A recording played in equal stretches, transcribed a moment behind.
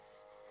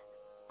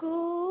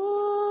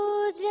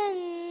कूजन्तं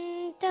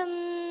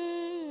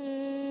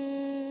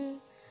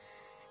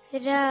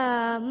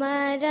राम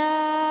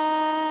रामेति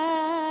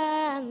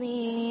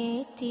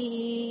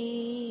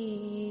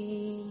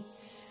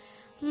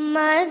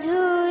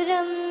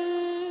मधुरं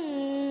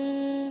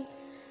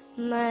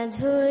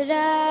मधुराक्षरम्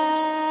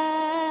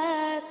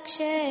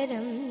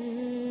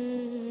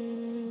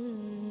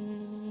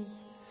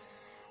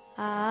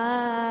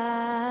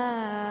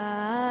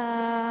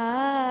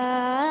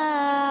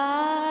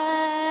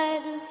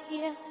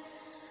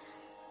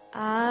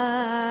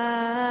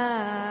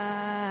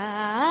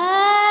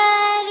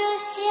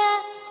आरुह्य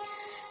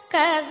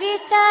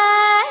कविताशाखां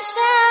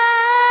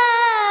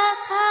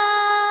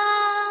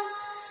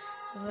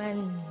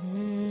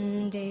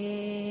वन्दे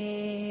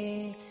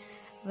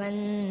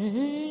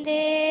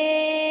वन्दे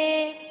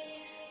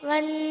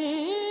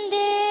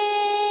वन्दे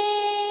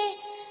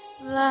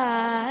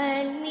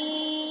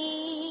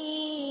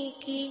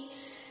वाल्मीकि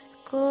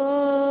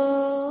कोकिलम्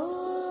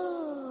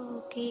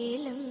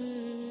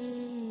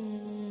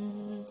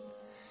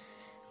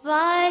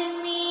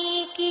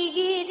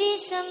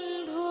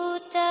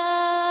वाल्मीकिगिरिसम्भूता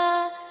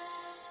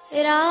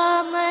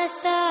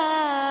रामसागरगामिनी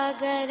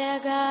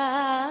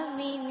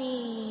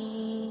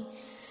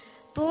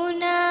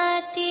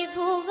पुनाति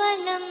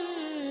भुवनं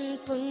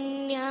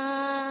पुण्या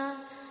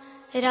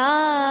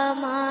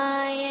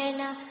रामायण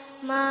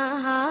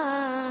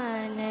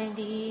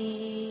महानदी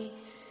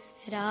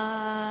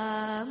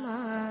रामायण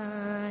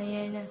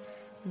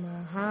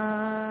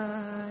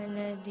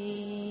महानदी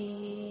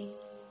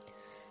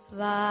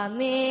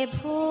वामे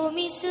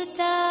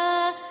भूमिसुता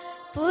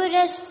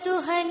पुरस्तु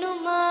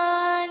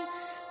हनुमान्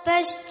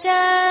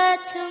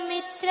पश्चात्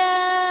सुमित्रा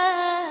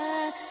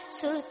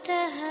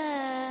सुतः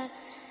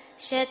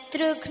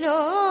शत्रुघ्नो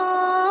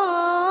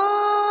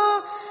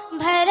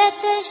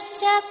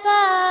भरतश्च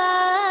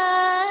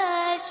पार्श्वदलयोः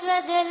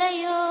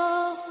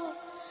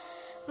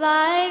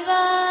वाल्वादि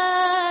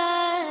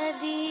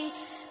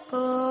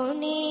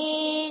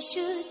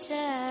कोणेषु च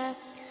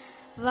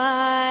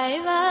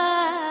वाल्वादि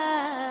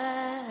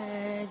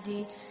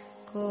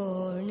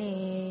कोणेषु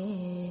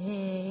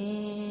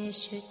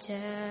च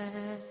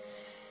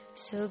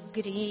सुग्रीवश्च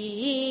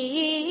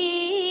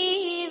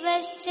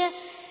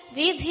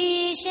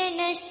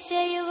विभीषणश्च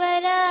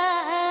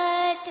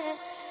युवराट्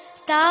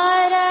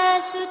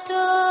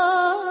तारासुतो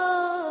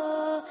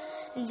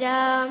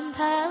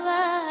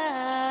जाम्बवान्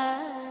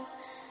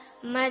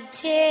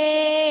मध्ये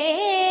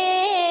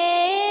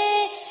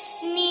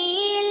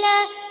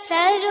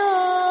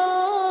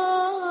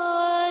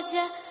नीलसरोज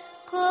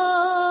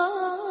कोमलरुचिम्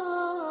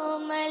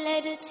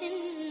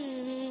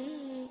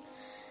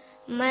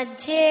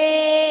मध्ये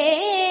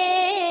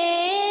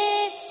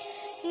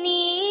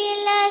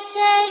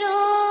नीलसरोज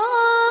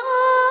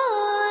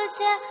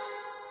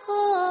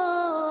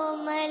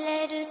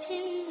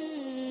कोमलरुचिम्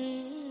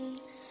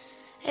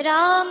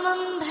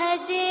रामं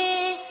भजे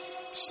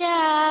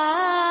श्यामलं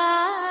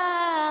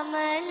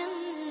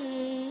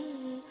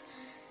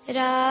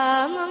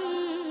रामं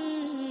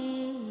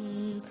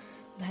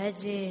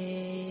भजे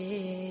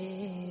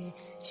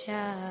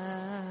श्यामलम्.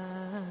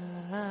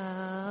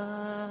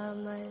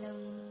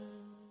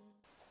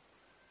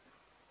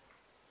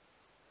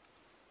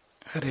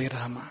 ಹರೇ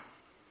ರಾಮ.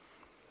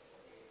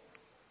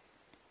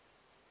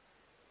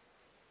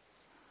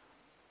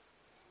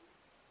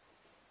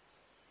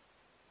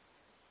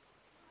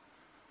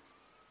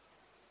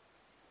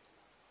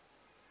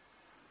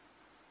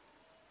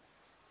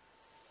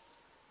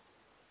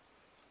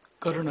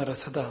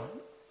 ಕರುಣರಸದ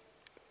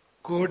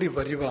ಕೋಡಿ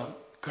ಬರಿವ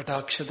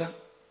ಕಟಾಕ್ಷದ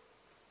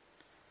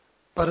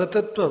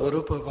ಪರತತ್ವ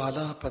ವರೂಪ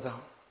ಬಾಲಾಪದ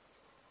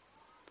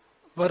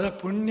ವರ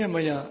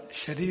ಪುಣ್ಯಮಯ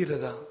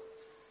ಶರೀರದ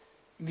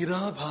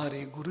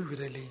ನಿರಾಭಾರಿ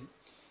ಗುರುವಿರಲಿ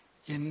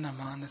ಎನ್ನ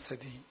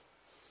ಮಾನಸದಿ,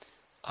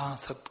 ಆ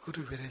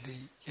ಸದ್ಗುರುವಿರಲಿ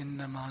ಎನ್ನ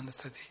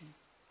ಮಾನಸದಿ.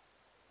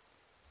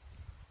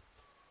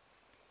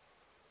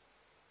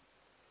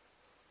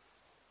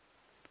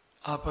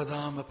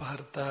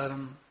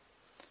 ಆಪದಾಮಪಹರ್ತಾರಂ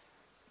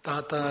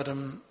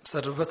ತಾತಾರಂ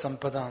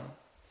ಸರ್ವಸಂಪದಾಂ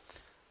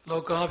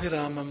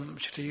ಲೋಕಾಭಿರಾಮಂ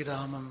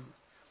ಶ್ರೀರಾಮಂ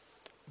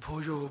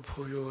ಭೂಯೋ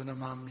ಭೂಯೋ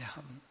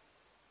ನಮಾಮ್ಯಹಂ.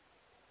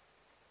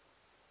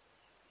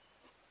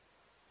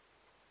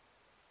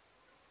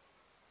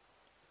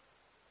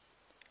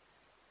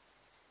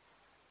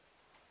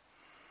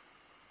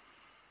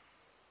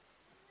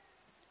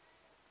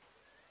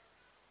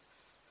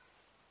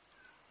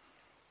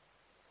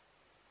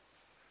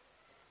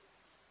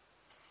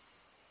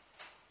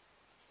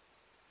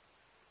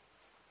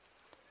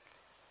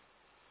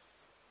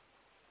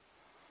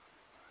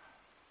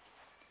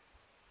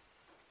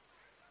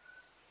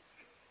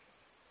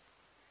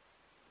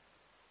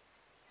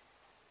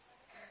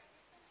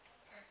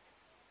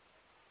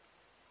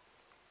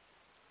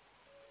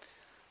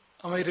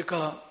 ಅಮೆರಿಕ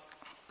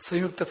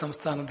ಸಂಯುಕ್ತ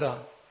ಸಂಸ್ಥಾನದ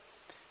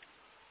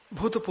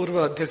ಭೂತಪೂರ್ವ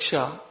ಅಧ್ಯಕ್ಷ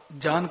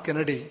ಜಾನ್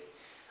ಕೆನಡಿ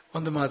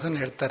ಒಂದು ಮಾತನ್ನು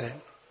ಹೇಳ್ತಾರೆ.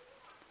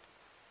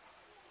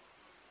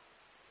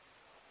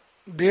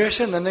 ದೇಶ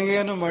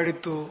ನನಗೇನು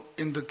ಮಾಡಿತು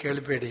ಎಂದು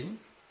ಕೇಳಬೇಡಿ,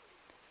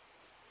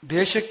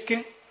 ದೇಶಕ್ಕೆ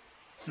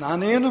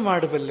ನಾನೇನು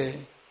ಮಾಡಬಲ್ಲೆ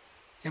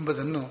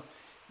ಎಂಬುದನ್ನು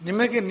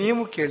ನಿಮಗೆ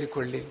ನೀವು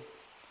ಕೇಳಿಕೊಳ್ಳಿ.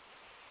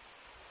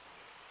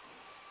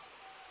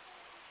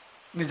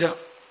 ನಿಜ.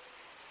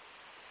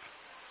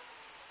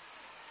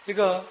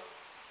 ಈಗ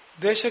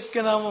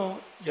ದೇಶಕ್ಕೆ ನಾವು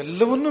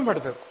ಎಲ್ಲವನ್ನೂ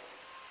ಮಾಡಬೇಕು,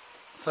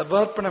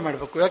 ಸರ್ವಾರ್ಪಣೆ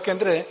ಮಾಡಬೇಕು.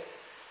 ಯಾಕೆಂದ್ರೆ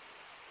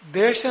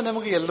ದೇಶ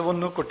ನಮಗೆ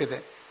ಎಲ್ಲವನ್ನೂ ಕೊಟ್ಟಿದೆ.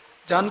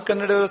 ಜಾನ್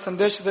ಕನ್ನಡಿಯವರ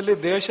ಸಂದೇಶದಲ್ಲಿ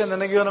ದೇಶ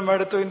ನನಗೇನು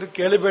ಮಾಡಿತು ಎಂದು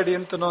ಕೇಳಬೇಡಿ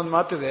ಅಂತ ಒಂದು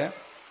ಮಾತಿದೆ.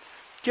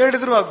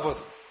 ಕೇಳಿದ್ರೂ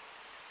ಆಗ್ಬೋದು.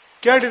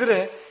 ಕೇಳಿದ್ರೆ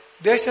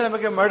ದೇಶ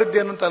ನಮಗೆ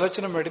ಮಾಡಿದ್ದೇನು ಅಂತ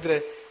ಆಲೋಚನೆ ಮಾಡಿದ್ರೆ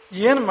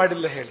ಏನು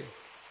ಮಾಡಿಲ್ಲ ಹೇಳಿ.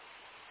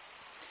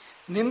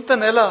 ನಿಂತ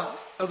ನೆಲ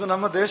ಅದು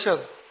ನಮ್ಮ ದೇಶ.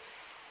 ಅದು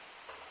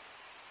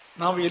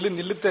ನಾವು ಎಲ್ಲಿ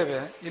ನಿಲ್ಲುತ್ತೇವೆ,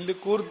 ಎಲ್ಲಿ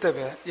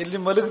ಕೂರ್ತೇವೆ, ಎಲ್ಲಿ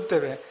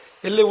ಮಲಗುತ್ತೇವೆ,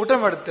 ಎಲ್ಲಿ ಊಟ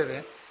ಮಾಡುತ್ತೇವೆ,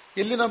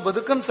 ಎಲ್ಲಿ ನಾವು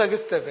ಬದುಕನ್ನು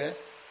ಸಾಗಿಸ್ತೇವೆ,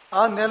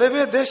 ಆ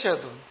ನೆಲವೇ ದೇಶ.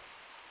 ಅದು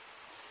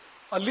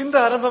ಅಲ್ಲಿಂದ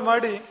ಆರಂಭ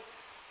ಮಾಡಿ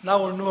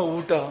ನಾವು ಉಣ್ಣುವ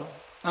ಊಟ,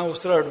 ನಾವು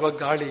ಉಸಿರಾಡುವ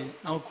ಗಾಳಿ,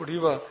 ನಾವು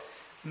ಕುಡಿಯುವ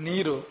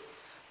ನೀರು,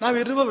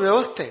 ನಾವಿರುವ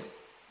ವ್ಯವಸ್ಥೆ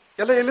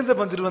ಎಲ್ಲ ಎಲ್ಲಿಂದ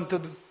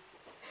ಬಂದಿರುವಂಥದ್ದು?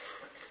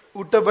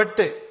 ಊಟ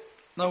ಬಟ್ಟೆ,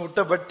 ನಾವು ಊಟ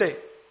ಬಟ್ಟೆ,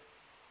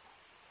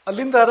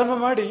 ಅಲ್ಲಿಂದ ಆರಂಭ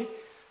ಮಾಡಿ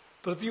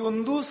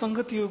ಪ್ರತಿಯೊಂದು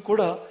ಸಂಗತಿಯೂ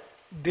ಕೂಡ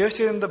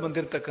ದೇಶದಿಂದ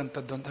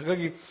ಬಂದಿರತಕ್ಕಂಥದ್ದು ಅಂತ.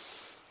 ಹಾಗಾಗಿ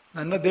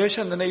ನನ್ನ ದೇಶ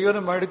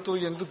ನನಗೇನು ಮಾಡಿತು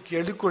ಎಂದು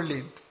ಕೇಳಿಕೊಳ್ಳಿ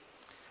ಅಂತ,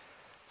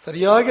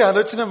 ಸರಿಯಾಗಿ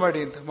ಆಲೋಚನೆ ಮಾಡಿ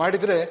ಅಂತ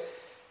ಮಾಡಿದ್ರೆ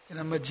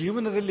ನಮ್ಮ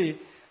ಜೀವನದಲ್ಲಿ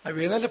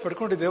ನಾವೇನೆಲ್ಲ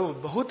ಪಡ್ಕೊಂಡಿದ್ದೇವೆ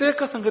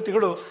ಬಹುತೇಕ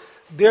ಸಂಗತಿಗಳು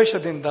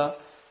ದೇಶದಿಂದ,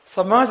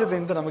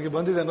 ಸಮಾಜದಿಂದ ನಮಗೆ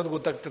ಬಂದಿದೆ ಅನ್ನೋದು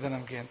ಗೊತ್ತಾಗ್ತದೆ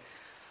ನಮಗೆ.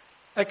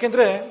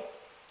 ಯಾಕೆಂದ್ರೆ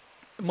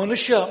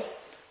ಮನುಷ್ಯ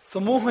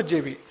ಸಮೂಹ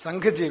ಜೀವಿ,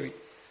 ಸಂಘಜೀವಿ.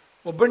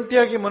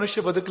 ಒಬ್ಬಂಟಿಯಾಗಿ ಮನುಷ್ಯ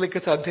ಬದುಕಲಿಕ್ಕೆ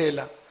ಸಾಧ್ಯ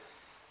ಇಲ್ಲ.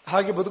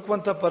 ಹಾಗೆ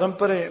ಬದುಕುವಂತ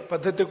ಪರಂಪರೆ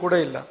ಪದ್ಧತಿ ಕೂಡ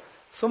ಇಲ್ಲ.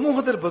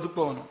 ಸಮೂಹದಲ್ಲಿ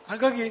ಬದುಕುವವನು.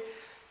 ಹಾಗಾಗಿ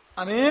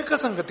ಅನೇಕ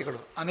ಸಂಗತಿಗಳು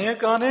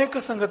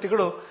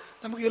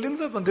ನಮಗೆ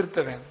ಎಲ್ಲಿಂದ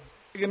ಬಂದಿರ್ತವೆ.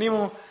 ಈಗ ನೀವು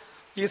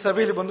ಈ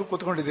ಸಭೆಯಲ್ಲಿ ಬಂದು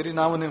ಕೂತ್ಕೊಂಡಿದ್ದೀರಿ,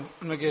 ನಾವು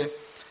ನಿಮಗೆ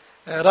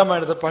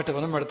ರಾಮಾಯಣದ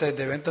ಪಾಠವನ್ನು ಮಾಡ್ತಾ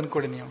ಇದ್ದೇವೆ ಅಂತ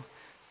ಅನ್ಕೊಳ್ಳಿ. ನೀವು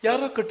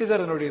ಯಾರೋ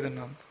ಕಟ್ಟಿದ್ದಾರೆ ನೋಡಿ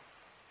ಇದನ್ನು ಅಂತ,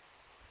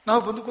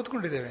 ನಾವು ಬಂದು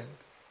ಕೂತ್ಕೊಂಡಿದ್ದೇವೆ ಅಂತ.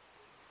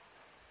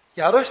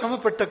 ಯಾರೋ ಶ್ರಮ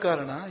ಪಟ್ಟ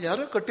ಕಾರಣ,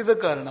 ಯಾರೋ ಕಟ್ಟಿದ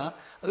ಕಾರಣ,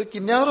 ಅದಕ್ಕೆ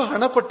ಇನ್ಯಾರೋ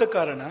ಹಣ ಕೊಟ್ಟ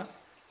ಕಾರಣ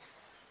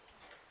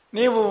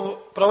ನೀವು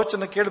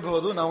ಪ್ರವಚನ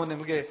ಕೇಳಬಹುದು, ನಾವು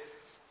ನಿಮಗೆ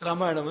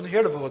ರಾಮಾಯಣವನ್ನು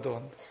ಹೇಳಬಹುದು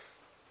ಅಂತ.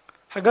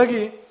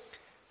 ಹಾಗಾಗಿ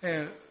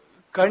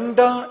ಕಂಡ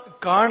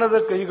ಕಾಣದ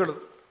ಕೈಗಳು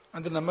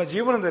ಅಂದ್ರೆ ನಮ್ಮ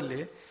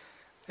ಜೀವನದಲ್ಲಿ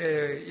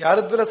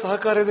ಯಾರದ್ದೆಲ್ಲ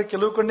ಸಹಕಾರ ಇದೆ,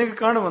 ಕೆಲವು ಕಣ್ಣಿಗೆ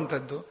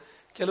ಕಾಣುವಂಥದ್ದು,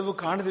 ಕೆಲವು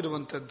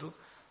ಕಾಣದಿರುವಂಥದ್ದು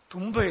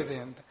ತುಂಬಾ ಇದೆ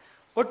ಅಂತ.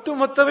 ಒಟ್ಟು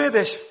ಮೊತ್ತವೇ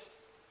ದೇಶ,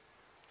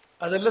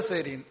 ಅದೆಲ್ಲ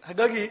ಸೇರಿ.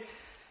 ಹಾಗಾಗಿ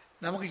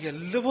ನಮಗೆ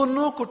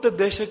ಎಲ್ಲವನ್ನೂ ಕೊಟ್ಟ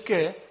ದೇಶಕ್ಕೆ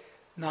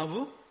ನಾವು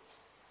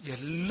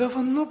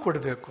ಎಲ್ಲವನ್ನೂ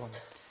ಕೊಡಬೇಕು,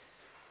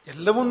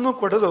 ಎಲ್ಲವನ್ನೂ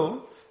ಕೊಡಲು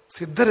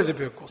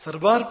ಸಿದ್ಧರಿರಬೇಕು,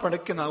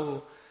 ಸರ್ವಾರ್ಪಣಕ್ಕೆ ನಾವು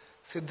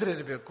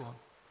ಸಿದ್ಧರಿರಬೇಕು.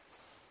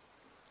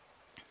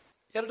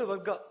 ಎರಡು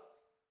ವರ್ಗ.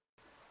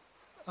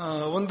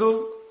 ಒಂದು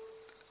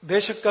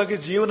ದೇಶಕ್ಕಾಗಿ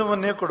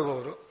ಜೀವನವನ್ನೇ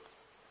ಕೊಡುವವರು,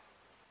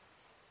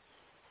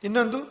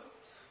 ಇನ್ನೊಂದು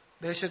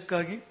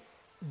ದೇಶಕ್ಕಾಗಿ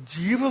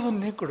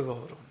ಜೀವವನ್ನೇ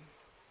ಕೊಡುವವರು.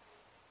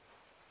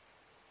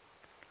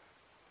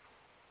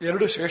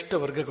 ಎರಡು ಶ್ರೇಷ್ಠ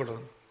ವರ್ಗಗಳು.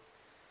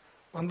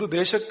 ಒಂದು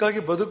ದೇಶಕ್ಕಾಗಿ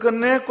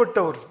ಬದುಕನ್ನೇ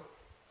ಕೊಟ್ಟವರು,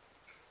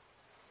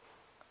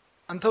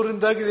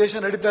 ಅಂಥವರಿಂದಾಗಿ ದೇಶ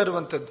ನಡೀತಾ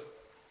ಇರುವಂಥದ್ದು.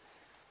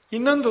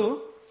 ಇನ್ನೊಂದು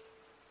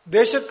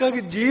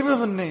ದೇಶಕ್ಕಾಗಿ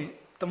ಜೀವವನ್ನೇ,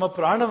 ತಮ್ಮ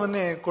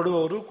ಪ್ರಾಣವನ್ನೇ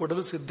ಕೊಡುವವರು,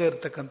 ಕೊಡಲು ಸಿದ್ಧ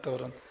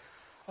ಇರತಕ್ಕಂಥವ್ರು.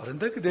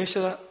 ಅವರಿಂದಾಗಿ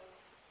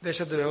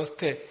ದೇಶದ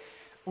ವ್ಯವಸ್ಥೆ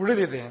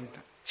ಉಳಿದಿದೆ ಅಂತ.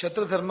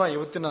 ಕ್ಷತ್ರಧರ್ಮ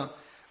ಇವತ್ತಿನ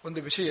ಒಂದು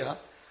ವಿಷಯ.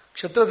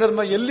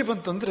 ಕ್ಷತ್ರಧರ್ಮ ಎಲ್ಲಿ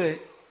ಬಂತು ಅಂದ್ರೆ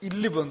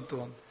ಇಲ್ಲಿ ಬಂತು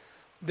ಅಂತ.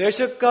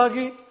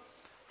 ದೇಶಕ್ಕಾಗಿ,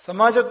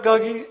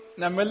 ಸಮಾಜಕ್ಕಾಗಿ,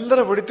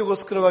 ನಮ್ಮೆಲ್ಲರ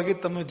ಒಳಿತಿಗೋಸ್ಕರವಾಗಿ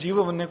ತಮ್ಮ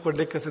ಜೀವವನ್ನೇ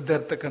ಕೊಡಲಿಕ್ಕೆ ಸಿದ್ಧ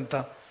ಇರತಕ್ಕಂಥ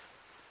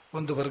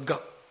ಒಂದು ವರ್ಗ.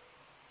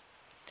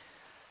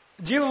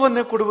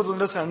 ಜೀವವನ್ನೇ ಕೊಡುವುದು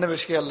ಅಂದ್ರೆ ಸಣ್ಣ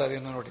ವಿಷಯ ಅಲ್ಲ.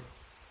 ಅದೇನು ನೋಡಿ,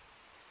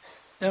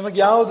 ನಮಗೆ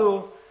ಯಾವುದು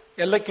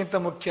ಎಲ್ಲಕ್ಕಿಂತ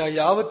ಮುಖ್ಯ,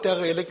 ಯಾವ ತ್ಯಾಗ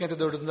ಎಲ್ಲಕ್ಕಿಂತ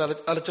ದೊಡ್ಡದು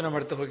ಆಲೋಚನೆ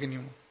ಮಾಡ್ತಾ ಹೋಗಿ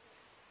ನೀವು.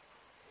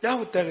 ಯಾವ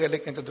ತ್ಯಾಗ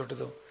ಎಲ್ಲಕ್ಕಿಂತ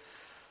ದೊಡ್ಡದು?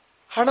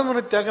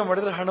 ಹಣವನ್ನು ತ್ಯಾಗ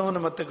ಮಾಡಿದ್ರೆ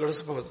ಹಣವನ್ನು ಮತ್ತೆ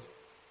ಗಳಿಸಬಹುದು,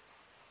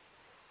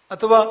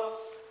 ಅಥವಾ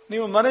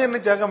ನೀವು ಮನೆಯನ್ನು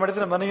ತ್ಯಾಗ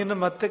ಮಾಡಿದ್ರೆ ಮನೆಯನ್ನು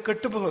ಮತ್ತೆ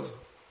ಕಟ್ಟಬಹುದು,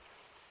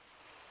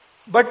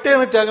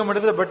 ಬಟ್ಟೆಯನ್ನು ತ್ಯಾಗ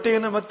ಮಾಡಿದ್ರೆ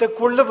ಬಟ್ಟೆಯನ್ನು ಮತ್ತೆ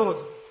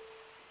ಕೊಳ್ಳಬಹುದು.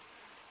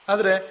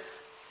 ಆದ್ರೆ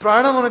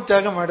ಪ್ರಾಣವನ್ನು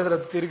ತ್ಯಾಗ ಮಾಡಿದ್ರೆ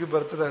ಅದು ತಿರುಗಿ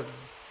ಬರ್ತದೆ. ಅದು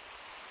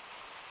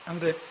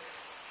ಅಂದ್ರೆ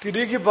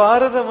ತಿರುಗಿ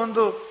ಬಾರದ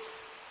ಒಂದು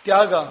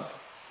ತ್ಯಾಗ ಅಂತ.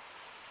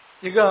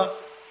 ಈಗ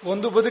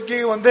ಒಂದು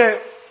ಬದುಕಿಗೆ ಒಂದೇ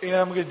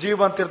ನಮಗೆ ಜೀವ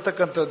ಅಂತ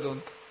ಇರ್ತಕ್ಕಂಥದ್ದು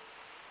ಅಂತ.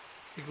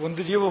 ಈಗ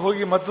ಒಂದು ಜೀವ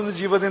ಹೋಗಿ ಮತ್ತೊಂದು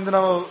ಜೀವದಿಂದ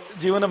ನಾವು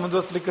ಜೀವನ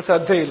ಮುಂದುವರಿಸಲಿಕ್ಕೆ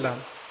ಸಾಧ್ಯ ಇಲ್ಲ.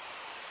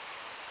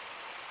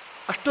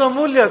 ಅಷ್ಟು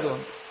ಅಮೂಲ್ಯ ಅದು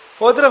ಅಂತ.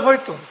 ಹೋದ್ರೆ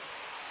ಹೋಯ್ತು,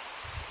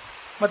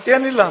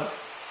 ಮತ್ತೇನಿಲ್ಲ ಅಂತ.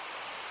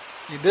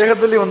 ಈ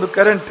ದೇಹದಲ್ಲಿ ಒಂದು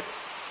ಕರೆಂಟ್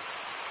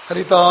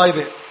ಹರಿತಾ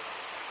ಇದೆ,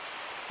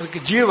 ಅದಕ್ಕೆ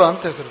ಜೀವ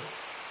ಅಂತ ಹೆಸರು.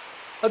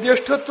 ಅದು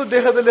ಎಷ್ಟು ಹೊತ್ತು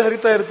ದೇಹದಲ್ಲಿ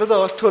ಹರಿತಾ ಇರ್ತದೋ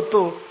ಅಷ್ಟು ಹೊತ್ತು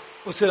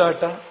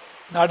ಉಸಿರಾಟ,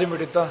 ನಾಡಿ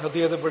ಮಿಡಿತ,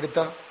 ಹೃದಯದ ಬಡಿತ,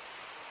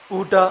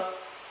 ಊಟ,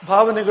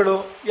 ಭಾವನೆಗಳು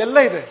ಎಲ್ಲ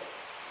ಇದೆ.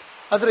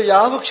 ಆದ್ರೆ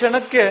ಯಾವ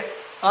ಕ್ಷಣಕ್ಕೆ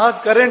ಆ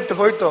ಕರೆಂಟ್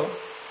ಹೋಯ್ತೋ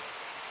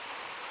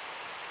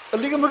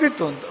ಅಲ್ಲಿಗೆ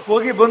ಮುಗೀತು ಅಂತ.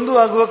 ಹೋಗಿ ಬಂದು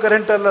ಆಗುವ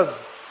ಕರೆಂಟ್ ಅಲ್ಲ ಅದು.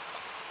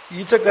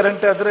 ಈಚೆ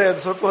ಕರೆಂಟ್ ಆದ್ರೆ ಅದು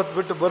ಸ್ವಲ್ಪ ಹೊತ್ತು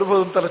ಬಿಟ್ಟು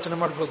ಬರ್ಬೋದು ಅಂತ ಆಲೋಚನೆ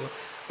ಮಾಡ್ಬೋದು.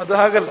 ಅದು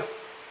ಹಾಗಲ್ಲ.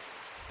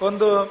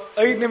 ಒಂದು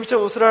 5 ನಿಮಿಷ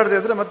ಉಸಿರಾಡದೆ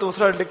ಇದ್ರೆ ಮತ್ತೆ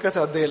ಉಸಿರಾಡ್ಲಿಕ್ಕೆ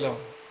ಸಾಧ್ಯ ಇಲ್ಲ.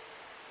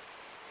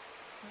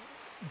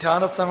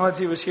 ಧ್ಯಾನ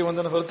ಸಮಾಧಿ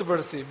ವಿಷಯವೊಂದನ್ನು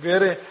ಹೊರತುಪಡಿಸಿ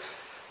ಬೇರೆ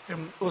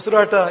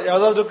ಉಸಿರಾಟ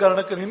ಯಾವುದಾದ್ರೂ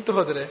ಕಾರಣಕ್ಕೆ ನಿಂತು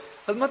ಹೋದರೆ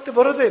ಅದು ಮತ್ತೆ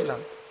ಬರೋದೇ ಇಲ್ಲ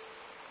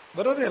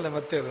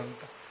ಮತ್ತೆ ಅದು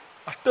ಅಂತ.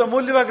 ಅಷ್ಟು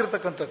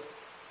ಅಮೂಲ್ಯವಾಗಿರ್ತಕ್ಕಂಥದ್ದು.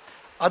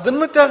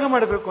 ಅದನ್ನು ತ್ಯಾಗ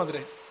ಮಾಡಬೇಕು ಅಂದ್ರೆ.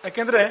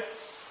 ಯಾಕೆಂದ್ರೆ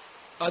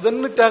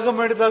ಅದನ್ನು ತ್ಯಾಗ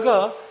ಮಾಡಿದಾಗ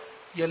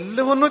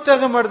ಎಲ್ಲವನ್ನೂ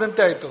ತ್ಯಾಗ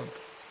ಮಾಡಿದಂತೆ ಆಯ್ತು ಅಂತ.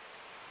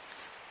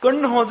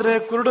 ಕಣ್ಣು ಹೋದ್ರೆ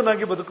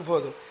ಕುರುಡನಾಗಿ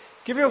ಬದುಕಬಹುದು,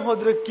 ಕಿವಿ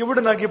ಹೋದ್ರೆ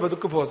ಕಿವುಡನಾಗಿ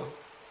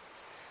ಬದುಕಬಹುದು,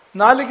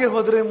 ನಾಲಿಗೆ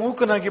ಹೋದ್ರೆ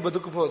ಮೂಕನಾಗಿ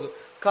ಬದುಕಬಹುದು,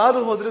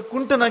 ಕಾಲು ಹೋದ್ರೆ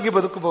ಕುಂಟನಾಗಿ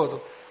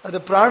ಬದುಕಬಹುದು. ಆದ್ರೆ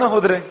ಪ್ರಾಣ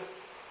ಹೋದ್ರೆ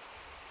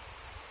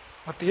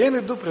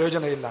ಮತ್ತೇನಿದ್ದು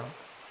ಪ್ರಯೋಜನ ಇಲ್ಲ.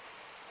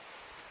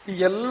 ಈ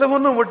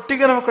ಎಲ್ಲವನ್ನು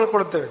ಒಟ್ಟಿಗೆ ನಾವು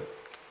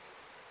ಕಳ್ಕೊಳ್ತೇವೆ.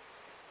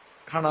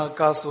 ಹಣ,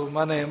 ಕಾಸು,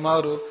 ಮನೆ,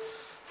 ಮಾರು,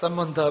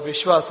 ಸಂಬಂಧ,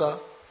 ವಿಶ್ವಾಸ,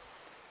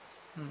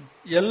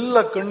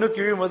 ಎಲ್ಲ ಕಣ್ಣು,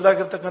 ಕಿವಿ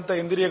ಮೊದಲಾಗಿರ್ತಕ್ಕಂಥ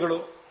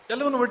ಇಂದ್ರಿಯಗಳು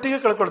ಎಲ್ಲವನ್ನು ಒಟ್ಟಿಗೆ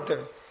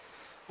ಕಳ್ಕೊಳ್ತೇವೆ.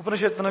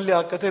 ಉಪನಿಷತ್ತಿನಲ್ಲಿ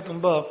ಆ ಕಥೆ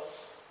ತುಂಬಾ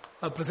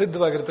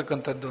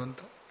ಪ್ರಸಿದ್ಧವಾಗಿರ್ತಕ್ಕಂಥದ್ದು ಅಂತ.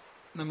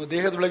 ನಮ್ಮ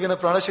ದೇಹದೊಳಗಿನ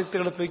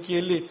ಪ್ರಾಣಶಕ್ತಿಗಳ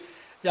ಪೈಕಿಯಲ್ಲಿ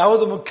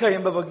ಯಾವುದು ಮುಖ್ಯ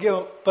ಎಂಬ ಬಗ್ಗೆ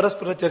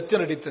ಪರಸ್ಪರ ಚರ್ಚೆ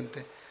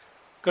ನಡೀತಂತೆ.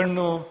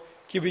 ಕಣ್ಣು,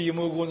 ಕಿವಿ,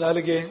 ಮೂಗು,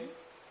 ನಾಲಿಗೆ,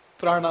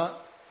 ಪ್ರಾಣ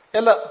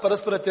ಎಲ್ಲ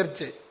ಪರಸ್ಪರ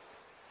ಚರ್ಚೆ.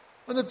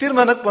 ಒಂದು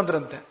ತೀರ್ಮಾನಕ್ಕೆ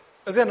ಬಂದ್ರಂತೆ.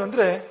 ಅದೇನು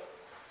ಅಂದ್ರೆ,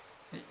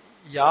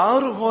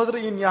 ಯಾರು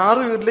ಹೋದ್ರೆ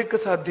ಇನ್ಯಾರು ಇರ್ಲಿಕ್ಕೆ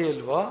ಸಾಧ್ಯ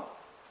ಇಲ್ವೋ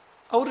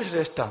ಅವರು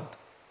ಶ್ರೇಷ್ಠ ಅಂತ.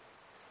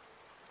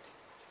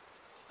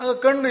 ಆಗ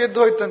ಕಣ್ಣು ಎದ್ದು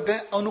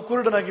ಹೋಯ್ತಂತೆ, ಅವನು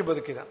ಕುರುಡನಾಗಿ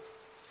ಬದುಕಿದ.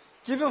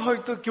 ಕಿವಿ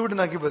ಹೋಯ್ತು,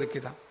 ಕಿವುಡನಾಗಿ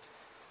ಬದುಕಿದ.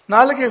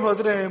 ನಾಲಿಗೆ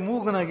ಹೋದ್ರೆ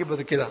ಮೂಗನಾಗಿ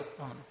ಬದುಕಿದ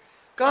ಅವನು.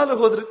 ಕಾಲು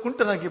ಹೋದ್ರೆ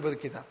ಕುಂಟನಾಗಿ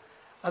ಬದುಕಿದ.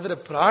 ಆದರೆ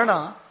ಪ್ರಾಣ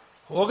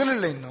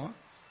ಹೋಗಲಿಲ್ಲ. ಇನ್ನು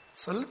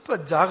ಸ್ವಲ್ಪ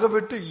ಜಾಗ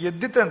ಬಿಟ್ಟು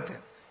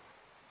ಎದ್ದಿತಂತೆ.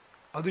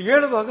 ಅದು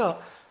ಹೇಳುವಾಗ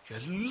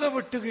ಎಲ್ಲ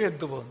ಒಟ್ಟಿಗೆ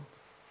ಎದ್ದುವನು.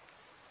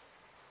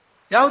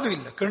 ಯಾವುದೂ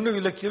ಇಲ್ಲ, ಕಣ್ಣು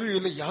ಇಲ್ಲ, ಕಿವಿ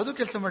ಇಲ್ಲ, ಯಾವುದೂ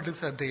ಕೆಲಸ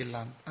ಮಾಡ್ಲಿಕ್ಕೆ ಸಾಧ್ಯ ಇಲ್ಲ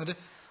ಅಂತ. ಅಂದ್ರೆ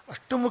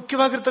ಅಷ್ಟು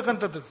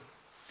ಮುಖ್ಯವಾಗಿರ್ತಕ್ಕಂಥದ್ದು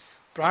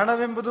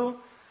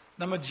ಪ್ರಾಣವೆಂಬುದು.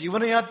 ನಮ್ಮ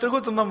ಜೀವನ ಯಾತ್ರೆಗೂ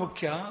ತುಂಬಾ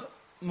ಮುಖ್ಯ,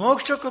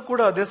 ಮೋಕ್ಷಕ್ಕೂ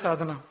ಕೂಡ ಅದೇ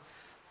ಸಾಧನ.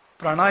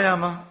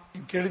 ಪ್ರಾಣಾಯಾಮ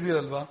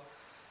ಕೇಳಿದಿರಲ್ವಾ?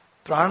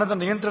 ಪ್ರಾಣದ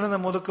ನಿಯಂತ್ರಣದ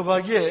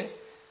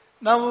ಮೂಲಕವಾಗಿಯೇ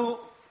ನಾವು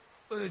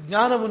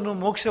ಜ್ಞಾನವನ್ನು,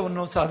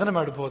 ಮೋಕ್ಷವನ್ನು ಸಾಧನೆ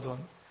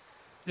ಮಾಡಬಹುದು.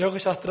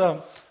 ಯೋಗಶಾಸ್ತ್ರ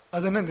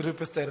ಅದನ್ನೇ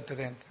ನಿರೂಪಿಸ್ತಾ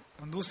ಇರ್ತದೆ ಅಂತ.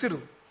 ಒಂದು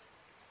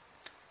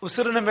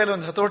ಉಸಿರಿನ ಮೇಲೆ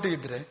ಒಂದು ಹತೋಟಿ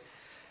ಇದ್ರೆ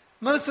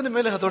ಮನಸ್ಸಿನ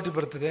ಮೇಲೆ ಹತೋಟಿ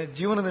ಬರ್ತದೆ,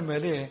 ಜೀವನದ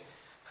ಮೇಲೆ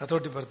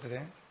ಹತೋಟಿ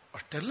ಬರ್ತದೆ.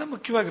 ಅಷ್ಟೆಲ್ಲ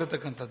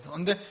ಮುಖ್ಯವಾಗಿರ್ತಕ್ಕಂಥದ್ದು.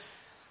 ಅಂದ್ರೆ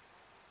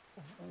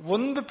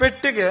ಒಂದು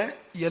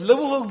ಪೆಟ್ಟಿಗೆ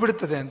ಎಲ್ಲವೂ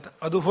ಹೋಗ್ಬಿಡ್ತದೆ ಅಂತ.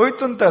 ಅದು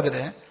ಹೋಯ್ತು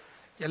ಅಂತಾದ್ರೆ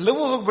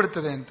ಎಲ್ಲವೂ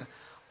ಹೋಗ್ಬಿಡ್ತದೆ ಅಂತ.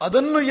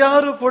 ಅದನ್ನು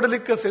ಯಾರು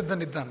ಕೊಡಲಿಕ್ಕೆ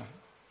ಸಿದ್ಧನಿದ್ದಾನ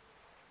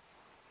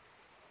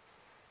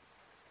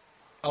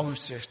ಅವನು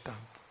ಶ್ರೇಷ್ಠ.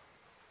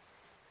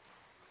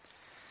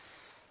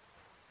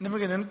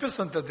 ನಿಮಗೆ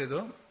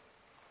ನೆನಪಿಸುವಂಥದ್ದು,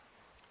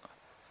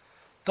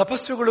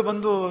 ತಪಸ್ವಿಗಳು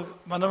ಬಂದು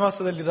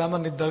ವನವಾಸದಲ್ಲಿ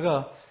ರಾಮನಿದ್ದಾಗ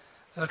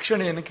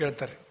ರಕ್ಷಣೆಯನ್ನು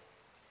ಕೇಳ್ತಾರೆ.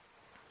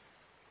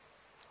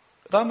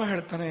 ರಾಮ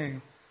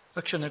ಹೇಳ್ತಾನೆ,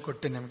 ರಕ್ಷಣೆ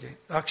ಕೊಟ್ಟೆ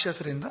ನಿಮಗೆ,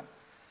 ರಾಕ್ಷಸರಿಂದ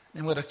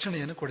ನಿಮಗೆ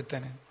ರಕ್ಷಣೆಯನ್ನು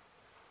ಕೊಡ್ತೇನೆ.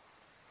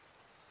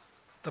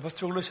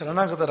 ತಪಸ್ವಿಗಳು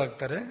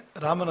ಶರಣಾಗತರಾಗ್ತಾರೆ.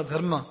 ರಾಮನ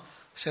ಧರ್ಮ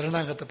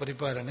ಶರಣಾಗತ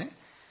ಪರಿಪಾಲನೆ.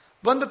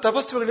 ಬಂದ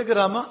ತಪಸ್ವಿಗಳಿಗೆ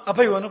ರಾಮ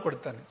ಅಭಯವನ್ನು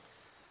ಕೊಡ್ತಾನೆ.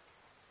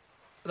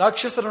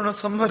 ರಾಕ್ಷಸರನ್ನು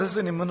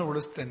ಸಂಹರಿಸಿ ನಿಮ್ಮನ್ನು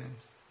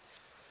ಉಳಿಸ್ತೇನೆ.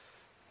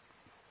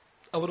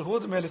 ಅವರು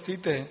ಹೋದ ಮೇಲೆ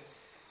ಸೀತೆ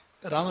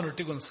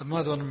ರಾಮನೊಟ್ಟಿಗೆ ಒಂದು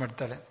ಸಂವಾದವನ್ನು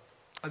ಮಾಡ್ತಾಳೆ.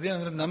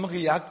 ಅದೇನಂದ್ರೆ,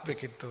 ನಮಗೆ ಯಾಕೆ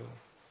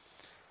ಬೇಕಿತ್ತು?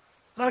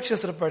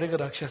 ರಾಕ್ಷಸರ ಪಾಡಿಗೆ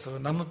ರಾಕ್ಷಸರು,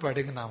 ನಮ್ಮ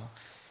ಪಾಡಿಗೆ ನಾವು.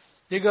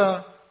 ಈಗ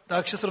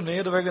ರಾಕ್ಷಸರು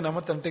ನೇರವಾಗಿ ನಮ್ಮ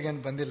ತಂಟೆಗೆ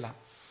ಏನು ಬಂದಿಲ್ಲ,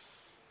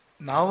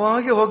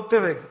 ನಾವಾಗಿ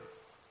ಹೋಗ್ತೇವೆ.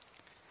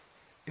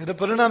 ಇದರ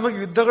ಪರಿಣಾಮವಾಗಿ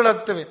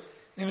ಯುದ್ಧಗಳಾಗ್ತವೆ.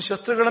 ನೀವು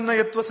ಶಸ್ತ್ರಗಳನ್ನ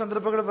ಎತ್ತುವ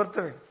ಸಂದರ್ಭಗಳು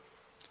ಬರ್ತವೆ.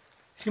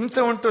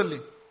 ಹಿಂಸೆ ಉಂಟು ಅಲ್ಲಿ.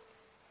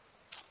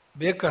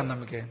 ಬೇಕಾ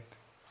ನಮಗೆ?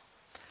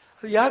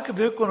 ಅದು ಯಾಕೆ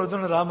ಬೇಕು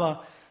ಅನ್ನೋದನ್ನು ರಾಮ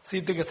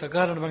ಸೀತೆಗೆ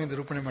ಸಕಾರಣವಾಗಿ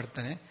ನಿರೂಪಣೆ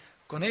ಮಾಡ್ತಾನೆ.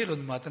 ಕೊನೆಯಲ್ಲಿ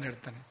ಒಂದು ಮಾತನ್ನು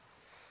ಹೇಳ್ತಾನೆ,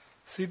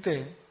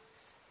 ಸೀತೆ,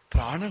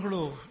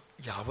 ಪ್ರಾಣಗಳು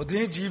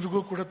ಯಾವುದೇ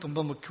ಜೀವಿಗೂ ಕೂಡ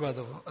ತುಂಬಾ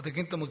ಮುಖ್ಯವಾದವು.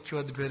 ಅದಕ್ಕಿಂತ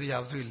ಮುಖ್ಯವಾದ ಬೇರೆ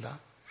ಯಾವುದೂ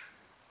ಇಲ್ಲ.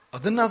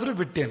 ಅದನ್ನಾದರೂ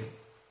ಬಿಟ್ಟೇನು,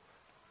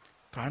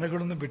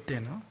 ಪ್ರಾಣಗಳನ್ನು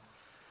ಬಿಟ್ಟೇನು.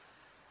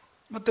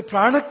 ಮತ್ತೆ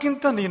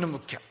ಪ್ರಾಣಕ್ಕಿಂತ ನೀನು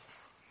ಮುಖ್ಯ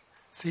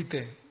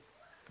ಸೀತೆ.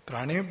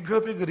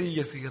 ಪ್ರಾಣೇಭ್ಯೋಪಿ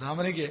ಗರೀಯಸಿ.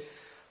 ರಾಮನಿಗೆ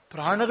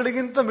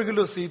ಪ್ರಾಣಗಳಿಗಿಂತ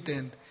ಮಿಗಿಲು ಸೀತೆ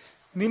ಅಂತ.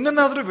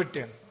 ನಿನ್ನನ್ನಾದರೂ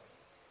ಬಿಟ್ಟೇನು.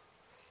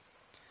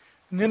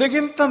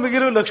 ನಿನಗಿಂತ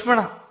ಮಿಗಿಲು ಲಕ್ಷ್ಮಣ.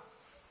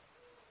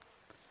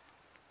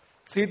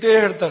 ಸೀತೆಯೇ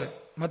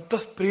ಹೇಳ್ತಾಳೆ, ಮತ್ತ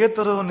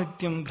ಪ್ರಿಯತರೋ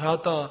ನಿತ್ಯಂ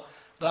ಭ್ರಾತ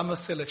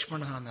ರಾಮಸ್ಯ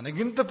ಲಕ್ಷ್ಮಣ.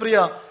 ನನಗಿಂತ ಪ್ರಿಯ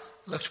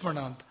ಲಕ್ಷ್ಮಣ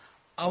ಅಂತ.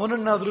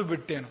 ಅವನನ್ನಾದರೂ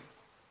ಬಿಟ್ಟೇನು.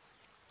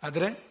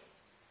 ಆದರೆ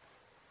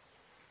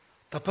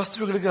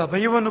ತಪಸ್ವಿಗಳಿಗೆ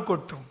ಅಭಯವನ್ನು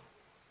ಕೊಟ್ಟು,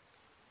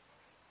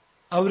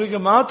 ಅವರಿಗೆ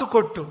ಮಾತು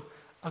ಕೊಟ್ಟು,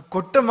 ಆ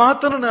ಕೊಟ್ಟ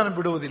ಮಾತನ್ನು ನಾನು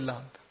ಬಿಡುವುದಿಲ್ಲ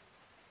ಅಂತ.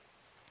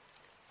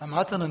 ಆ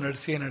ಮಾತನ್ನು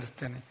ನಡೆಸಿಯೇ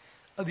ನಡೆಸ್ತೇನೆ.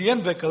 ಅದು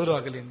ಏನ್ ಬೇಕಾದರೂ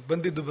ಆಗಲಿ,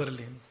 ಬಂದಿದ್ದು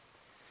ಬರಲಿ.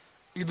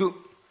 ಇದು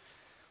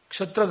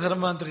ಕ್ಷತ್ರ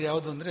ಧರ್ಮ ಅಂದ್ರೆ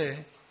ಯಾವುದು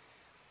ಅಂದ್ರೆ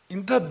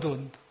ಇಂಥದ್ದು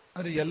ಅಂತ.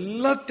 ಅಂದ್ರೆ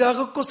ಎಲ್ಲ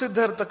ತ್ಯಾಗಕ್ಕೂ ಸಿದ್ಧ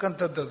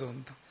ಇರತಕ್ಕಂಥದ್ದು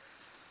ಅಂತ.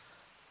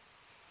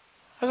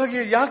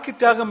 ಹಾಗಾಗಿ ಯಾಕೆ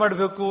ತ್ಯಾಗ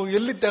ಮಾಡಬೇಕು?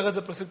 ಎಲ್ಲಿ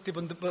ತ್ಯಾಗದ ಪ್ರಸಕ್ತಿ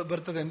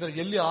ಬರ್ತದೆ ಅಂದ್ರೆ,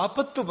 ಎಲ್ಲಿ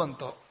ಆಪತ್ತು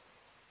ಬಂತೋ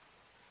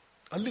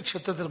ಅಲ್ಲಿ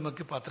ಕ್ಷತ್ರ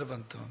ಧರ್ಮಕ್ಕೆ ಪಾತ್ರ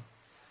ಬಂತು.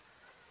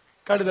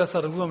 ಕಾಳಿದಾಸ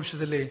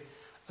ರಘುವಂಶದಲ್ಲಿ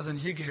ಅದನ್ನು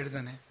ಹೀಗೆ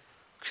ಹೇಳಿದಾನೆ,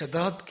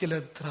 ಕ್ಷತಾತ್ ಕಿಲ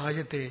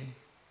ತ್ರಾಯತೆ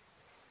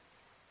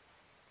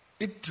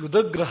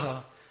ಇತ್ಯುದಗ್ರಹ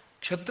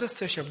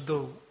ಕ್ಷತ್ರಸ್ಯ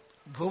ಶಬ್ದವು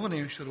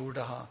ಭುವನೇಶ್ವರೂಢ.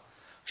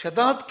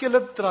 ಕ್ಷತಾತ್ ಕಿಲ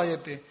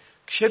ತ್ರಾಯತೆ,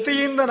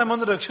 ಕ್ಷತಿಯಿಂದ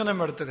ನಮ್ಮನ್ನು ರಕ್ಷಣೆ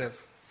ಮಾಡ್ತದೆ.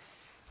 ಅದು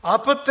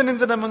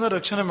ಆಪತ್ತಿನಿಂದ ನಮ್ಮನ್ನು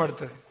ರಕ್ಷಣೆ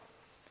ಮಾಡ್ತದೆ.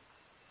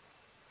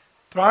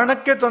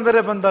 ಪ್ರಾಣಕ್ಕೆ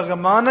ತೊಂದರೆ ಬಂದಾಗ,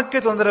 ಮಾನಕ್ಕೆ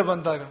ತೊಂದರೆ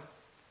ಬಂದಾಗ,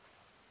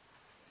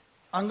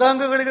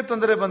 ಅಂಗಾಂಗಗಳಿಗೆ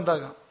ತೊಂದರೆ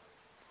ಬಂದಾಗ,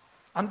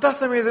 ಅಂತಹ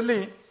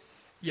ಸಮಯದಲ್ಲಿ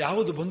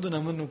ಯಾವುದು ಬಂದು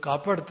ನಮ್ಮನ್ನು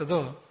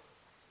ಕಾಪಾಡುತ್ತದೋ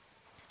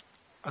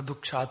ಅದು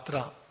ಕ್ಷಾತ್ರ,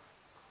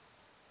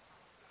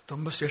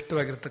 ತುಂಬ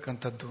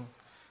ಶ್ರೇಷ್ಠವಾಗಿರ್ತಕ್ಕಂಥದ್ದು.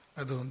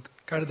 ಅದು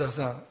ಕಾಳಿದಾಸ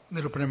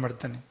ನಿರೂಪಣೆ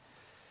ಮಾಡ್ತಾನೆ.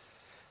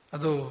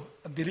 ಅದು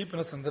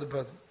ದಿಲೀಪನ ಸಂದರ್ಭ.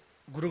 ಅದು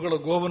ಗುರುಗಳ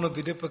ಗೋವನ್ನು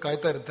ದಿಲೀಪ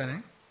ಕಾಯ್ತಾ ಇರ್ತಾನೆ.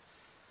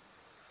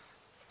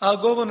 ಆ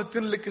ಗೋವನ್ನು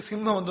ತಿನ್ನಲಿಕ್ಕೆ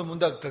ಸಿಂಹ ಒಂದು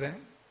ಮುಂದಾಗ್ತದೆ.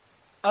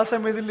 ಆ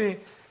ಸಮಯದಲ್ಲಿ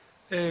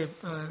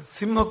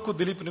ಸಿಂಹಕ್ಕೂ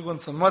ದಿಲೀಪನಿಗೂ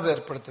ಒಂದು ಸಂವಾದ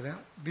ಏರ್ಪಡ್ತದೆ.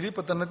 ದಿಲೀಪ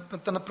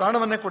ತನ್ನ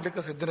ಪ್ರಾಣವನ್ನೇ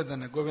ಕೊಡ್ಲಿಕ್ಕೆ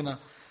ಸಿದ್ಧರಿದ್ದಾನೆ ಗೋವಿನ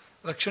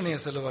ರಕ್ಷಣೆಯ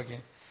ಸಲುವಾಗಿ.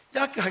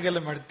 ಯಾಕೆ ಹಾಗೆಲ್ಲ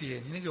ಮಾಡ್ತೀಯೇ?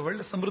 ನಿನಗೆ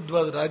ಒಳ್ಳೆ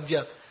ಸಮೃದ್ಧವಾದ ರಾಜ್ಯ,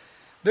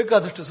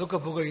 ಬೇಕಾದಷ್ಟು ಸುಖ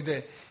ಭೋಗ ಇದೆ,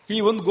 ಈ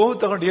ಒಂದು ಗೋವು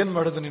ತಗೊಂಡು ಏನ್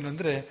ಮಾಡೋದು ನೀನು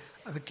ಅಂದ್ರೆ,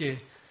 ಅದಕ್ಕೆ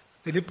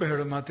ದಿಲೀಪ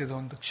ಹೇಳೋ ಮಾತಿದು,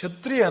 ಒಂದು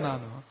ಕ್ಷತ್ರಿಯ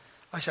ನಾನು.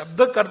 ಆ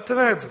ಶಬ್ದಕ್ಕೆ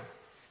ಅರ್ಥವೇ ಅದು.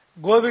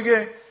 ಗೋವಿಗೆ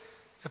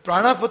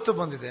ಪ್ರಾಣಾಪತ್ತು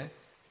ಬಂದಿದೆ,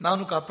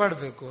 ನಾನು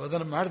ಕಾಪಾಡಬೇಕು,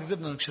 ಅದನ್ನು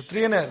ಮಾಡದಿದ್ರೆ ನಾನು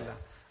ಕ್ಷತ್ರಿಯನೇ ಅಲ್ಲ,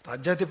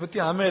 ರಾಜ್ಯಾಧಿಪತಿ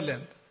ಆಮೇಲೆ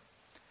ಅಂತ.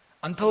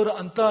 ಅಂಥವ್ರು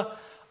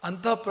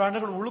ಅಂಥ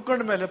ಪ್ರಾಣಗಳು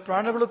ಉಳ್ಕೊಂಡ ಮೇಲೆ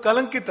ಪ್ರಾಣಗಳು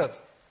ಕಲಂಕಿತ. ಅದು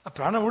ಆ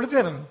ಪ್ರಾಣ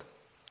ಉಳಿದೇನಂತ,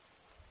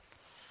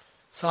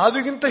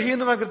 ಸಾವಿಗಿಂತ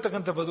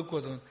ಹೀನವಾಗಿರ್ತಕ್ಕಂಥ ಬದುಕು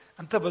ಅದು.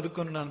 ಅಂಥ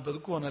ಬದುಕನ್ನು ನಾನು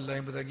ಬದುಕುವನಲ್ಲ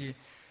ಎಂಬುದಾಗಿ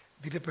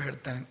ದಿಲೀಪ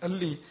ಹೇಳ್ತಾನೆ.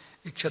 ಅಲ್ಲಿ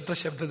ಈ ಕ್ಷತ್ರ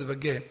ಶಬ್ದದ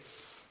ಬಗ್ಗೆ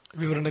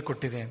ವಿವರಣೆ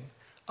ಕೊಟ್ಟಿದೆ.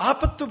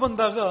 ಆಪತ್ತು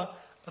ಬಂದಾಗ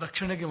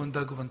ರಕ್ಷಣೆಗೆ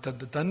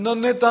ಮುಂದಾಗುವಂಥದ್ದು,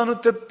 ತನ್ನನ್ನೇ ತಾನು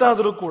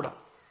ತೆತ್ತಾದರೂ ಕೂಡ,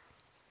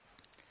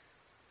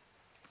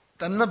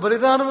 ತನ್ನ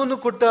ಬಲಿದಾನವನ್ನು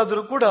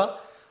ಕೊಟ್ಟಾದರೂ ಕೂಡ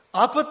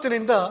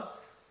ಆಪತ್ತಿನಿಂದ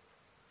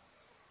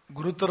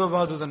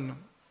ಗುರುತರವಾದುದನ್ನು,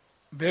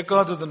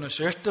 ಬೇಕಾದುದನ್ನು,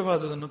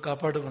 ಶ್ರೇಷ್ಠವಾದುದನ್ನು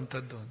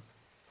ಕಾಪಾಡುವಂಥದ್ದು.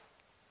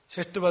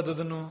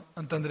 ಶ್ರೇಷ್ಠವಾದುದನ್ನು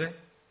ಅಂತಂದ್ರೆ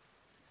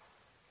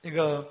ಈಗ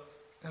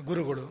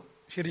ಗುರುಗಳು,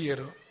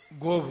 ಹಿರಿಯರು,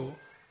 ಗೋವು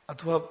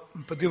ಅಥವಾ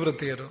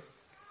ಪತಿವ್ರತೆಯರು,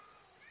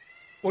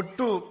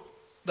 ಒಟ್ಟು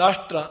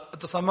ರಾಷ್ಟ್ರ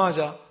ಅಥವಾ ಸಮಾಜ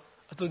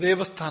ಅಥವಾ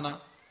ದೇವಸ್ಥಾನ,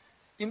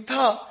 ಇಂಥ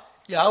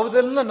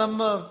ಯಾವುದೆಲ್ಲ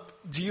ನಮ್ಮ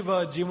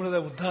ಜೀವನದ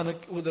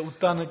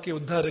ಉತ್ಥಾನಕ್ಕೆ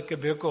ಉದ್ಧಾರಕ್ಕೆ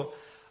ಬೇಕೋ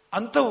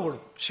ಅಂಥವುಗಳು,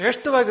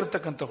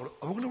 ಶ್ರೇಷ್ಠವಾಗಿರ್ತಕ್ಕಂಥವುಗಳು,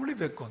 ಅವುಗಳು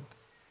ಉಳಿಬೇಕು ಅಂತ,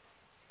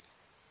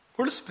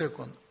 ಉಳಿಸ್ಬೇಕು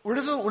ಅಂತ.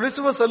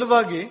 ಉಳಿಸುವ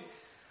ಸಲುವಾಗಿ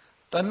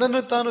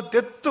ತನ್ನನ್ನು ತಾನು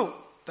ತೆತ್ತು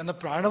ತನ್ನ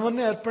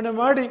ಪ್ರಾಣವನ್ನೇ ಅರ್ಪಣೆ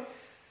ಮಾಡಿ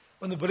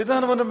ಒಂದು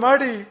ಬಲಿದಾನವನ್ನು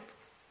ಮಾಡಿ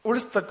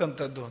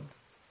ಉಳಿಸ್ತಕ್ಕಂಥದ್ದು ಅಂತ.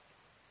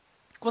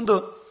 ಒಂದು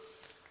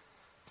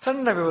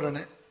ಸಣ್ಣ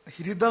ವಿವರಣೆ.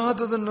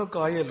 ಹಿರಿದಾದುದನ್ನು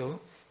ಕಾಯಲು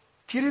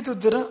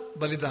ಕಿರಿದುದರ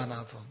ಬಲಿದಾನ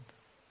ಅದು ಅಂತ.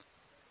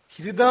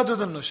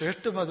 ಹಿರಿದಾದುದನ್ನು,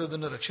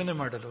 ಶ್ರೇಷ್ಠವಾದುದನ್ನು ರಕ್ಷಣೆ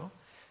ಮಾಡಲು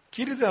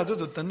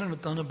ಕಿರಿದಾದುದು ತನ್ನನ್ನು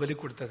ತಾನು ಬಲಿ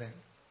ಕೊಡ್ತದೆ,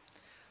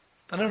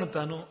 ತನ್ನನ್ನು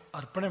ತಾನು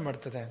ಅರ್ಪಣೆ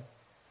ಮಾಡ್ತದೆ.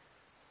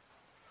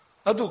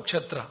 ಅದು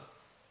ಕ್ಷತ್ರ.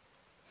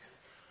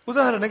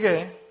 ಉದಾಹರಣೆಗೆ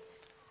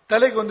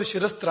ತಲೆಗೆ ಒಂದು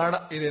ಶಿರಸ್ತ್ರಾಣ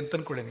ಇದೆ ಅಂತ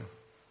ಅನ್ಕೊಳ್ಳಿ ನೀವು,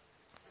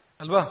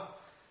 ಅಲ್ವಾ?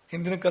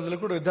 ಹಿಂದಿನ ಕಾಲದಲ್ಲೂ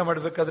ಕೂಡ ಯುದ್ಧ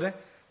ಮಾಡಬೇಕಾದ್ರೆ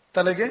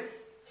ತಲೆಗೆ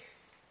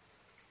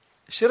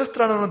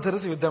ಶಿರಸ್ತ್ರಾಣವನ್ನು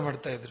ಧರಿಸಿ ಯುದ್ಧ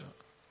ಮಾಡ್ತಾ ಇದ್ರು.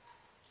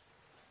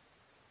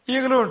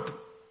 ಈಗಲೂ ಉಂಟು.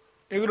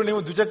 ಈಗಲೂ ನೀವು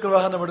ದ್ವಿಚಕ್ರ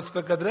ವಾಹನ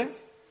ನಡೆಸಬೇಕಾದ್ರೆ,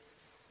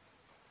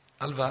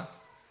 ಅಲ್ವಾ,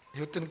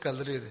 ಇವತ್ತಿನ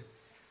ಕಾಲದಲ್ಲೂ ಇದೆ,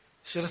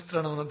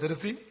 ಶಿರಸ್ತ್ರಾಣವನ್ನು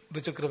ಧರಿಸಿ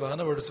ದ್ವಿಚಕ್ರ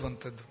ವಾಹನ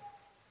ಓಡಿಸುವಂಥದ್ದು.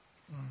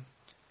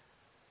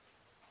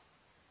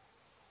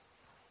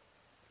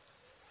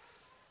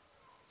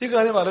 ಈಗ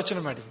ನೀವು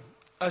ಆಲೋಚನೆ ಮಾಡಿ,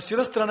 ಆ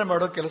ಶಿರಸ್ತ್ರಾಣ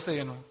ಮಾಡೋ ಕೆಲಸ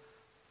ಏನು?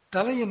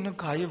 ತಲೆಯನ್ನು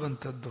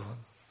ಕಾಯುವಂಥದ್ದು.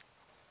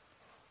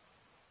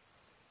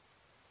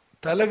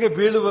 ತಲೆಗೆ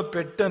ಬೀಳುವ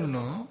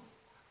ಪೆಟ್ಟನ್ನು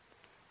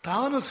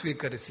ತಾನು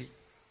ಸ್ವೀಕರಿಸಿ,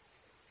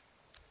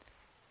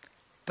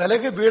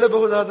 ತಲೆಗೆ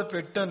ಬೀಳಬಹುದಾದ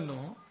ಪೆಟ್ಟನ್ನು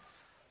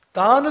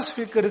ತಾನು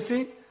ಸ್ವೀಕರಿಸಿ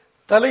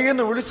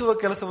ತಲೆಯನ್ನು ಉಳಿಸುವ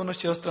ಕೆಲಸವನ್ನು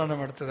ಶಿರಸ್ತ್ರಾಣ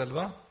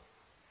ಮಾಡ್ತದಲ್ವಾ?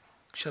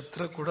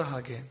 ಕ್ಷತ್ರ ಕೂಡ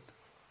ಹಾಗೆ.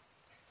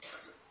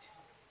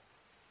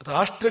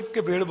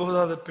 ರಾಷ್ಟ್ರಕ್ಕೆ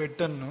ಬೀಳಬಹುದಾದ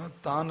ಪೆಟ್ಟನ್ನು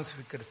ತಾನು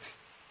ಸ್ವೀಕರಿಸಿ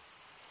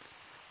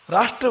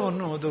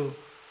ರಾಷ್ಟ್ರವನ್ನು ಅದು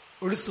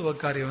ಉಳಿಸುವ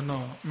ಕಾರ್ಯವನ್ನು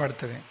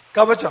ಮಾಡ್ತದೆ.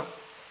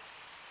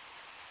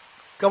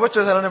 ಕವಚ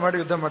ಧಾರಣೆ ಮಾಡಿ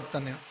ಯುದ್ಧ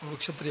ಮಾಡ್ತಾನೆ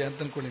ಕ್ಷತ್ರಿಯ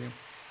ಅಂತ ಅನ್ಕೊಳ್ಳಿ ನೀವು.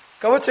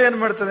 ಕವಚ ಏನ್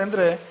ಮಾಡ್ತದೆ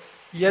ಅಂದ್ರೆ,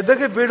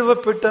 ಎದೆಗೆ ಬೀಳುವ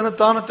ಪೆಟ್ಟನ್ನು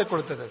ತಾನು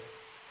ತಗೊಳ್ತದೆ. ಅದು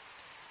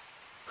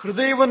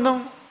ಹೃದಯವನ್ನು,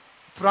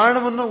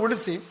 ಪ್ರಾಣವನ್ನು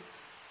ಉಳಿಸಿ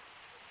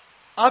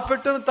ಆ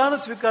ಪೆಟ್ಟನ್ನು ತಾನು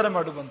ಸ್ವೀಕಾರ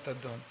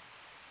ಮಾಡುವಂಥದ್ದು.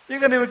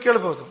 ಈಗ ನೀವು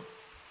ಕೇಳ್ಬೋದು,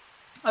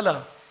 ಅಲ್ಲ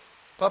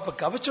ಪಾಪ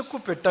ಕವಚಕ್ಕೂ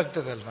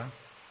ಪೆಟ್ಟಾಗ್ತದೆ ಅಲ್ವಾ,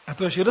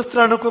 ಅಥವಾ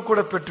ಶಿರಸ್ತ್ರಾಣಕ್ಕೂ ಕೂಡ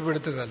ಪೆಟ್ಟು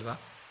ಬೀಳ್ತದೆ ಅಲ್ವಾ,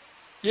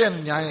 ಏನು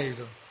ನ್ಯಾಯ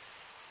ಇದು?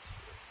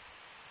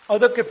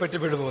 ಅದಕ್ಕೆ ಪೆಟ್ಟು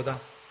ಬೀಳಬಹುದಾ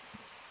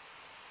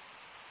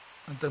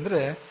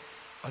ಅಂತಂದ್ರೆ,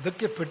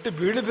 ಅದಕ್ಕೆ ಪೆಟ್ಟು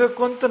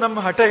ಬೀಳಬೇಕು ಅಂತ ನಮ್ಮ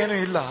ಹಠ ಏನೂ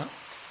ಇಲ್ಲ.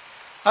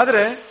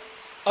 ಆದ್ರೆ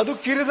ಅದು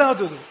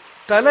ಕಿರಿದಾದುದು,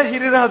 ತಲೆ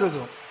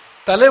ಹಿರಿದಾದುದು.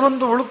 ತಲೆ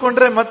ಒಂದು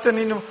ಉಳ್ಕೊಂಡ್ರೆ ಮತ್ತೆ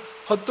ನೀನು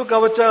 10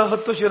 ಕವಚ,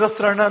 10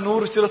 ಶಿರಸ್ತ್ರಾಣ,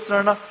 100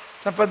 ಶಿರಸ್ತ್ರಾಣ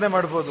ಸಂಪಾದನೆ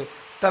ಮಾಡ್ಬೋದು.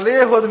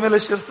 ತಲೆಯೇ ಹೋದ ಮೇಲೆ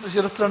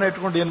ಶಿರಸ್ತ್ರಾಣ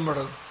ಇಟ್ಕೊಂಡು ಏನ್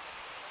ಮಾಡೋದು?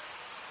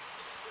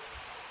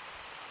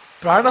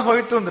 ಪ್ರಾಣ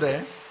ಹೋಯ್ತು ಅಂದ್ರೆ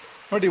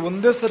ನೋಡಿ,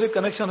 ಒಂದೇ ಸರಿ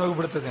ಕನೆಕ್ಷನ್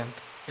ಹೋಗ್ಬಿಡ್ತದೆ ಅಂತ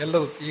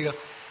ಎಲ್ಲರೂ. ಈಗ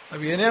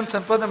ನಾವು ಏನೇನು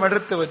ಸಂಪಾದನೆ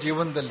ಮಾಡಿರ್ತೇವೆ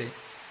ಜೀವನದಲ್ಲಿ,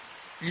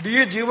 ಇಡೀ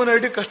ಜೀವನ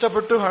ಇಡೀ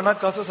ಕಷ್ಟಪಟ್ಟು ಹಣ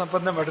ಕಾಸು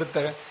ಸಂಪಾದನೆ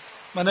ಮಾಡಿರ್ತೇವೆ,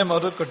 ಮನೆ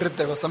ಮರು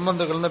ಕಟ್ಟಿರ್ತೇವೆ,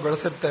 ಸಂಬಂಧಗಳನ್ನ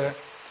ಬೆಳೆಸಿರ್ತೇವೆ,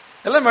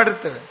 ಎಲ್ಲ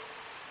ಮಾಡಿರ್ತೇವೆ.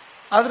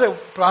 ಆದ್ರೆ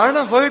ಪ್ರಾಣ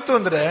ಹೋಯ್ತು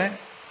ಅಂದ್ರೆ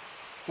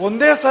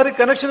ಒಂದೇ ಸಾರಿ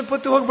ಕನೆಕ್ಷನ್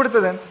ಪತ್ತಿ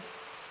ಹೋಗ್ಬಿಡ್ತದೆ ಅಂತ.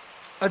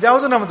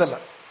 ಅದ್ಯಾವುದು ನಮ್ಮದಲ್ಲ.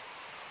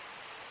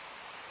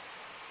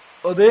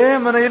 ಅದೇ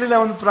ಮನೆಯಲ್ಲಿ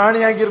ನಾವೊಂದು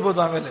ಪ್ರಾಣಿಯಾಗಿರ್ಬೋದು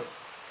ಆಮೇಲೆ,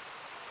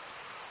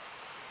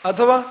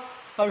 ಅಥವಾ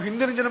ನಾವು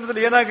ಹಿಂದಿನ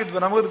ಜನ್ಮದಲ್ಲಿ ಏನಾಗಿದ್ವು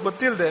ನಮಗದು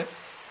ಗೊತ್ತಿಲ್ಲದೆ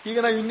ಈಗ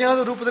ನಾವು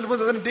ಇನ್ಯಾವುದೋ ರೂಪದಲ್ಲಿ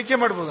ಬಂದು ಅದನ್ನು ಟೀಕೆ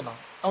ಮಾಡ್ಬೋದು. ನಾವು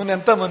ಅವನು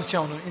ಎಂಥ ಮನುಷ್ಯ,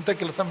 ಅವನು ಇಂಥ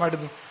ಕೆಲಸ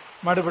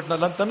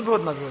ಮಾಡಿಬಿಟ್ನಲ್ಲ ಅಂತ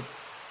ಅನ್ಬೋದು. ನಾವಿವತ್ತು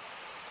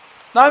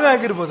ನಾವೇ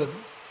ಆಗಿರ್ಬೋದು ಅದು,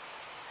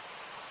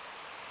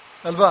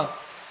 ಅಲ್ವಾ?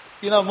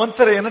 ಈ ನಾವು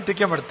ಮಂಥರೆಯನ್ನು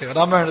ಟೀಕೆ ಮಾಡ್ತೇವೆ.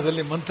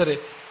 ರಾಮಾಯಣದಲ್ಲಿ ಮಂಥರೆ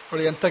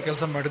ಅವಳು ಎಂಥ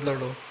ಕೆಲಸ ಮಾಡಿದ್ಲು,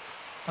 ಅವಳು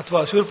ಅಥವಾ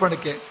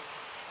ಶೂರ್ಪಣಿಕೆ?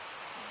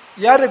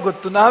 ಯಾರಿಗೆ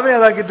ಗೊತ್ತು? ನಾವೇ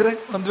ಅದಾಗಿದ್ರೆ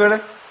ಒಂದ್ ವೇಳೆ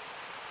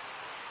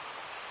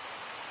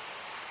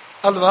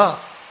ಅಲ್ವಾ?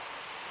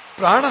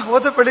 ಪ್ರಾಣ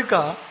ಹೋದ ಬಳಿಕ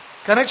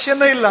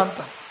ಕನೆಕ್ಷನ್ನೇ ಇಲ್ಲ ಅಂತ,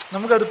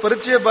 ನಮಗದು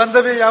ಪರಿಚಯ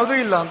ಬಾಂಧವ್ಯ ಯಾವುದೂ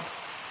ಇಲ್ಲ ಅಂತ,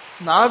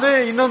 ನಾವೇ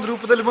ಇನ್ನೊಂದು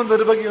ರೂಪದಲ್ಲಿ ಬಂದು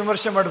ಅದ್ರ ಬಗ್ಗೆ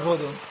ವಿಮರ್ಶೆ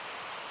ಮಾಡಬಹುದು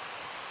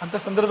ಅಂತ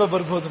ಸಂದರ್ಭ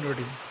ಬರ್ಬೋದು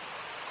ನೋಡಿ.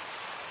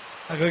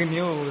 ಹಾಗಾಗಿ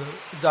ನೀವು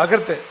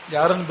ಜಾಗ್ರತೆ,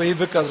 ಯಾರನ್ನು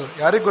ಬೈಬೇಕಾದ್ರು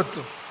ಯಾರಿಗೆ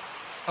ಗೊತ್ತು,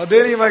 ಅದೇ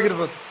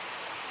ನೀವಾಗಿರ್ಬೋದು.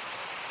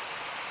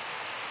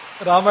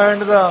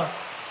 ರಾಮಾಯಣದ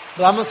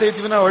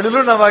ರಾಮಸೇತುವಿನ ಒಳಿಲು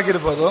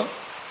ನಾವಾಗಿರ್ಬೋದು,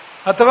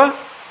 ಅಥವಾ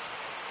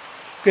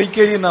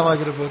ಕೈಕೇಯಿ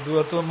ನಾವಾಗಿರ್ಬೋದು,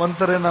 ಅಥವಾ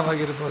ಮಂಥರೆ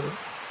ನಾವಾಗಿರ್ಬೋದು,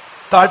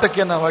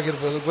 ತಾಟಕ್ಯ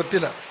ನಾವಾಗಿರ್ಬೋದು,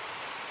 ಗೊತ್ತಿಲ್ಲ.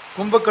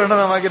 ಕುಂಭಕರ್ಣ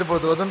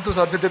ನಾವಾಗಿರ್ಬೋದು, ಅದಂತೂ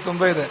ಸಾಧ್ಯತೆ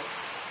ತುಂಬಾ ಇದೆ.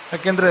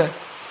 ಯಾಕೆಂದ್ರೆ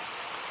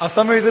ಆ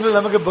ಸಮಯದಲ್ಲಿ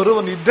ನಮಗೆ ಬರುವ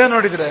ನಿದ್ದೆ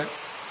ನೋಡಿದ್ರೆ,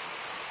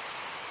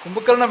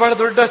 ಕುಂಭಕರ್ಣ ಬಹಳ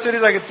ದೊಡ್ಡ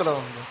ಶರೀರ ಆಗಿತ್ತಲ್ಲ,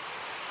 ಒಂದು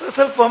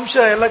ಸ್ವಲ್ಪ ಅಂಶ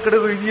ಎಲ್ಲ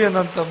ಕಡೆಗೂ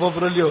ಇದೆಯೇನಂತ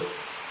ಒಬ್ಬೊಬ್ಬರಲ್ಲಿಯೂ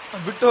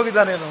ಬಿಟ್ಟು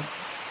ಹೋಗಿದ್ದಾನೇನೋ.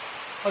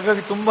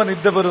 ಹಾಗಾಗಿ ತುಂಬಾ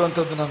ನಿದ್ದೆ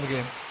ಬರುವಂಥದ್ದು ನಮಗೆ.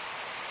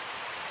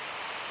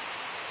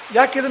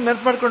 ಯಾಕೆ ಇದನ್ನ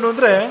ನೆನಪು ಮಾಡ್ಕೊಂಡು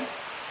ಅಂದ್ರೆ,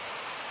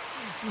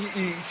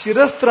 ಈ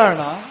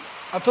ಶಿರಸ್ತ್ರಾಣ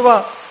ಅಥವಾ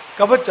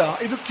ಕವಚ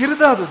ಇದು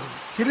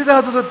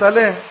ಕಿರಿದಾದುದು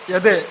ತಲೆ,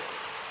 ಎದೆ,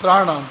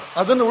 ಪ್ರಾಣ ಅಂತ.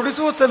 ಅದನ್ನು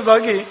ಉಳಿಸುವ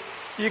ಸಲುವಾಗಿ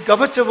ಈ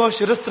ಕವಚವೋ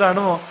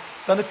ಶಿರಸ್ತ್ರಾಣವೋ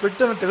ತನ್ನ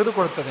ಪೆಟ್ಟನ್ನು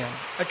ತೆಗೆದುಕೊಳ್ತದೆ.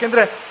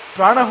 ಯಾಕೆಂದ್ರೆ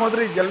ಪ್ರಾಣ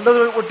ಹೋದ್ರೆ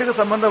ಎಲ್ಲರ ಒಟ್ಟಿಗೆ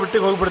ಸಂಬಂಧ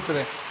ಒಟ್ಟಿಗೆ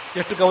ಹೋಗ್ಬಿಡ್ತದೆ.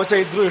 ಎಷ್ಟು ಕವಚ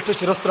ಇದ್ರು, ಎಷ್ಟು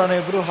ಶಿರಸ್ತ್ರಾಣ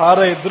ಇದ್ರು, ಹಾರ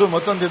ಇದ್ರು,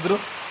 ಮತ್ತೊಂದಿದ್ರು,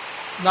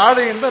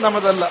 ನಾಳೆಯಿಂದ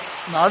ನಮ್ಮದಲ್ಲ,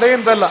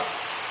 ನಾಳೆಯಿಂದಲ್ಲ,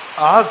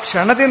 ಆ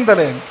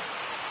ಕ್ಷಣದಿಂದಲೇ,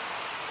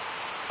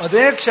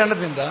 ಅದೇ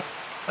ಕ್ಷಣದಿಂದ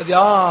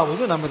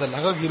ಅದ್ಯಾವುದು ನಮ್ಮದಲ್ಲ.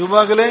 ಹಾಗಾಗಿ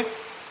ಇರುವಾಗಲೇ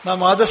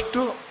ನಾವು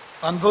ಆದಷ್ಟು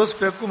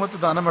ಅನುಭವಿಸ್ಬೇಕು ಮತ್ತು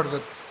ದಾನ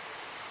ಮಾಡಬೇಕು.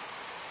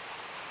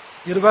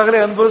 ಇರುವಾಗಲೇ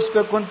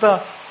ಅನುಭವಿಸ್ಬೇಕು ಅಂತ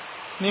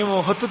ನೀವು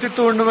 10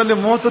 ತಿತ್ತು ಉಣ್ಣುವಲ್ಲಿ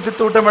 30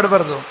 ತಿತ್ತು ಊಟ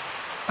ಮಾಡಬಾರ್ದು.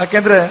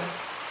 ಯಾಕೆಂದ್ರೆ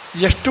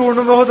ಎಷ್ಟು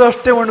ಉಣ್ಣಬಹುದು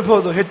ಅಷ್ಟೇ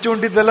ಉಣ್ಬಹುದು. ಹೆಚ್ಚು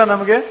ಉಂಡಿದ್ದೆಲ್ಲ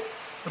ನಮಗೆ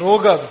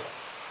ರೋಗ,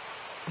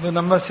 ಅದು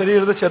ನಮ್ಮ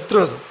ಶರೀರದ ಶತ್ರು.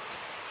 ಅದು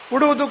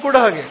ಉಡುವುದು ಕೂಡ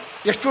ಹಾಗೆ,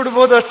 ಎಷ್ಟು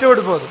ಉಡ್ಬೋದು ಅಷ್ಟೇ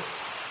ಉಡ್ಬೋದು.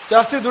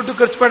 ಜಾಸ್ತಿ ದುಡ್ಡು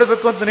ಖರ್ಚು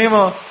ಮಾಡಬೇಕು ಅಂತ ನೀವು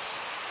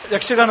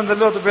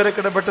ಯಕ್ಷಗಾನದಲ್ಲೂ ಅಥವಾ ಬೇರೆ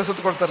ಕಡೆ ಬಟ್ಟೆ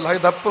ಸುತ್ತಕೊಳ್ತಾರಲ್ಲ,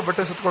 ಹಾಗೆ ದಪ್ಪ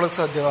ಬಟ್ಟೆ ಸುತ್ತಕೊಳ್ಳೋಕೆ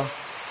ಸಾಧ್ಯವಾ?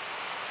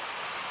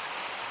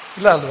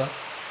 ಇಲ್ಲ ಅಲ್ವಾ?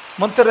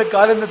 ಮಂಥರೆ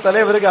ಕಾಲಿಂದ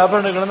ತಲೆಯವರೆಗೆ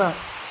ಆಭರಣಗಳನ್ನ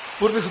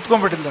ಪೂರ್ತಿ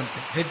ಸುತ್ಕೊಂಡ್ಬಿಟ್ಟಿಲ್ಲಂತೆ.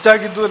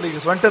 ಹೆಚ್ಚಾಗಿದ್ದು ಅಲ್ಲಿ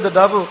ಸೊಂಟದ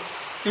ಡಾಬು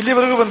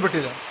ಇಲ್ಲಿವರೆಗೂ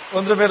ಬಂದ್ಬಿಟ್ಟಿದೆ,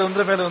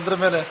 ಒಂದ್ರ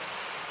ಮೇಲೆ.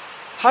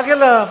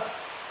 ಹಾಗೆಲ್ಲ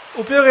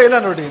ಉಪಯೋಗ ಇಲ್ಲ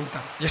ನೋಡಿ ಅಂತ.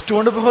 ಎಷ್ಟು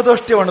ಉಣಬಹುದು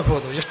ಅಷ್ಟೇ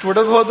ಉಣಬಹುದು, ಎಷ್ಟು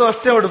ಉಡಬಹುದು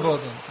ಅಷ್ಟೇ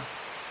ಉಡಬಹುದು ಅಂತ.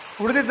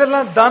 ಉಳಿದಿದ್ದೆಲ್ಲ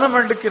ದಾನ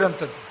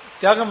ಮಾಡ್ಲಿಕ್ಕಿರೋಂಥದ್ದು,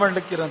 ತ್ಯಾಗ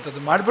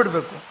ಮಾಡ್ಲಿಕ್ಕಿರೋಂಥದ್ದು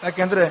ಮಾಡಿಬಿಡ್ಬೇಕು.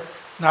 ಯಾಕೆಂದ್ರೆ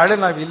ನಾಳೆ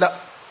ನಾವಿಲ್ಲ,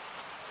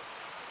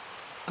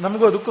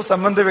 ನಮಗೂ ಅದಕ್ಕೂ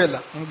ಸಂಬಂಧವೇ ಇಲ್ಲ.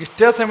 ನಮ್ಗೆ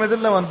ಇಷ್ಟೇ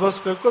ಸಮಯದಲ್ಲಿ ನಾವು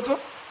ಅನುಭವಿಸ್ಬೇಕು ಅಥವಾ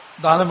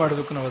ದಾನ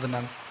ಮಾಡಬೇಕು, ನಾವು ಅದನ್ನ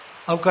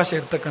ಅವಕಾಶ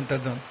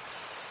ಇರ್ತಕ್ಕಂಥದ್ದು.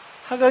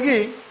 ಹಾಗಾಗಿ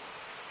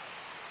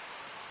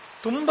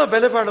ತುಂಬಾ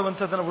ಬೆಲೆ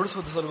ಬಾಳುವಂಥದ್ದನ್ನು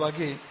ಉಳಿಸುವುದ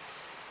ಸಲುವಾಗಿ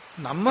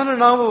ನಮ್ಮನ್ನು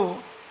ನಾವು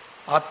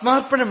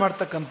ಆತ್ಮಾರ್ಪಣೆ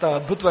ಮಾಡ್ತಕ್ಕಂಥ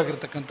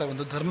ಅದ್ಭುತವಾಗಿರ್ತಕ್ಕಂಥ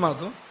ಒಂದು ಧರ್ಮ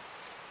ಅದು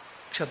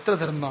ಕ್ಷತ್ರ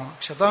ಧರ್ಮ.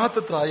 ಕ್ಷತಾತ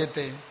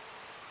ತ್ರಾಯತೆ,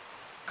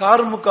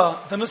 ಕಾರ್ಮುಕ,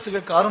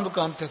 ಧನುಸ್ಸಿಗೆ ಕಾರ್ಮುಕ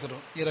ಅಂತ ಹೆಸರು.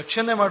 ಈ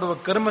ರಕ್ಷಣೆ ಮಾಡುವ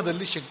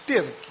ಕರ್ಮದಲ್ಲಿ ಶಕ್ತಿ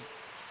ಅದಕ್ಕೆ.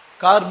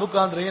 ಕಾರ್ಮುಕ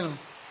ಅಂದ್ರೆ ಏನು?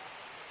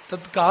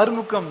 ತತ್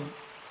ಕಾರ್ಮುಕಂ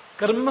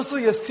ಕರ್ಮಸು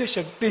ಯಸ್ಯ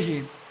ಶಕ್ತಿ.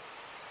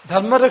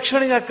 ಧರ್ಮ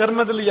ರಕ್ಷಣೆಯ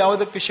ಕರ್ಮದಲ್ಲಿ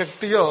ಯಾವುದಕ್ಕೆ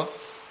ಶಕ್ತಿಯೋ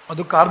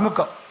ಅದು ಕಾರ್ಮುಕ,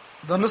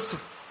 ಧನುಸ್ಸು.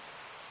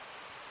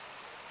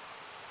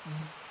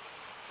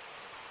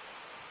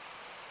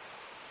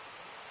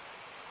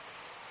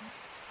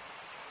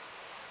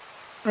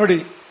 ನೋಡಿ,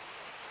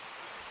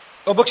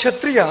 ಒಬ್ಬ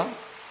ಕ್ಷತ್ರಿಯ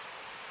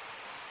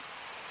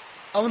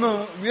ಅವನು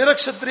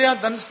ವೀರಕ್ಷತ್ರಿಯ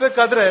ಅಂತ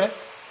ಅನಿಸ್ಬೇಕಾದ್ರೆ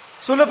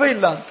ಸುಲಭ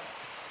ಇಲ್ಲ ಅಂತ.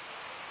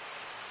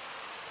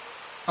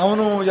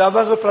 ಅವನು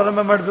ಯಾವಾಗ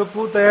ಪ್ರಾರಂಭ ಮಾಡಬೇಕು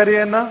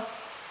ತಯಾರಿಯನ್ನ?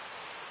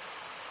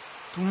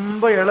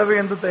 ತುಂಬಾ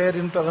ಎಳವೆಯಿಂದ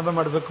ತಯಾರಿಯನ್ನು ಪ್ರಾರಂಭ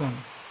ಮಾಡಬೇಕು. ಅವನು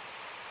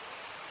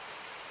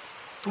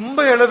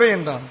ತುಂಬಾ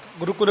ಎಳವೆಯಿಂದ ಅಂತ.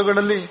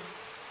 ಗುರುಕುಲಗಳಲ್ಲಿ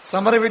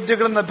ಸಮರ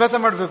ವಿದ್ಯೆಗಳನ್ನು ಅಭ್ಯಾಸ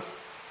ಮಾಡಬೇಕು.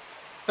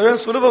 ಅವೇನು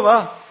ಸುಲಭವಾ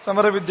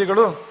ಸಮರ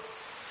ವಿದ್ಯೆಗಳು?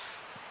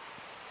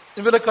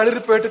 ನೀವೆಲ್ಲ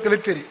ಕಳಿರಿಪೇಟೆ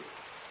ಕಲಿತೀರಿ,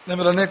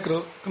 ನಮ್ಮೆಲ್ಲ ಅನೇಕರು.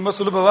 ತುಂಬಾ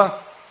ಸುಲಭವಾ?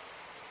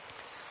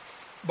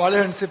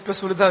 ಬಾಳೆಹಣ್ಣು ಸಿಪ್ಪೆ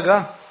ಸುಳಿದಾಗ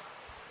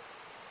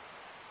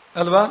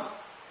ಅಲ್ವಾ?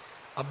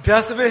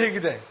 ಅಭ್ಯಾಸವೇ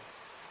ಹೇಗಿದೆ,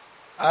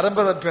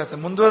 ಆರಂಭದ ಅಭ್ಯಾಸ.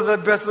 ಮುಂದುವರೆದ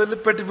ಅಭ್ಯಾಸದಲ್ಲಿ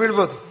ಪೆಟ್ಟು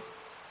ಬೀಳ್ಬೋದು,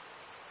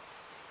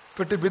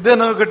 ಪೆಟ್ಟು ಬಿದ್ದೇ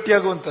ನಾವು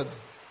ಗಟ್ಟಿಯಾಗುವಂಥದ್ದು.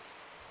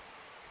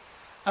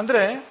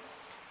 ಅಂದ್ರೆ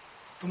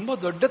ತುಂಬಾ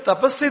ದೊಡ್ಡ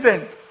ತಪಸ್ಸಿದೆ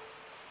ಅಂತ.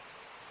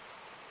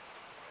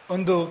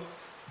 ಒಂದು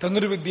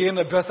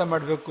ಧನುರ್ವಿದ್ಯೆಯನ್ನು ಅಭ್ಯಾಸ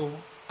ಮಾಡಬೇಕು,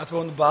 ಅಥವಾ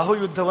ಒಂದು ಬಾಹು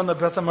ಯುದ್ಧವನ್ನು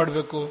ಅಭ್ಯಾಸ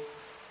ಮಾಡಬೇಕು,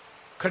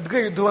 ಖಡ್ಗ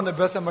ಯುದ್ಧವನ್ನು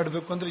ಅಭ್ಯಾಸ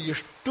ಮಾಡಬೇಕು ಅಂದ್ರೆ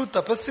ಎಷ್ಟು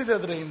ತಪಸ್ಸಿದೆ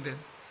ಅದರ ಹಿಂದೆ,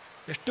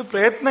 ಎಷ್ಟು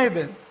ಪ್ರಯತ್ನ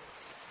ಇದೆ,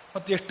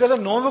 ಮತ್ತು ಎಷ್ಟೆಲ್ಲ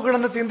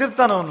ನೋವುಗಳನ್ನು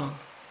ತಿಂದಿರ್ತಾನ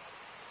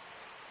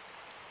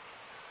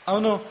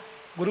ಅವನು.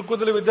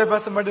 ಗುರುಕುಲದಲ್ಲಿ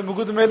ವಿದ್ಯಾಭ್ಯಾಸ ಮಾಡಿ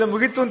ಮುಗಿದ ಮೇಲೆ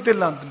ಮುಗಿತು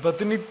ಅಂತಿಲ್ಲ ಅಂತ,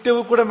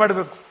 ಪ್ರತಿನಿತ್ಯವೂ ಕೂಡ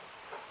ಮಾಡಬೇಕು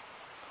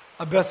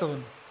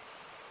ಅಭ್ಯಾಸವನ್ನು.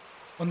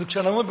 ಒಂದು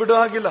ಕ್ಷಣವೂ ಬಿಡೋ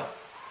ಹಾಗಿಲ್ಲ.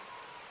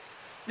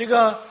 ಈಗ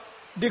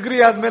ಡಿಗ್ರಿ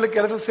ಆದ್ಮೇಲೆ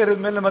ಕೆಲಸಕ್ಕೆ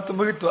ಸೇರಿದ ಮೇಲೆ ಮತ್ತೆ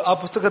ಮುಗಿತು, ಆ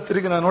ಪುಸ್ತಕ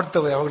ತಿರುಗಿ ನಾವು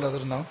ನೋಡ್ತೇವೆ.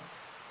 ಯಾವಾಗಲಾದ್ರೂ ನಾವು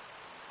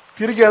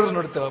ತಿರುಗಿ ಆದ್ರೂ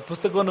ನೋಡ್ತೇವೆ,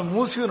 ಪುಸ್ತಕವನ್ನು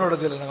ಮೂಸಿಯೂ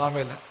ನೋಡೋದಿಲ್ಲ ನಾವು.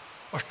 ಆಮೇಲೆ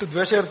ಅಷ್ಟು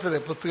ದ್ವೇಷ ಇರ್ತದೆ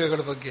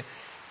ಪುಸ್ತಕಗಳ ಬಗ್ಗೆ.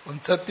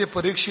 ಒಂದು ಸತ್ಯ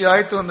ಪರೀಕ್ಷೆ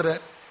ಆಯ್ತು ಅಂದ್ರೆ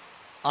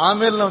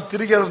ಆಮೇಲೆ ನಾವು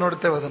ತಿರುಗಿ ಆದ್ರೂ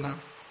ನೋಡ್ತೇವೆ ಅದನ್ನ.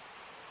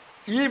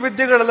 ಈ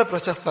ವಿದ್ಯೆಗಳೆಲ್ಲ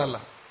ಪ್ರಶಸ್ತ ಅಲ್ಲ.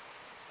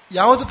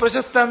 ಯಾವುದು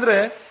ಪ್ರಶಸ್ತ ಅಂದ್ರೆ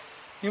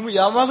ನೀವು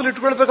ಯಾವಾಗಲೂ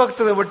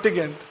ಇಟ್ಕೊಳ್ಬೇಕಾಗ್ತದೆ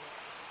ಒಟ್ಟಿಗೆ ಅಂತ.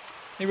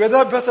 ನೀವು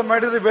ವೇದಾಭ್ಯಾಸ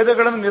ಮಾಡಿದ್ರೆ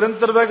ವೇದಗಳನ್ನು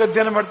ನಿರಂತರವಾಗಿ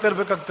ಅಧ್ಯಯನ ಮಾಡ್ತಾ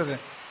ಇರ್ಬೇಕಾಗ್ತದೆ,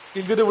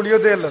 ಇಲ್ದಿದ್ರೆ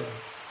ಉಳಿಯೋದೇ ಅಲ್ಲ ಅದು.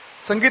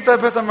 ಸಂಗೀತ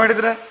ಅಭ್ಯಾಸ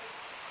ಮಾಡಿದ್ರೆ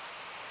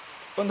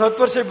ಒಂದು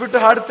 10 ವರ್ಷ ಬಿಟ್ಟು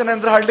ಹಾಡ್ತೇನೆ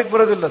ಅಂದ್ರೆ ಹಾಡ್ಲಿಕ್ಕೆ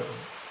ಬರೋದಿಲ್ಲ. ಅದು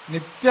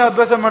ನಿತ್ಯ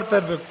ಅಭ್ಯಾಸ ಮಾಡ್ತಾ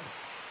ಇರ್ಬೇಕು,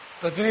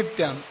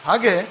 ಪ್ರತಿನಿತ್ಯ.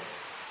 ಹಾಗೆ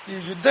ಈ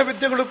ಯುದ್ಧ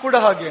ವಿದ್ಯೆಗಳು ಕೂಡ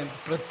ಹಾಗೆ ಅಂತ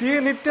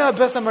ಪ್ರತಿನಿತ್ಯ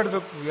ಅಭ್ಯಾಸ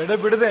ಮಾಡಬೇಕು, ಎಡೆ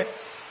ಬಿಡದೆ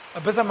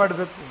ಅಭ್ಯಾಸ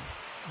ಮಾಡಬೇಕು.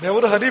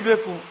 ಬೆವರು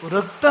ಹರಿಬೇಕು,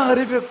 ರಕ್ತ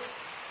ಹರಿಬೇಕು,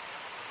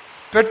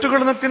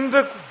 ಪೆಟ್ಟುಗಳನ್ನ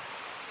ತಿನ್ಬೇಕು,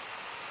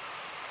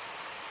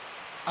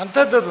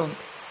 ಅಂಥದ್ದದು ಅಂತ.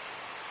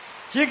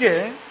 ಹೀಗೆ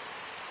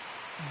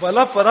ಬಲ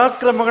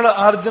ಪರಾಕ್ರಮಗಳ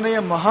ಆರ್ಜನೆಯ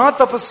ಮಹಾ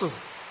ತಪಸ್ಸು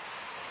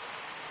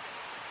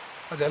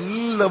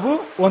ಅದೆಲ್ಲವೂ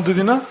ಒಂದು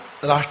ದಿನ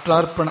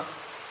ರಾಷ್ಟ್ರಾರ್ಪಣ.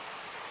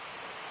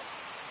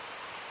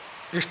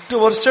 ಇಷ್ಟು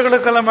ವರ್ಷಗಳ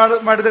ಕಾಲ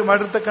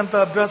ಮಾಡಿರ್ತಕ್ಕಂಥ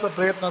ಅಭ್ಯಾಸ,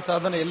 ಪ್ರಯತ್ನ,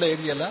 ಸಾಧನೆ ಎಲ್ಲ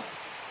ಇದೆಯಲ್ಲ,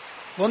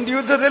 ಒಂದು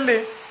ಯುದ್ಧದಲ್ಲಿ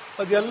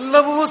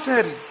ಅದೆಲ್ಲವೂ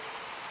ಸೇರಿ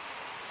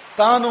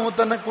ತಾನು,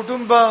 ತನ್ನ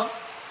ಕುಟುಂಬ,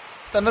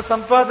 ತನ್ನ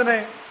ಸಂಪಾದನೆ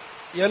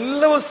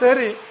ಎಲ್ಲವೂ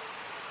ಸೇರಿ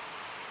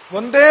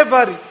ಒಂದೇ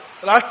ಬಾರಿ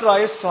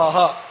ರಾಷ್ಟ್ರಾಯ ಸ್ವಾಹ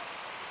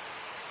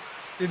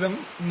ಇದಂ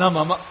ನ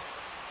ಮಮ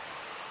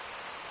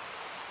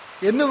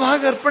ಎನ್ನುವ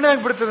ಹಾಗೆ ಅರ್ಪಣೆ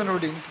ಆಗ್ಬಿಡ್ತದೆ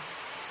ನೋಡಿ.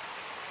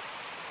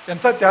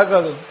 ಎಂಥ ತ್ಯಾಗ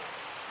ಅದು.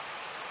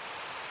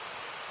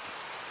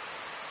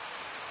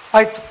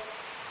 ಆಯ್ತು,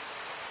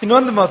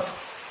 ಇನ್ನೊಂದು ಮಾತು,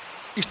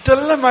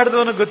 ಇಷ್ಟೆಲ್ಲ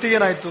ಮಾಡಿದವನ ಗತಿ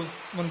ಏನಾಯ್ತು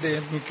ಮುಂದೆ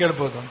ನೀವು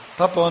ಕೇಳ್ಬೋದು.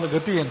 ಪಾಪ ಅವನ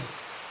ಗತಿ ಏನು?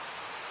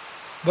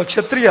 ಒಬ್ಬ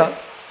ಕ್ಷತ್ರಿಯ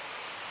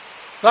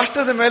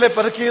ರಾಷ್ಟ್ರದ ಮೇಲೆ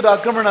ಪರಕೀಯರ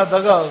ಆಕ್ರಮಣ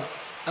ಆದಾಗ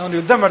ಅವನು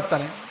ಯುದ್ಧ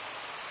ಮಾಡ್ತಾನೆ,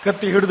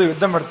 ಕತ್ತಿ ಹಿಡಿದು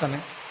ಯುದ್ಧ ಮಾಡ್ತಾನೆ.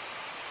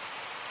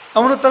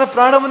 ಅವನು ತನ್ನ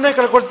ಪ್ರಾಣವನ್ನೇ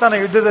ಕಳ್ಕೊಳ್ತಾನೆ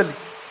ಯುದ್ಧದಲ್ಲಿ.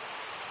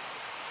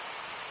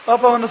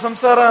 ಪಾಪ ಅವನ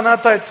ಸಂಸಾರ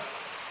ಅನಾಥ ಆಯ್ತು,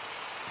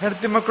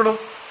 ಹೆಂಡತಿ ಮಕ್ಕಳು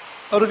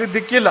ಅವ್ರಿಗೆ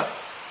ದಿಕ್ಕಿಲ್ಲ.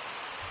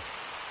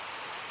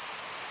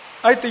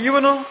 ಆಯ್ತು,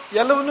 ಇವನು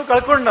ಎಲ್ಲವನ್ನೂ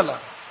ಕಳ್ಕೊಂಡಲ್ಲ,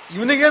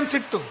 ಇವನಿಗೇನು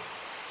ಸಿಕ್ತು?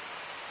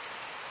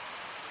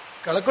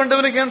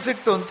 ಕಳ್ಕೊಂಡವನಿಗೇನು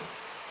ಸಿಕ್ತು ಅಂತ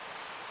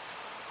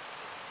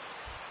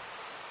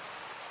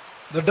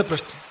ದೊಡ್ಡ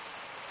ಪ್ರಶ್ನೆ.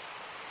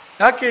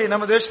 ಯಾಕೆ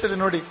ನಮ್ಮ ದೇಶದಲ್ಲಿ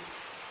ನೋಡಿ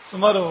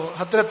ಸುಮಾರು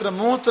ಹತ್ರ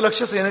 30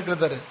 ಲಕ್ಷ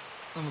ಸೈನಿಕರಿದ್ದಾರೆ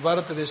ನಮ್ಮ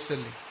ಭಾರತ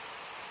ದೇಶದಲ್ಲಿ.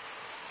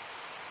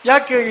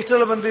 ಯಾಕೆ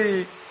ಇಷ್ಟೆಲ್ಲ ಮಂದಿ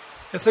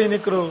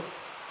ಸೈನಿಕರು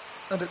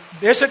ಅಂದ್ರೆ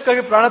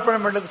ದೇಶಕ್ಕಾಗಿ ಪ್ರಾಣಾರ್ಪಣೆ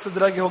ಮಾಡಲಿಕ್ಕೆ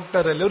ಸಿದ್ಧರಾಗಿ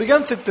ಹೋಗ್ತಾರೆ? ಅಲ್ಲಿ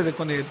ಅವ್ರಿಗೇನು ಸಿಗ್ತದೆ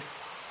ಕೊನೆಯಲ್ಲಿ?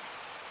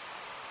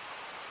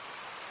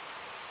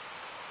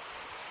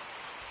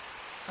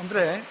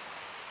 ಅಂದ್ರೆ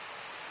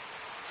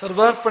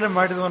ಸರ್ವಾರ್ಪಣೆ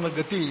ಮಾಡಿದವನ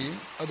ಗತಿ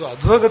ಅದು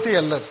ಅಧ್ವಗತಿ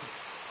ಅಲ್ಲ,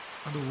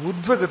 ಅದು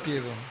ಊರ್ಧ್ವಗತಿ.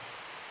 ಅದು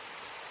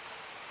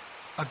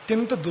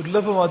ಅತ್ಯಂತ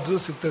ದುರ್ಲಭವಾದ್ದು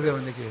ಸಿಗ್ತದೆ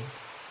ಅವನಿಗೆ.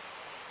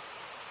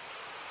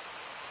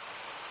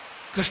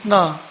 ಕೃಷ್ಣ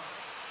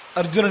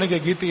ಅರ್ಜುನನಿಗೆ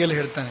ಗೀತೆಯಲ್ಲಿ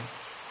ಹೇಳ್ತಾನೆ,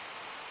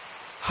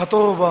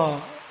 ಹತೋವಾ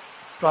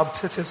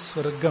ಪ್ರಾಪ್ಸ್ಯಸೆ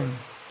ಸ್ವರ್ಗಂ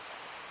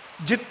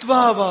ಜಿತ್ವಾ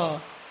ವಾ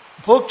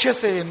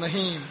ಭೋಕ್ಷ್ಯಸೆ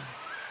ಮಹೀಂ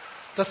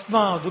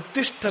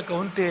ತಸ್ಮಾದುತ್ತಿಷ್ಠ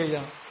ಕೌಂತೇಯ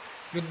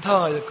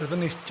ಯುದ್ಧಾಯ ಕೃತ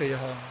ನಿಶ್ಚಯ.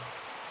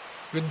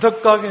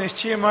 ಯುದ್ಧಕ್ಕಾಗಿ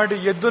ನಿಶ್ಚಯ ಮಾಡಿ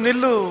ಎದ್ದು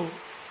ನಿಲ್ಲು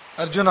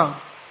ಅರ್ಜುನ.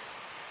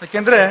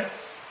 ಯಾಕೆಂದ್ರೆ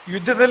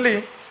ಯುದ್ಧದಲ್ಲಿ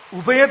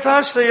ಉಭಯಥಾ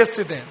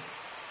ಶ್ರೇಯಸ್ಸಿದೆ.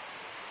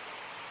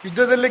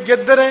 ಯುದ್ಧದಲ್ಲಿ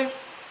ಗೆದ್ದರೆ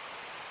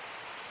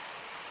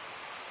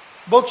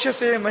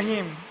ಭೋಕ್ಷ್ಯಸೆ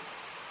ಮಹೀಂ,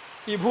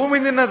 ಈ ಭೂಮಿ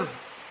ನಿನ್ನದು.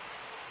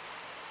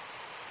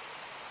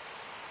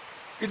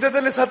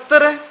 ಯುದ್ಧದಲ್ಲಿ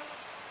ಸತ್ತರೆ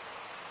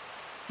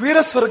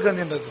ವೀರಸ್ವರ್ಗ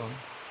ನಿನ್ನದು.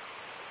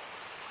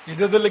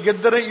 ಯುದ್ಧದಲ್ಲಿ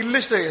ಗೆದ್ದರೆ ಇಲ್ಲಿ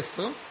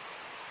ಶ್ರೇಯಸ್ಸು,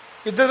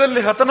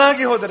 ಯುದ್ಧದಲ್ಲಿ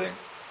ಹತನಾಗಿ ಹೋದರೆ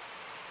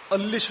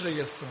ಅಲ್ಲಿ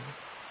ಶ್ರೇಯಸ್ಸು.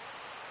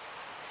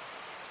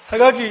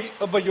 ಹಾಗಾಗಿ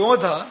ಒಬ್ಬ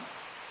ಯೋಧ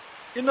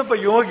ಇನ್ನೊಬ್ಬ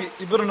ಯೋಗಿ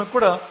ಇಬ್ಬರನ್ನು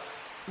ಕೂಡ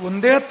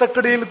ಒಂದೇ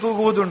ತಕ್ಕಡಿಯಲ್ಲಿ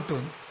ತೂಗುವುದುಂಟು.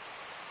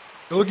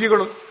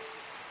 ಯೋಗಿಗಳು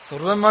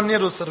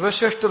ಸರ್ವಮಾನ್ಯರು,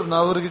 ಸರ್ವಶ್ರೇಷ್ಠರು,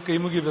 ನಾವು ಅವರಿಗೆ ಕೈ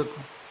ಮುಗಿಬೇಕು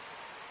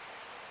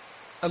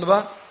ಅಲ್ವಾ?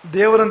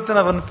 ದೇವರಂತೆ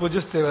ನಾವನ್ನು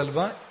ಪೂಜಿಸ್ತೇವೆ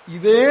ಅಲ್ವಾ?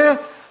 ಇದೇ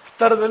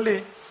ಸ್ತರದಲ್ಲಿ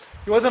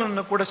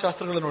ಯೋಧನನ್ನು ಕೂಡ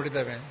ಶಾಸ್ತ್ರಗಳು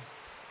ನೋಡಿದ್ದಾವೆ.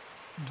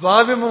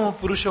 ದ್ವಾವಿಮೋ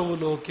ಪುರುಷವು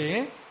ಲೋಕೆ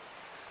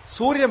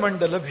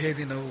ಸೂರ್ಯಮಂಡಲ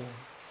ಭೇದಿನವು.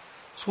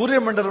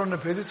 ಸೂರ್ಯಮಂಡಲವನ್ನು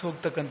ಭೇದಿಸಿ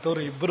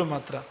ಹೋಗ್ತಕ್ಕಂಥವ್ರು ಇಬ್ಬರು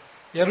ಮಾತ್ರ,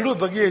 2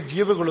 ಬಗೆಯ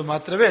ಜೀವಗಳು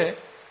ಮಾತ್ರವೇ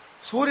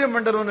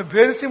ಸೂರ್ಯಮಂಡಲವನ್ನು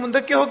ಭೇದಿಸಿ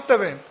ಮುಂದಕ್ಕೆ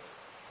ಹೋಗ್ತವೆ.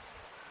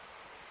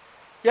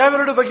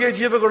 ಯಾವೆರಡು ಬಗೆಯ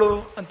ಜೀವಗಳು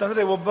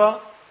ಅಂತಂದ್ರೆ, ಒಬ್ಬ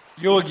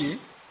ಯೋಗಿ,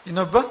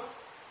 ಇನ್ನೊಬ್ಬ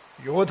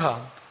ಯೋಧ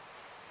ಅಂತ.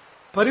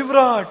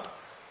 ಪರಿವ್ರಾಟ್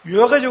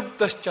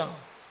ಯೋಗಯುಕ್ತಶ್ಚ.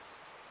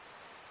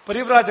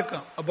 ಪರಿವ್ರಾಜಕ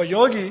ಒಬ್ಬ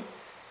ಯೋಗಿ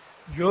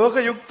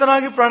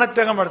ಯೋಗಯುಕ್ತನಾಗಿ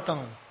ಪ್ರಾಣತ್ಯಾಗ ಮಾಡ್ತಾನ,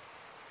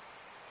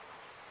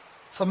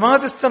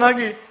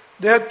 ಸಮಾಧಿಸ್ಥನಾಗಿ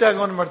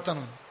ದೇಹತ್ಯಾಗವನ್ನು ಮಾಡ್ತಾನ.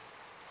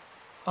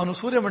 ಅವನು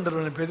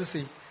ಸೂರ್ಯಮಂಡಲವನ್ನು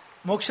ಭೇದಿಸಿ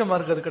ಮೋಕ್ಷ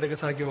ಮಾರ್ಗದ ಕಡೆಗೆ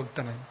ಸಾಗಿ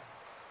ಹೋಗ್ತಾನೆ.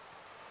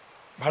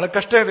 ಬಹಳ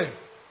ಕಷ್ಟ ಇದೆ.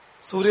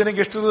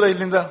 ಸೂರ್ಯನಿಗೆ ಎಷ್ಟು ದೂರ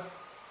ಇಲ್ಲಿಂದ?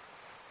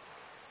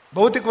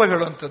 ಭೌತಿಕವಾಗಿ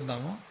ಹೇಳುವಂಥದ್ದು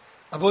ನಾವು,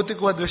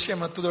 ಅಭೌತಿಕವಾದ ವಿಷಯ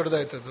ಮತ್ತು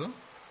ದೊಡ್ಡದಾಯ್ತದ್ದು.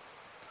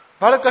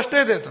 ಬಹಳ ಕಷ್ಟ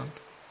ಇದೆ ಅದು ಅಂತ.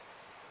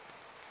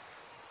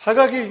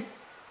 ಹಾಗಾಗಿ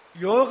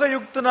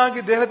ಯೋಗಯುಕ್ತನಾಗಿ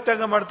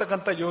ದೇಹತ್ಯಾಗ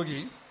ಮಾಡ್ತಕ್ಕಂಥ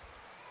ಯೋಗಿ.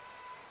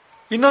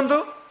 ಇನ್ನೊಂದು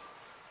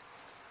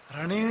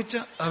ರಣೇಚ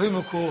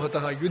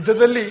ಅವಿಮುಖೋಹತಃ,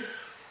 ಯುದ್ಧದಲ್ಲಿ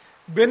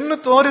ಬೆನ್ನು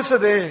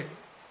ತೋರಿಸದೆ,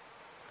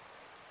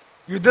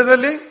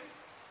 ಯುದ್ಧದಲ್ಲಿ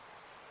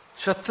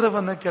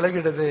ಶಸ್ತ್ರವನ್ನು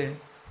ಕೆಳಗಿಡದೆ,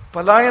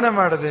 ಪಲಾಯನ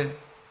ಮಾಡದೆ,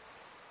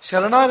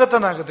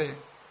 ಶರಣಾಗತನಾಗದೆ,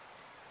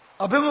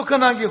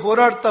 ಅಭಿಮುಖನಾಗಿ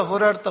ಹೋರಾಡ್ತಾ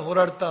ಹೋರಾಡ್ತಾ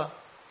ಹೋರಾಡ್ತಾ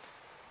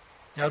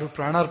ಯಾರು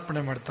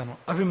ಪ್ರಾಣಾರ್ಪಣೆ ಮಾಡ್ತಾನೋ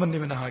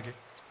ಅಭಿಮನ್ಯುವಿನ ಹಾಗೆ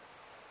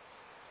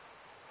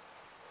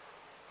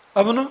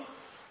ಅವನು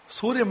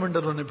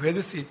ಸೂರ್ಯಮಂಡಲವನ್ನು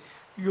ಭೇದಿಸಿ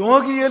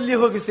ಯೋಗಿಯಲ್ಲಿ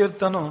ಹೋಗಿ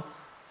ಸೇರ್ತಾನೋ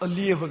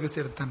ಅಲ್ಲಿಯೇ ಹೋಗಿ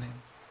ಸೇರ್ತಾನೆ.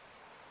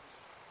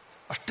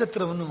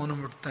 ಅಷ್ಟೆತ್ತರವನ್ನು ಅವನು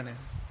ಮುಟ್ತಾನೆ.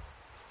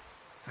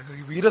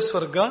 ಹಾಗಾಗಿ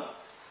ವೀರಸ್ವರ್ಗ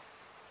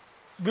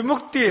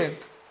ವಿಮುಕ್ತಿ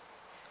ಅಂತ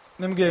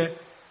ನಿಮಗೆ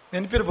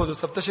ನೆನಪಿರ್ಬೋದು.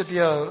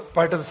 ಸಪ್ತಶತಿಯ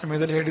ಪಾಠದ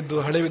ಸಮಯದಲ್ಲಿ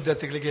ಹೇಳಿದ್ದು ಹಳೆ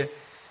ವಿದ್ಯಾರ್ಥಿಗಳಿಗೆ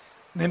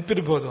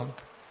ನೆನಪಿರ್ಬೋದು ಅಂತ.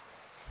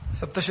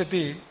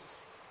 ಸಪ್ತಶತಿ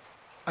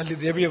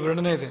ಅಲ್ಲಿ ದೇವಿಯ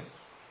ವರ್ಣನೆ ಇದೆ.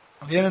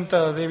 ಏನಂತ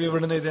ದೇವಿಯ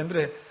ವರ್ಣನೆ ಇದೆ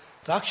ಅಂದ್ರೆ,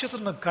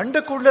 ರಾಕ್ಷಸರನ್ನ ಕಂಡ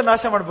ಕೂಡಲೇ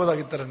ನಾಶ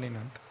ಮಾಡ್ಬೋದಾಗಿತ್ತಾರ ನೀನು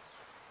ಅಂತ.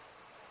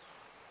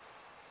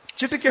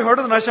 ಚಿಟಿಕೆ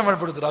ಹೊಡೆದು ನಾಶ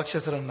ಮಾಡ್ಬಿಡುದು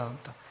ರಾಕ್ಷಸರನ್ನ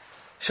ಅಂತ.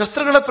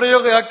 ಶಸ್ತ್ರಗಳ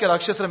ಪ್ರಯೋಗ ಯಾಕೆ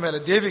ರಾಕ್ಷಸರ ಮೇಲೆ?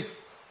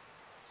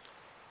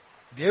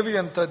 ದೇವಿ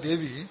ಅಂತ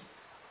ದೇವಿ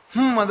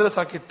ಅಂದ್ರೆ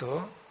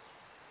ಸಾಕಿತ್ತು.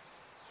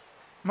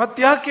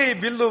 ಮತ್ಯಾಕೆ ಈ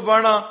ಬಿಲ್ಲು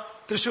ಬಾಣ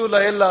ತ್ರಿಶೂಲ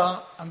ಎಲ್ಲ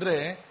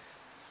ಅಂದ್ರೆ,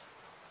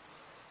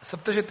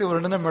 ಸಪ್ತಶತಿ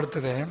ವರ್ಣನೆ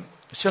ಮಾಡ್ತದೆ,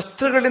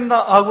 ಶಸ್ತ್ರಗಳಿಂದ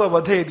ಆಗುವ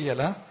ವಧೆ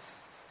ಇದೆಯಲ್ಲ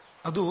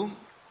ಅದು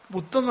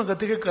ಉತ್ತಮ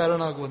ಗತಿಗೆ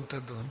ಕಾರಣ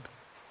ಆಗುವಂಥದ್ದು ಅಂತ.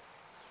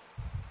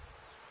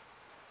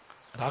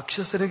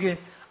 ರಾಕ್ಷಸರಿಗೆ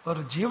ಅವರ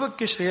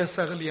ಜೀವಕ್ಕೆ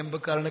ಶ್ರೇಯಸ್ಸಾಗಲಿ ಎಂಬ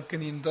ಕಾರಣಕ್ಕೆ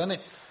ನೀನು ತಾನೇ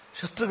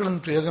ಶಸ್ತ್ರಗಳನ್ನು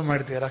ಪ್ರಯೋಗ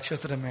ಮಾಡಿದೆ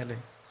ರಾಕ್ಷಸರ ಮೇಲೆ.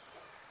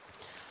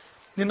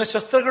 ನಿನ್ನ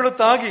ಶಸ್ತ್ರಗಳು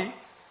ತಾಗಿ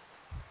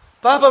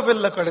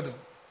ಪಾಪವೆಲ್ಲ ಕಳೆದು,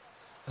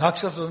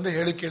 ರಾಕ್ಷಸರು ಅಂದ್ರೆ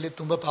ಹೇಳಿ ಕೇಳಿ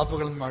ತುಂಬಾ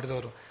ಪಾಪಗಳನ್ನು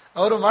ಮಾಡಿದವರು,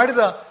 ಅವರು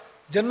ಮಾಡಿದ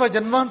ಜನ್ಮ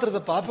ಜನ್ಮಾಂತರದ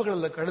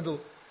ಪಾಪಗಳೆಲ್ಲ ಕಳೆದು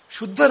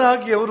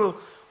ಶುದ್ಧರಾಗಿ ಅವರು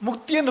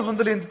ಮುಕ್ತಿಯನ್ನು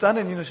ಹೊಂದಲಿ ಅಂತ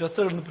ತಾನೇ ನೀನು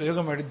ಶಸ್ತ್ರಗಳನ್ನು ಪ್ರಯೋಗ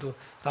ಮಾಡಿದ್ದು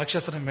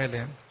ರಾಕ್ಷಸರ ಮೇಲೆ.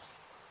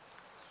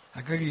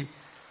 ಹಾಗಾಗಿ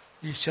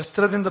ಈ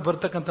ಶಸ್ತ್ರದಿಂದ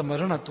ಬರ್ತಕ್ಕಂಥ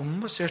ಮರಣ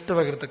ತುಂಬಾ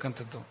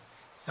ಶ್ರೇಷ್ಠವಾಗಿರ್ತಕ್ಕಂಥದ್ದು.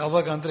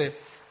 ಯಾವಾಗ ಅಂದ್ರೆ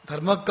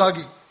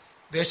ಧರ್ಮಕ್ಕಾಗಿ,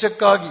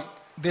 ದೇಶಕ್ಕಾಗಿ,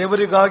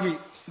 ದೇವರಿಗಾಗಿ,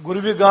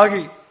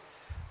 ಗುರುವಿಗಾಗಿ,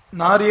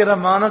 ನಾರಿಯರ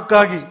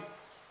ಮಾನಕ್ಕಾಗಿ,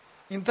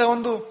 ಇಂಥ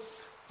ಒಂದು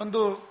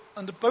ಒಂದು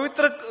ಒಂದು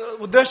ಪವಿತ್ರ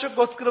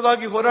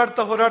ಉದ್ದೇಶಕ್ಕೋಸ್ಕರವಾಗಿ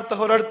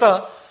ಹೋರಾಡ್ತಾ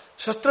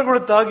ಶಸ್ತ್ರಗಳು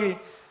ತಾಗಿ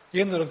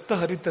ಏನು ರಕ್ತ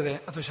ಹರಿತದೆ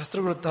ಅಥವಾ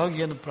ಶಸ್ತ್ರಗಳು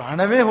ತಾಗಿ ಏನು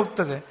ಪ್ರಾಣವೇ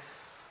ಹೋಗ್ತದೆ,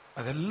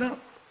 ಅದೆಲ್ಲ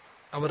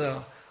ಅವರ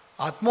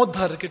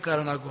ಆತ್ಮೋದ್ಧಾರಕ್ಕೆ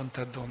ಕಾರಣ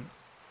ಆಗುವಂಥದ್ದು.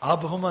 ಆ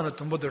ಬಹುಮಾನ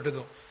ತುಂಬಾ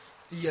ದೊಡ್ಡದು.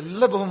 ಈ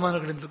ಎಲ್ಲ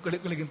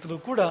ಬಹುಮಾನಗಳಿಗಿಂತಲೂ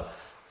ಕೂಡ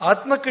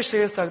ಆತ್ಮಕ್ಕೆ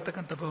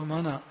ಶ್ರೇಯಸ್ಸಾಗತಕ್ಕಂಥ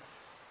ಬಹುಮಾನ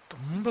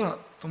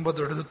ತುಂಬಾ ತುಂಬಾ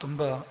ದೊಡ್ಡದು,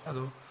 ತುಂಬಾ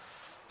ಅದು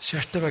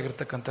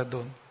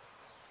ಶ್ರೇಷ್ಠವಾಗಿರ್ತಕ್ಕಂಥದ್ದು.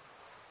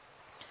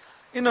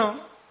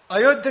 ಇನ್ನು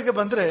ಅಯೋಧ್ಯೆಗೆ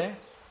ಬಂದ್ರೆ,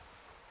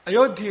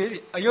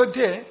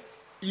 ಅಯೋಧ್ಯೆ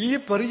ಈ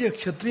ಪರಿಯ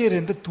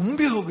ಕ್ಷತ್ರಿಯರಿಂದ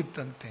ತುಂಬಿ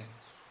ಹೋಗುತ್ತಂತೆ.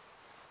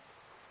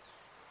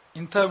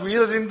 ಇಂಥ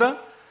ವೀರರಿಂದ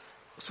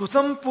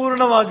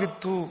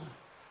ಸುಸಂಪೂರ್ಣವಾಗಿತ್ತು.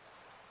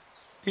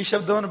 ಈ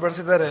ಶಬ್ದವನ್ನು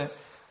ಬಳಸಿದ್ದಾರೆ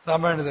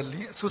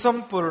ರಾಮಾಯಣದಲ್ಲಿ,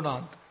 ಸುಸಂಪೂರ್ಣ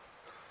ಅಂತ.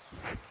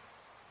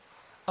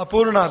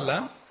 ಅಪೂರ್ಣ ಅಲ್ಲ,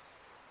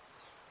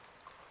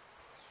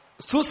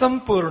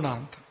 ಸುಸಂಪೂರ್ಣ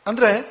ಅಂತ.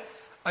 ಅಂದ್ರೆ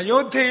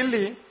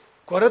ಅಯೋಧ್ಯೆಯಲ್ಲಿ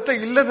ಕೊರತೆ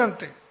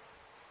ಇಲ್ಲದಂತೆ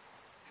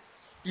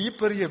ಈ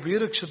ಪರಿಯ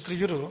ವೀರ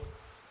ಕ್ಷತ್ರಿಯರು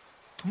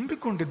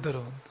ತುಂಬಿಕೊಂಡಿದ್ದರು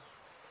ಅಂತ.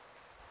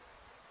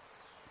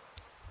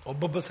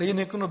 ಒಬ್ಬೊಬ್ಬ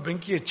ಸೈನಿಕನು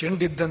ಬೆಂಕಿಯ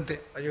ಚೆಂಡಿದ್ದಂತೆ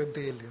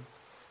ಅಯೋಧ್ಯೆಯಲ್ಲಿ.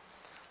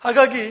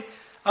 ಹಾಗಾಗಿ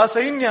ಆ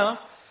ಸೈನ್ಯ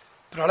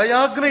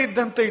ಪ್ರಳಯಾಗ್ನಿ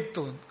ಇದ್ದಂತೆ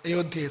ಇತ್ತು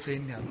ಅಯೋಧ್ಯೆಯ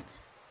ಸೈನ್ಯ.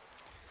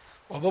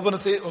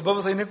 ಒಬ್ಬೊಬ್ಬ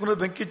ಸೈನಿಕನು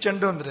ಬೆಂಕಿ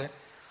ಚೆಂಡು ಅಂದ್ರೆ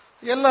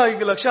ಎಲ್ಲ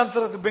ಈಗ ಲಕ್ಷಾಂತರ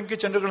ಬೆಂಕಿ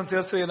ಚೆಂಡುಗಳನ್ನು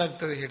ಸೇರಿಸಿ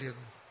ಏನಾಗ್ತದೆ ಹೇಳಿ,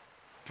 ಅದು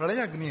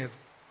ಪ್ರಳಯಾಗ್ನಿ. ಅದು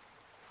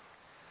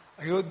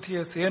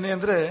ಅಯೋಧ್ಯೆಯ ಸೇನೆ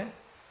ಅಂದ್ರೆ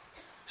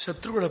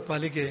ಶತ್ರುಗಳ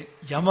ಪಾಲಿಗೆ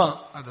ಯಮ,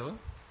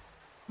 ಅದು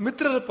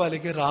ಮಿತ್ರರ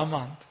ಪಾಲಿಗೆ ರಾಮ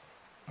ಅಂತ.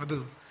 ಅದು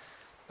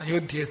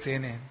ಅಯೋಧ್ಯೆಯ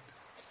ಸೇನೆ.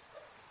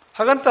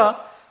 ಹಾಗಂತ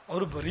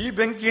ಅವರು ಬರೀ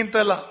ಬೆಂಕಿ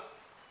ಅಂತಲ್ಲ,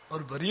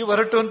 ಅವ್ರು ಬರೀ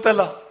ಒರಟು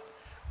ಅಂತಲ್ಲ,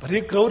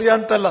 ಬರೀ ಕ್ರೌರ್ಯ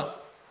ಅಂತಲ್ಲ,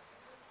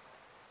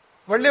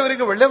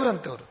 ಒಳ್ಳೆಯವರಿಗೆ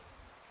ಒಳ್ಳೆಯವರಂತೆ ಅವರು.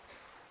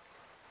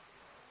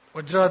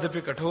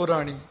 ವಜ್ರಾದಪಿ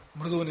ಕಠೋರಾಣಿ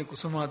ಮೃದೂನಿ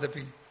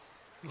ಕುಸುಮಾದಪಿ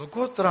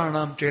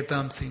ಲೋಕೋತ್ತರಾಣಾಂ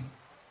ಚೇತಾಂಸಿ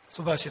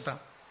ಸುಭಾಷಿತ.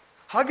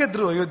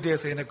 ಹಾಗಿದ್ರು ಅಯೋಧ್ಯೆಯ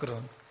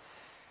ಸೈನಿಕರು.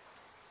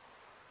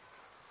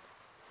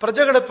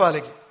 ಪ್ರಜೆಗಳ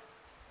ಪಾಲಿಗೆ,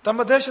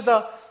 ತಮ್ಮ ದೇಶದ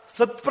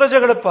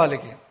ಸತ್ಪ್ರಜೆಗಳ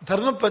ಪಾಲಿಗೆ,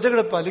 ಧರ್ಮ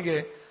ಪ್ರಜೆಗಳ ಪಾಲಿಗೆ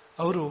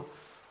ಅವರು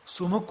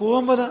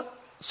ಸುಮಕೋಮಲ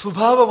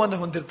ಸುಭಾವವನ್ನು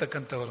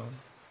ಹೊಂದಿರತಕ್ಕಂಥವರು,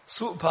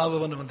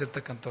 ಸುಭಾವವನ್ನು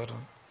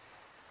ಹೊಂದಿರತಕ್ಕಂಥವರು.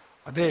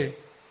 ಅದೇ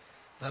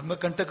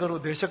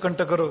ಧರ್ಮಕಂಟಕರು,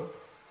 ದೇಶಕಂಟಕರು,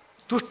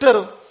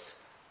 ದುಷ್ಟರು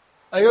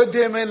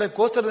ಅಯೋಧ್ಯೆಯ ಮೇಲೆ,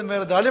 ಕೋಸಲದ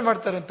ಮೇಲೆ ದಾಳಿ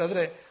ಮಾಡ್ತಾರೆ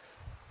ಅಂತಾದ್ರೆ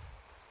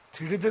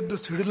ಸಿಡಿದದ್ದು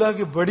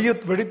ಸಿಡಿಲಾಗಿ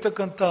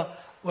ಬಡಿತಕ್ಕಂಥ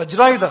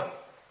ವಜ್ರಾಯುಧ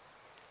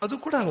ಅದು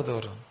ಕೂಡ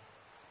ಹೌದವರು.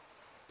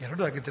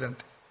 ಎರಡೂ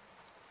ಆಗಿದ್ರಂತೆ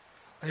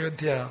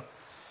ಅಯೋಧ್ಯೆಯ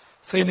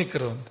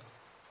ಸೈನಿಕರು ಅಂತ.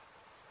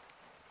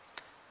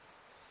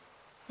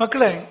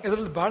 ಮಕ್ಕಳೇ,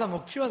 ಇದರಲ್ಲಿ ಬಹಳ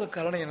ಮುಖ್ಯವಾದ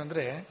ಕಾರಣ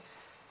ಏನಂದ್ರೆ,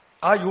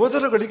 ಆ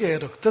ಯೋಧರುಗಳಿಗೆ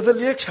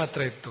ರಕ್ತದಲ್ಲಿಯೇ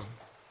ಕ್ಷಾತ್ರ ಇತ್ತು.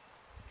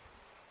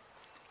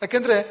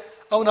 ಯಾಕೆಂದ್ರೆ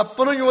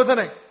ಅವನಪ್ಪನೂ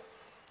ಯೋಧನೆ,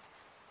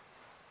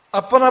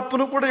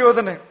 ಅಪ್ಪನಪ್ಪನೂ ಕೂಡ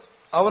ಯೋಧನೆ,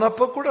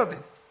 ಅವನಪ್ಪ ಕೂಡ ಅದೇ,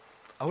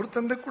 ಅವ್ರ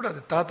ತಂದೆ ಕೂಡ ಅದೇ,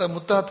 ತಾತ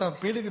ಮುತ್ತಾತ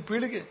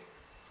ಪೀಳಿಗೆ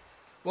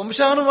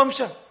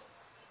ವಂಶಾನುವಂಶ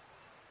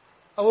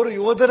ಅವರು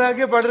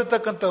ಯೋಧರಾಗೇ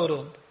ಬಾಳಿರ್ತಕ್ಕಂಥವ್ರು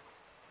ಅಂತ.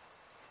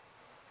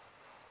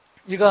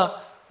 ಈಗ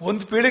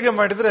ಒಂದು ಪೀಳಿಗೆ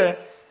ಮಾಡಿದ್ರೆ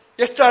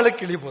ಎಷ್ಟು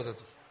ಆಳಕ್ಕೆ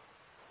ಇಳಿಬೋದದು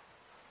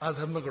ಆ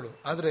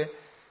ಧರ್ಮಗಳು. ಆದ್ರೆ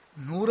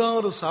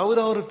ನೂರಾರು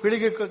ಸಾವಿರಾರು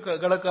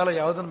ಪೀಳಿಗೆಗಳ ಕಾಲ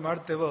ಯಾವುದನ್ನು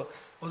ಮಾಡ್ತೇವೋ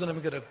ಅದು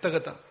ನಮಗೆ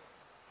ರಕ್ತಗತ,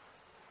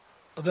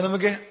 ಅದು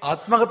ನಮಗೆ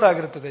ಆತ್ಮಗತ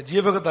ಆಗಿರ್ತದೆ,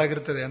 ಜೀವಗತ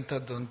ಆಗಿರ್ತದೆ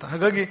ಅಂಥದ್ದು ಅಂತ.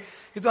 ಹಾಗಾಗಿ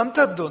ಇದು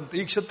ಅಂಥದ್ದು ಅಂತ.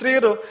 ಈ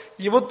ಕ್ಷತ್ರಿಯರು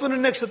ಇವತ್ತು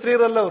ನಿನ್ನೆ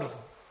ಕ್ಷತ್ರಿಯರಲ್ಲ,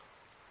 ಅವರು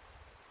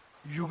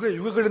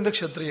ಯುಗಗಳಿಂದ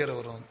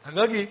ಕ್ಷತ್ರಿಯರವರು.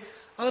 ಹಾಗಾಗಿ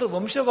ಅವರ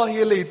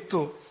ವಂಶವಾಹಿಯಲ್ಲೇ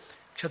ಇತ್ತು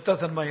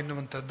ಕ್ಷತ್ರಧರ್ಮ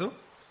ಎನ್ನುವಂಥದ್ದು.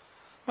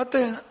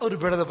 ಮತ್ತೆ ಅವರು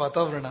ಬೆಳೆದ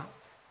ವಾತಾವರಣ.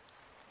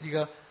 ಈಗ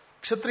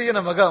ಕ್ಷತ್ರಿಯನ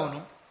ಮಗ ಅವನು,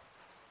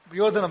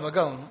 ಯೋಧನ ಮಗ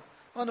ಅವನು,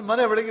 ಅವನ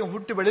ಮನೆ ಒಳಗೆ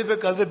ಹುಟ್ಟಿ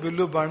ಬೆಳಿಬೇಕಾದ್ರೆ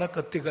ಬಿಲ್ಲು ಬಾಣ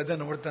ಕತ್ತಿ ಗದೆ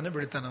ನೋಡ್ತಾನೆ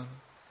ಬೆಳಿತಾನೆ. ಅವನು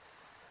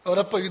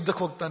ಅವರಪ್ಪ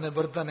ಯುದ್ಧಕ್ಕೆ ಹೋಗ್ತಾನೆ,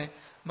 ಬರ್ತಾನೆ,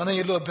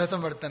 ಮನೆಯಲ್ಲೂ ಅಭ್ಯಾಸ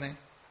ಮಾಡ್ತಾನೆ.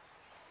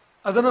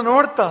 ಅದನ್ನು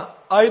ನೋಡ್ತಾ,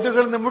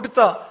 ಆಯುಧಗಳನ್ನ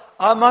ಮುಟ್ತಾ,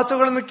 ಆ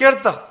ಮಾತುಗಳನ್ನು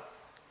ಕೇಳ್ತಾ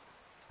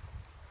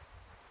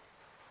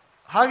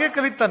ಹಾಗೆ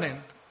ಕಲಿತಾನೆ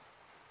ಅಂತ.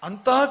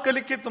 ಅಂತಹ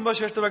ಕಲಿಕೆ ತುಂಬಾ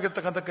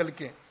ಶ್ರೇಷ್ಠವಾಗಿರ್ತಕ್ಕಂಥ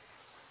ಕಲಿಕೆ.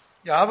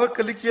 ಯಾವ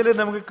ಕಲಿಕೆಯಲ್ಲಿ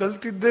ನಮಗೆ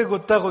ಕಲಿತಿದ್ದೇ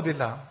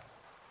ಗೊತ್ತಾಗೋದಿಲ್ಲ.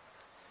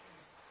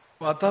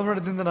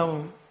 ವಾತಾವರಣದಿಂದ ನಾವು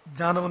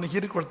ಜ್ಞಾನವನ್ನು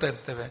ಹೀರಿಕೊಳ್ತಾ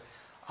ಇರ್ತೇವೆ.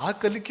 ಆ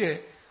ಕಲಿಕೆ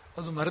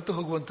ಅದು ಮರೆತು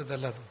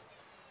ಹೋಗುವಂಥದ್ದಲ್ಲ, ಅದು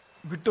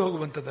ಬಿಟ್ಟು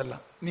ಹೋಗುವಂಥದ್ದಲ್ಲ.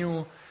 ನೀವು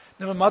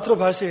ನಿಮ್ಮ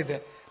ಮಾತೃಭಾಷೆ ಇದೆ,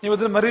 ನೀವು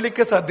ಅದನ್ನು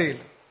ಮರೀಲಿಕ್ಕೆ ಸಾಧ್ಯ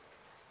ಇಲ್ಲ.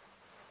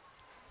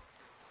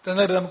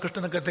 ತೆನಾಲಿ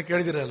ರಾಮಕೃಷ್ಣನ ಕಥೆ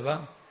ಕೇಳಿದಿರಲ್ವಾ?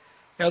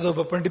 ಯಾವುದೋ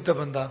ಒಬ್ಬ ಪಂಡಿತ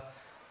ಬಂದ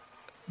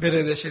ಬೇರೆ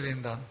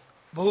ದೇಶದಿಂದ,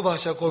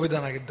 ಬಹುಭಾಷಾ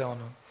ಕೋವಿದನಾಗಿದ್ದ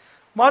ಅವನು.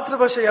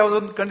 ಮಾತೃಭಾಷೆ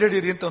ಯಾವುದೊಂದು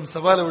ಕಂಡುಹಿಡಿಯಿರಿ ಅಂತ ಒಂದು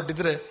ಸವಾಲು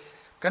ಒಡ್ಡಿದ್ರೆ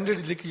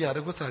ಕಂಡುಹಿಡಿಲಿಕ್ಕೆ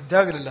ಯಾರಿಗೂ ಸಾಧ್ಯ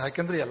ಆಗಲಿಲ್ಲ.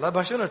 ಯಾಕೆಂದ್ರೆ ಎಲ್ಲಾ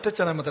ಭಾಷೆಯನ್ನು ಅಷ್ಟೇ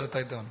ಚೆನ್ನಾಗಿ ಮಾತಾಡ್ತಾ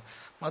ಇದ್ದ ಅವನು.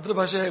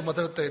 ಮಾತೃಭಾಷೆ ಹೇಗೆ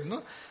ಮಾತಾಡ್ತಾ ಇದ್ನು,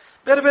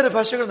 ಬೇರೆ ಬೇರೆ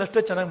ಭಾಷೆಗಳನ್ನ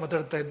ಅಷ್ಟೇ ಚೆನ್ನಾಗಿ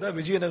ಮಾತಾಡ್ತಾ ಇದ್ದ.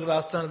 ವಿಜಯನಗರ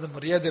ಆಸ್ಥಾನದ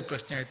ಮರ್ಯಾದೆ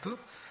ಪ್ರಶ್ನೆ ಆಯಿತು.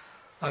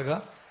 ಆಗ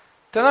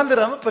ತೆನಾಲಿ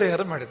ರಾಮ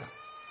ಪರಿಹಾರ ಮಾಡಿದ.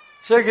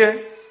 ಹೇಗೆ?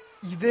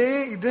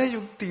 ಇದೇ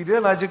ಯುಕ್ತಿ, ಇದೇ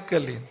ಲಾಜಿಕ್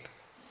ಅಲ್ಲಿ ಅಂತ.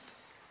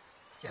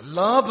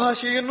 ಎಲ್ಲಾ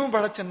ಭಾಷೆಯನ್ನು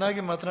ಬಹಳ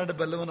ಚೆನ್ನಾಗಿ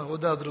ಮಾತನಾಡಬಲ್ಲವನು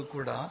ಹೋದಾದ್ರೂ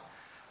ಕೂಡ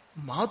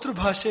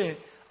ಮಾತೃಭಾಷೆ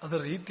ಅದರ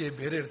ರೀತಿಯೇ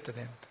ಬೇರೆ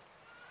ಇರ್ತದೆ ಅಂತ.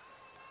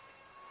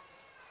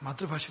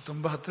 ಮಾತೃಭಾಷೆ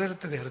ತುಂಬಾ ಹತ್ರ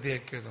ಇರ್ತದೆ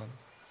ಹೃದಯಕ್ಕೆ ಅದು.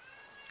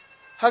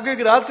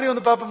 ಹಾಗಾಗಿ ರಾತ್ರಿ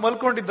ಅವನು ಪಾಪ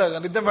ಮಲ್ಕೊಂಡಿದ್ದಾಗ,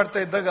 ನಿದ್ದೆ ಮಾಡ್ತಾ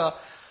ಇದ್ದಾಗ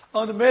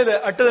ಅವನ ಮೇಲೆ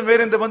ಅಟ್ಟದ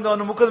ಮೇಲಿಂದ ಬಂದು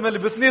ಅವನ ಮುಖದ ಮೇಲೆ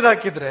ಬಿಸಿನೀರು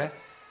ಹಾಕಿದ್ರೆ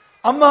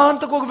ಅಮ್ಮ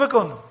ಅಂತ ಕೂಗ್ಬೇಕು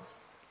ಅವನು.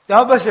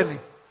 ಯಾವ ಭಾಷೆಯಲ್ಲಿ?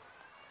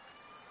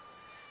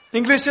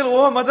 ಇಂಗ್ಲಿಷಲ್ಲಿ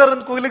ಓ ಮದರ್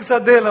ಅಂತ ಕೂಗ್ಲಿಕ್ಕೆ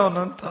ಸಾಧ್ಯ ಇಲ್ಲ ಅವನು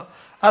ಅಂತ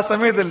ಆ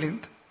ಸಮಯದಲ್ಲಿ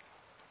ಅಂತ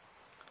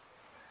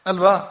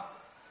ಅಲ್ವಾ?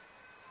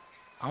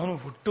 ಅವನು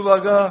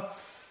ಹುಟ್ಟುವಾಗ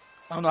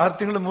ಅವನು 6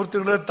 ತಿಂಗಳು 3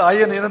 ತಿಂಗಳ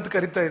ತಾಯಿಯನ್ನು ಏನಂತ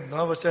ಕರಿತಾ ಇದ್ನು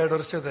ಆ ವರ್ಷ 2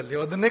 ವರ್ಷದಲ್ಲಿ.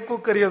 ಅದನ್ನೇ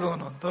ಕೂಗ್ ಕರೆಯೋದು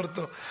ಅವನು ಅಂತ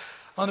ಹೊರತು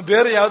ಅವನು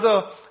ಬೇರೆ ಯಾವುದೋ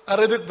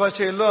ಅರೇಬಿಕ್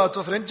ಭಾಷೆಯಲ್ಲೋ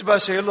ಅಥವಾ ಫ್ರೆಂಚ್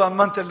ಭಾಷೆಯಲ್ಲೋ ಅಮ್ಮ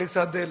ಅಂತ ಹೇಳಲಿಕ್ಕೆ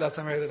ಸಾಧ್ಯ ಇಲ್ಲ ಆ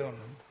ಸಮಯದಲ್ಲಿ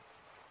ಅವನು.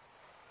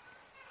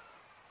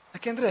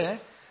 ಯಾಕೆಂದ್ರೆ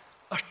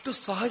ಅಷ್ಟು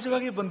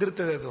ಸಹಜವಾಗಿ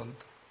ಬಂದಿರ್ತದೆ ಅದು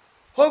ಅಂತ,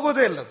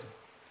 ಹೋಗೋದೇ ಇಲ್ಲ ಅದು.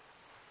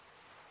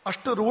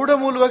 ಅಷ್ಟು ರೂಢ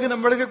ಮೂಲವಾಗಿ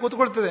ನಮ್ಮೊಳಗೆ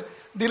ಕೂತ್ಕೊಳ್ತದೆ,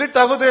 ಡಿಲೀಟ್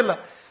ಆಗೋದೇ ಇಲ್ಲ.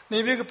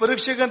 ನೀವೀಗ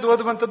ಪರೀಕ್ಷೆಗೆ ಅಂತ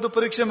ಓದುವಂಥದ್ದು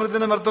ಪರೀಕ್ಷೆ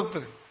ಮರುದಿನ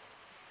ಮರ್ತೋಗ್ತದೆ.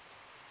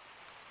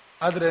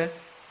 ಆದ್ರೆ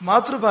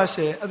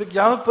ಮಾತೃಭಾಷೆ ಅದಕ್ಕೆ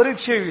ಯಾವ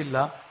ಪರೀಕ್ಷೆಯೂ ಇಲ್ಲ,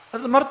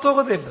 ಅದು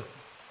ಮರ್ತೋಗೋದೇ ಇಲ್ಲ.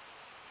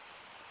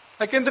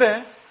 ಯಾಕೆಂದ್ರೆ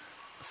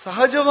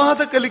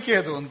ಸಹಜವಾದ ಕಲಿಕೆ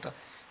ಅದು ಅಂತ.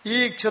 ಈ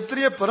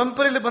ಕ್ಷತ್ರಿಯ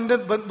ಪರಂಪರೆಯಲ್ಲಿ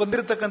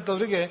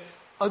ಬಂದಿರತಕ್ಕಂಥವರಿಗೆ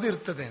ಅದು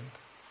ಇರ್ತದೆ ಅಂತ.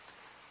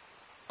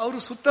 ಅವರು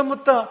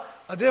ಸುತ್ತಮುತ್ತ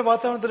ಅದೇ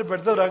ವಾತಾವರಣದಲ್ಲಿ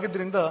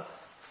ಬೆಳೆದವರಾಗಿದ್ದರಿಂದ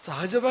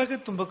ಸಹಜವಾಗಿ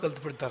ತುಂಬಾ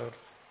ಕಲ್ತು ಬಿಡ್ತಾರೆ ಅವರು.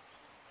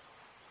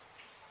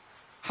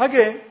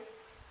 ಹಾಗೆ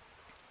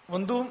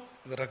ಒಂದು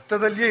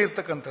ರಕ್ತದಲ್ಲಿಯೇ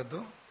ಇರ್ತಕ್ಕಂಥದ್ದು,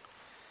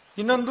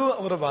 ಇನ್ನೊಂದು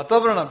ಅವರ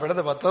ವಾತಾವರಣ,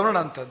 ಬೆಳೆದ ವಾತಾವರಣ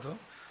ಅಂತದ್ದು.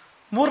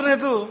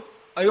 ಮೂರನೇದು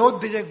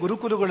ಅಯೋಧ್ಯೆಯ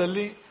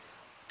ಗುರುಕುಲಗಳಲ್ಲಿ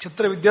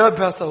ಕ್ಷತ್ರ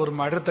ವಿದ್ಯಾಭ್ಯಾಸ ಅವರು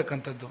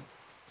ಮಾಡಿರ್ತಕ್ಕಂಥದ್ದು.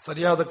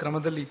 ಸರಿಯಾದ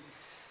ಕ್ರಮದಲ್ಲಿ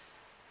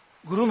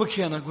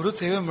ಗುರುಮುಖಿಯನ್ನ ಗುರು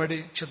ಸೇವೆ ಮಾಡಿ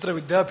ಕ್ಷತ್ರ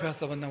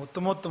ವಿದ್ಯಾಭ್ಯಾಸವನ್ನ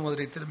ಉತ್ತಮೋತ್ತಮವಾದ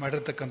ರೀತಿಯಲ್ಲಿ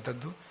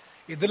ಮಾಡಿರ್ತಕ್ಕಂಥದ್ದು.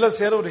 ಇದೆಲ್ಲ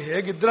ಸೇರೋರು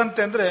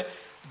ಹೇಗಿದ್ರಂತೆ ಅಂದ್ರೆ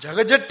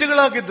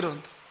ಜಗಜಟ್ಟಿಗಳಾಗಿದ್ರು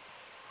ಅಂತ.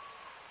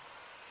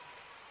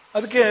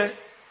 ಅದಕ್ಕೆ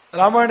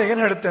ರಾಮಾಯಣ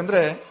ಏನ್ ಹೇಳುತ್ತೆ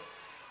ಅಂದ್ರೆ,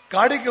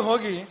 ಕಾಡಿಗೆ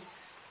ಹೋಗಿ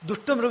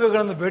ದುಷ್ಟ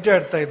ಮೃಗಗಳನ್ನು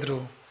ಬೇಟೆಯಾಡ್ತಾ ಇದ್ರು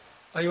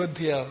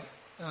ಅಯೋಧ್ಯೆಯ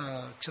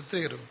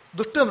ಕ್ಷತ್ರಿಯರು.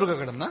 ದುಷ್ಟ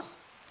ಮೃಗಗಳನ್ನ,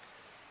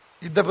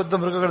 ಇದ್ದಬದ್ದ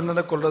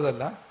ಮೃಗಗಳನ್ನೆಲ್ಲ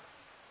ಕೊಲ್ಲೋದಲ್ಲ,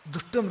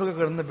 ದುಷ್ಟ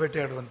ಮೃಗಗಳನ್ನು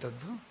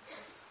ಬೇಟೆಯಾಡುವಂಥದ್ದು.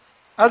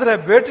 ಆದ್ರೆ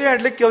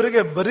ಬೇಟೆಯಾಡ್ಲಿಕ್ಕೆ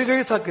ಅವರಿಗೆ ಬರಿಗೈ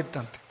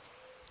ಸಾಕಿತ್ತಂತೆ.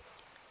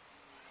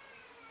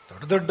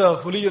 ದೊಡ್ಡ ದೊಡ್ಡ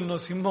ಹುಲಿಯನ್ನು,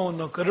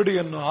 ಸಿಂಹವನ್ನು,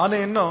 ಕರಡಿಯನ್ನು,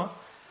 ಆನೆಯನ್ನು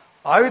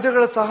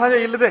ಆಯುಧಗಳ ಸಹಾಯ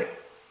ಇಲ್ಲದೆ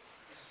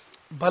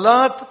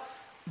ಬಲಾತ್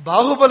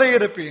ಬಾಹುಬಲ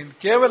ಇರಪಿ,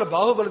 ಕೇವಲ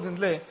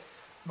ಬಾಹುಬಲದಿಂದಲೇ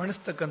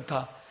ಮಣಿಸ್ತಕ್ಕಂಥ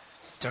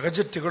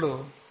ಜಗಜಟ್ಟಿಗಳು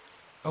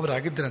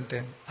ಅವರಾಗಿದ್ದರಂತೆ.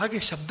 ಹಾಗೆ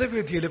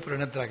ಶಬ್ದವೇದಿಯಲ್ಲಿ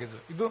ಪರಿಣತರಾಗಿದ್ರು.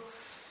 ಇದು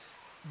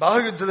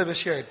ಬಾಹುಯುದ್ಧದ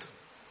ವಿಷಯ ಆಯಿತು.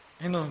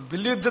 ಇನ್ನು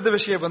ಬಿಲ್ಲುಯುದ್ಧದ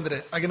ವಿಷಯ ಬಂದ್ರೆ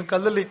ಆಗಿನ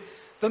ಕಾಲದಲ್ಲಿ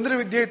ತಂತ್ರ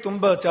ವಿದ್ಯೆ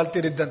ತುಂಬಾ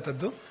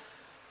ಚಾಲ್ತಿಯಲ್ಲಿದ್ದಂಥದ್ದು.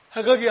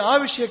 ಹಾಗಾಗಿ ಆ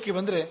ವಿಷಯಕ್ಕೆ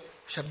ಬಂದ್ರೆ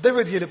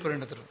ಶಬ್ದವೇದಿಯಲ್ಲಿ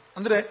ಪರಿಣತರು.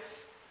 ಅಂದ್ರೆ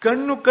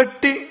ಕಣ್ಣು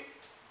ಕಟ್ಟಿ,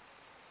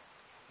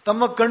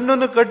 ತಮ್ಮ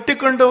ಕಣ್ಣನ್ನು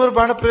ಕಟ್ಟಿಕೊಂಡು ಅವರು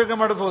ಬಾಣ ಪ್ರಯೋಗ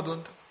ಮಾಡಬಹುದು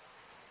ಅಂತ.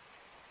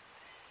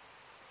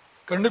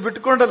 ಕಣ್ಣು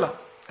ಬಿಟ್ಟುಕೊಂಡಲ್ಲ,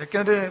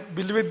 ಯಾಕೆಂದ್ರೆ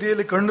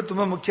ಬಿಲ್ವಿದ್ಯೆಯಲ್ಲಿ ಕಣ್ಣು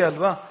ತುಂಬಾ ಮುಖ್ಯ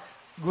ಅಲ್ವಾ?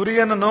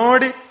 ಗುರಿಯನ್ನು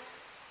ನೋಡಿ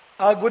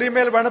ಆ ಗುರಿ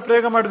ಮೇಲೆ ಬಾಣ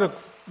ಪ್ರಯೋಗ ಮಾಡಬೇಕು,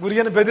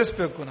 ಗುರಿಯನ್ನು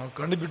ಭೇದಿಸಬೇಕು. ನಾವು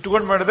ಕಣ್ಣು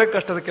ಬಿಟ್ಟುಕೊಂಡು ಮಾಡೋದೇ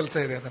ಕಷ್ಟದ ಕೆಲಸ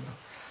ಇದೆ ಅದನ್ನು.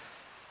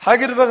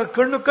 ಹಾಗಿರುವಾಗ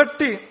ಕಣ್ಣು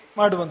ಕಟ್ಟಿ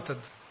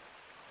ಮಾಡುವಂಥದ್ದು,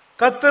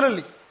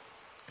 ಕತ್ತಲಲ್ಲಿ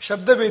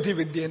ಶಬ್ದವೇದಿ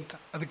ವಿದ್ಯೆ ಅಂತ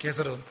ಅದಕ್ಕೆ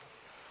ಹೆಸರು ಅಂತ.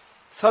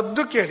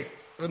 ಸದ್ದು ಕೇಳಿ,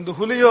 ಒಂದು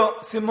ಹುಲಿಯೋ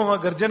ಸಿಂಹವೋ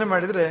ಗರ್ಜನೆ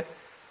ಮಾಡಿದ್ರೆ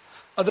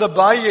ಅದರ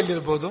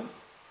ಬಾಯಿಯಲ್ಲಿರ್ಬೋದು,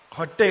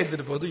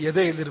 ಹೊಟ್ಟೆಯಲ್ಲಿರ್ಬೋದು,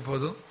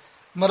 ಎದೆಯಲ್ಲಿರ್ಬೋದು,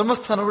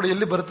 ಮರ್ಮಸ್ಥಾನಗಳು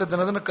ಎಲ್ಲಿ ಬರುತ್ತದೆ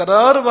ಅನ್ನೋದನ್ನು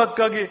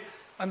ಕರಾರುವಾಕ್ಕಾಗಿ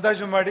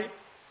ಅಂದಾಜು ಮಾಡಿ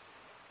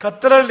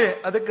ಕತ್ತಲಲ್ಲಿ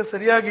ಅದಕ್ಕೆ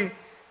ಸರಿಯಾಗಿ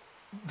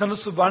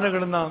ಧನುಸ್ಸು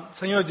ಬಾಣಗಳನ್ನ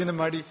ಸಂಯೋಜನೆ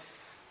ಮಾಡಿ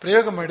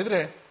ಪ್ರಯೋಗ ಮಾಡಿದ್ರೆ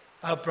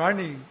ಆ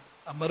ಪ್ರಾಣಿ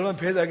ಆ ಮರ್ಮ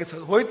ಭೇದ ಆಗಿ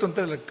ಹೋಯ್ತು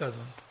ಅಂತ ಲೆಕ್ಕ ಅದು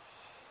ಅಂತ.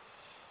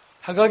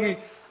 ಹಾಗಾಗಿ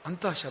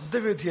ಅಂತಹ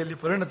ಶಬ್ದವೇದಿಯಲ್ಲಿ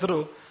ಪರಿಣತರು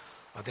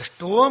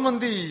ಅದೆಷ್ಟೋ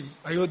ಮಂದಿ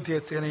ಅಯೋಧ್ಯೆ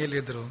ಸೇನೆಯಲ್ಲಿ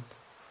ಇದ್ದರು ಅಂತ.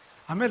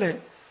 ಆಮೇಲೆ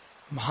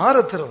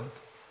ಮಹಾರಥರು ಅಂತ.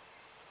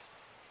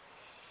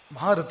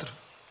 ಮಹಾರಥರು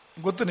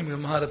ಗೊತ್ತು ನಿಮಗೆ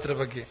ಮಹಾರಥರ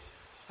ಬಗ್ಗೆ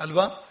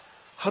ಅಲ್ವಾ?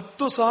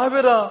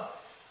 10,000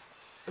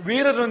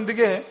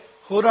 ವೀರರೊಂದಿಗೆ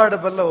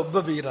ಹೋರಾಡಬಲ್ಲ ಒಬ್ಬ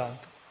ವೀರ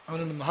ಅಂತ,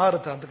 ಅವನನ್ನು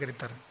ಮಹಾರಥ ಅಂತ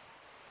ಕರೀತಾರೆ.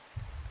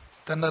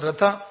 ತನ್ನ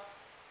ರಥ,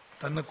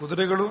 ತನ್ನ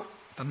ಕುದುರೆಗಳು,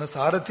 ತನ್ನ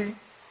ಸಾರಥಿ,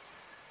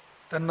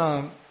 ತನ್ನ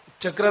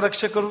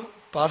ಚಕ್ರರಕ್ಷಕರು,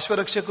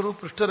 ಪಾರ್ಶ್ವರಕ್ಷಕರು,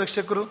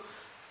 ಪೃಷ್ಠರಕ್ಷಕರು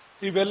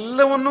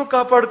ಇವೆಲ್ಲವನ್ನೂ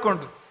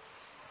ಕಾಪಾಡಿಕೊಂಡು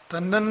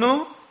ತನ್ನನ್ನು,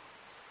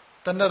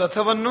 ತನ್ನ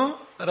ರಥವನ್ನು,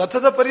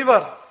 ರಥದ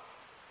ಪರಿವಾರ,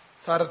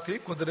 ಸಾರಥಿ,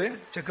 ಕುದುರೆ,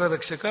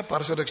 ಚಕ್ರರಕ್ಷಕ,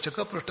 ಪಾರ್ಶ್ವರಕ್ಷಕ,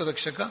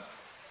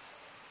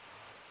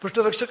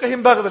 ಪೃಷ್ಠರಕ್ಷಕ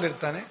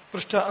ಹಿಂಭಾಗದಲ್ಲಿರ್ತಾನೆ.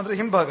 ಪೃಷ್ಠ ಅಂದ್ರೆ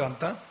ಹಿಂಭಾಗ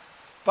ಅಂತ.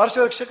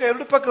 ಪಾರ್ಶ್ವರಕ್ಷಕ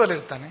ಎರಡು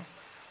ಪಕ್ಕದಲ್ಲಿರ್ತಾನೆ.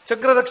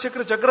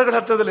 ಚಕ್ರರಕ್ಷಕರು ಚಕ್ರಗಳ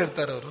ಹತ್ತಿರದಲ್ಲಿ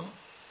ಇರ್ತಾರೆ ಅವರು.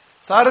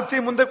 ಸಾರಥಿ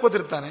ಮುಂದೆ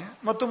ಕೂತಿರ್ತಾನೆ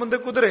ಮತ್ತು ಮುಂದೆ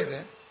ಕುದುರೆ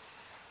ಇದೆ.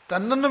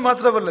 ತನ್ನನ್ನು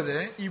ಮಾತ್ರವಲ್ಲದೆ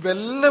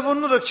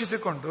ಇವೆಲ್ಲವನ್ನು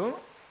ರಕ್ಷಿಸಿಕೊಂಡು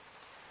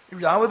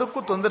ಇವು ಯಾವುದಕ್ಕೂ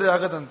ತೊಂದರೆ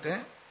ಆಗದಂತೆ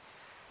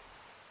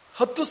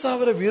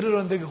 10,000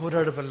 ವೀರರೊಂದಿಗೆ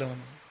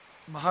ಹೋರಾಡಬಲ್ಲವನು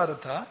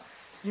ಮಹಾರಥ.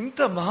 ಇಂಥ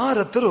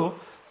ಮಹಾರಥರು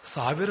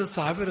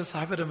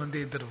ಸಾವಿರ ಮಂದಿ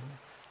ಇದ್ದರು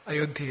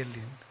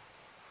ಅಯೋಧ್ಯೆಯಲ್ಲಿ.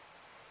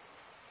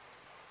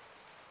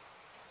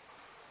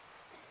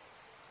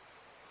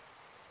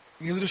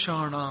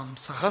 ಈದೃಶಾಣಂ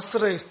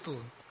ಸಹಸ್ರ ಇಸ್ತು,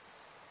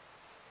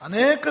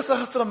 ಅನೇಕ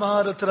ಸಹಸ್ರ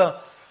ಮಹಾರಥರ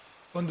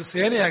ಒಂದು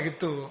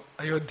ಸೇನೆಯಾಗಿತ್ತು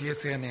ಅಯೋಧ್ಯೆಯ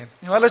ಸೇನೆ.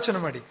 ನೀವು ಆಲೋಚನೆ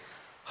ಮಾಡಿ,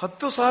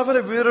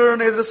 10,000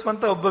 ವೀರರನ್ನು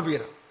ಎದುರಿಸುವಂತ ಒಬ್ಬ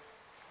ವೀರ,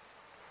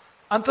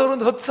 ಅಂತವ್ರು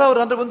ಒಂದು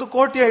 10,000 ಅಂದ್ರೆ 1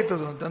 ಕೋಟಿ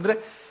ಆಯ್ತದು ಅಂತಂದ್ರೆ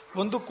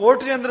 1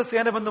 ಕೋಟಿ ಅಂದ್ರೆ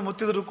ಸೇನೆ ಬಂದು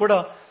ಮುತ್ತಿದ್ರು ಕೂಡ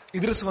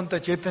ಎದುರಿಸುವಂತ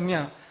ಚೈತನ್ಯ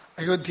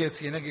ಅಯೋಧ್ಯೆಯ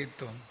ಸೇನೆಗೆ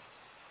ಇತ್ತು.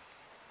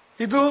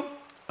 ಇದು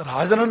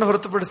ರಾಜನನ್ನು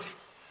ಹೊರತುಪಡಿಸಿ,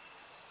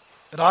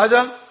 ರಾಜ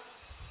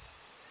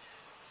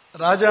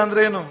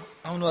ಅಂದ್ರೆ ಏನು?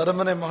 ಅವನು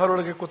ಅರಮನೆ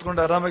ಮಹಲೊಳಗೆ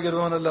ಕೂತ್ಕೊಂಡು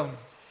ಆರಾಮಾಗಿರುವವನಲ್ಲ.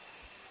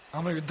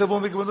 ಅವನು ಯುದ್ಧ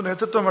ಭೂಮಿಗೆ ಬಂದು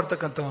ನೇತೃತ್ವ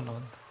ಮಾಡ್ತಕ್ಕಂಥವನು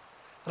ಅಂತ.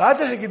 ರಾಜ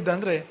ಹೇಗಿದ್ದ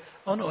ಅಂದ್ರೆ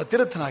ಅವನು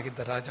ಅತಿರಥನಾಗಿದ್ದ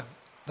ರಾಜ.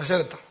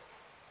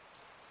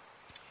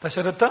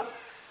 ದಶರಥ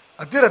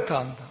ಅತಿರಥ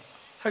ಅಂತ.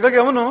 ಹಾಗಾಗಿ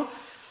ಅವನು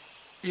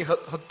ಈ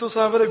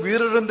 10,000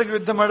 ವೀರರೊಂದಿಗೆ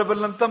ಯುದ್ಧ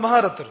ಮಾಡಬಲ್ಲಂತ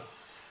ಮಹಾರಥರು.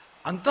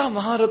 ಅಂತಹ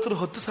ಮಹಾರಥರು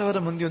 10,000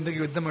 ಮಂದಿಯೊಂದಿಗೆ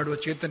ಯುದ್ಧ ಮಾಡುವ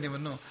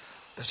ಚೈತನ್ಯವನ್ನು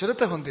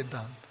ದಶರಥ ಹೊಂದಿದ್ದ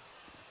ಅಂತ.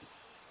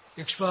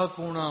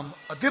 ಇಕ್ಷ್ವಾಕೂಣಾಂ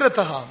ಅತಿರಥ,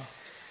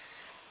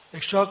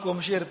 ಇಕ್ಷ್ವಾಕು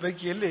ವಂಶೀಯರ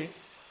ಪೈಕಿಯಲ್ಲಿ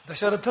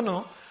ದಶರಥನು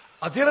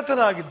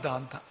ಅತಿರಥನಾಗಿದ್ದ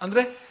ಅಂತ.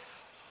 ಅಂದ್ರೆ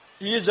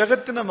ಈ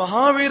ಜಗತ್ತಿನ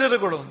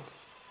ಮಹಾವೀರರುಗಳು ಅಂತ.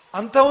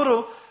 ಅಂಥವರು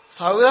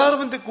 1000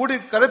 ಮಂದಿ ಕೂಡಿ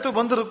ಕರೆತು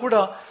ಬಂದರೂ ಕೂಡ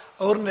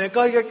ಅವ್ರನ್ನ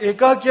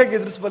ಏಕಾಕಿಯಾಗಿ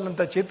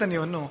ಎದುರಿಸಬಲ್ಲಂತ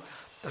ಚೈತನ್ಯವನ್ನು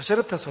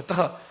ದಶರಥ ಸ್ವತಃ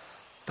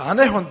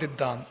ತಾನೇ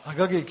ಹೊಂದಿದ್ದ.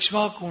 ಹಾಗಾಗಿ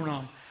ಇಕ್ಷ್ವಾಕೂಣ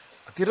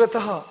ಅತಿರಥ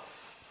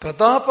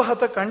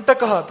ಪ್ರತಾಪಹತ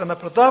ಕಂಟಕ, ತನ್ನ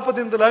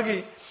ಪ್ರತಾಪದಿಂದಲಾಗಿ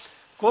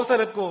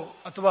ಕೋಸಲಕ್ಕೋ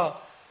ಅಥವಾ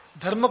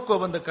ಧರ್ಮಕ್ಕೋ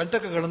ಬಂದ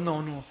ಕಂಟಕಗಳನ್ನು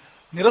ಅವನು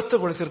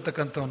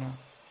ನಿರಸ್ತಗೊಳಿಸಿರ್ತಕ್ಕಂಥವನು.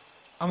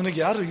 ಅವನಿಗೆ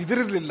ಯಾರು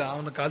ಇದಿರಲಿಲ್ಲ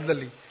ಅವನ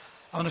ಕಾಲದಲ್ಲಿ.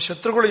 ಅವನ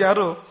ಶತ್ರುಗಳು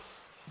ಯಾರು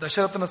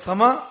ದಶರಥನ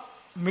ಸಮ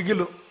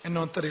ಮಿಗಿಲು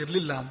ಎನ್ನುವಂಥವ್ರು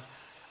ಇರಲಿಲ್ಲ.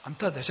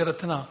 ಅಂತ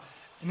ದಶರಥನ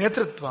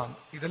ನೇತೃತ್ವ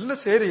ಇದೆಲ್ಲ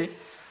ಸೇರಿ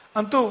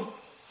ಅಂತೂ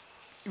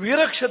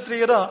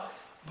ವೀರಕ್ಷತ್ರಿಯರ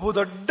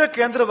ಬಹುದೊಡ್ಡ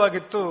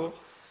ಕೇಂದ್ರವಾಗಿತ್ತು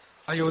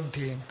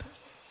ಅಯೋಧ್ಯೆ ಅಂತ.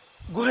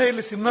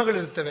 ಗುಹೆಯಲ್ಲಿ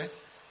ಸಿಂಹಗಳಿರ್ತವೆ.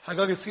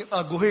 ಹಾಗಾಗಿ ಆ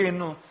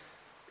ಗುಹೆಯನ್ನು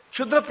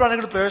ಕ್ಷುದ್ರ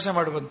ಪ್ರಾಣಿಗಳು ಪ್ರವೇಶ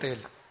ಮಾಡುವಂತೆ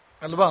ಇಲ್ಲ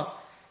ಅಲ್ವಾ?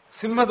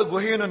 ಸಿಂಹದ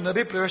ಗುಹೆಯನ್ನು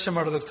ನರಿ ಪ್ರವೇಶ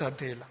ಮಾಡೋದಕ್ಕೆ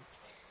ಸಾಧ್ಯ ಇಲ್ಲ.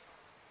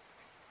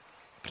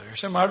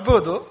 ಪ್ರವೇಶ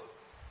ಮಾಡಬಹುದು,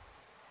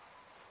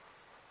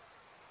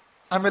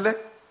 ಆಮೇಲೆ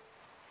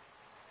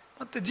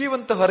ಮತ್ತೆ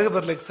ಜೀವಂತ ಹೊರಗೆ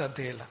ಬರ್ಲಿಕ್ಕೆ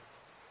ಸಾಧ್ಯ ಇಲ್ಲ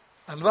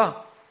ಅಲ್ವಾ?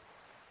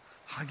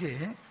 ಹಾಗೆ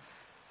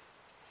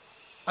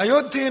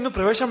ಅಯೋಧ್ಯೆಯನ್ನು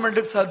ಪ್ರವೇಶ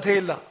ಮಾಡ್ಲಿಕ್ಕೆ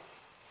ಸಾಧ್ಯ ಇಲ್ಲ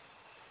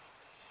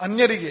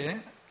ಅನ್ಯರಿಗೆ.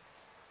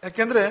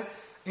 ಯಾಕೆಂದ್ರೆ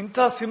ಇಂಥ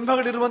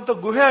ಸಿಂಹಗಳಿರುವಂತ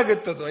ಗುಹೆ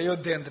ಆಗಿತ್ತದು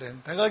ಅಯೋಧ್ಯೆ ಅಂದ್ರೆ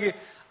ಅಂತ. ಹಾಗಾಗಿ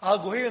ಆ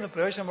ಗುಹೆಯನ್ನು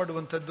ಪ್ರವೇಶ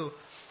ಮಾಡುವಂಥದ್ದು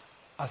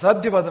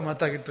ಅಸಾಧ್ಯವಾದ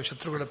ಮಾತಾಗಿತ್ತು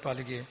ಶತ್ರುಗಳ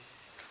ಪಾಲಿಗೆ.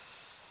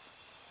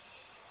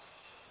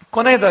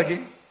 ಕೊನೆಯದಾಗಿ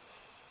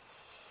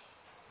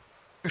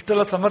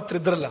ಇಷ್ಟೆಲ್ಲ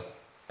ಸಮರ್ಥರಿದ್ರಲ್ಲ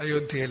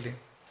ಅಯೋಧ್ಯೆಯಲ್ಲಿ,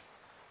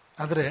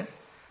 ಆದರೆ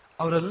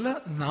ಅವರೆಲ್ಲ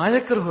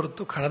ನಾಯಕರು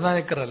ಹೊರತು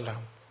ಖಳನಾಯಕರಲ್ಲ.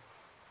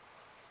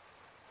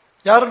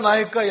 ಯಾರು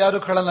ನಾಯಕ, ಯಾರು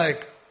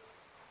ಖಳನಾಯಕ?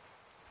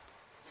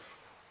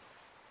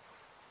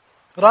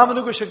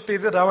 ರಾಮನಿಗೂ ಶಕ್ತಿ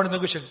ಇದೆ,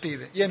 ರಾವಣನಿಗೂ ಶಕ್ತಿ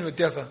ಇದೆ. ಏನು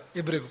ವ್ಯತ್ಯಾಸ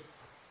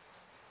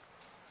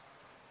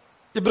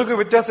ಇಬ್ಬರಿಗೂ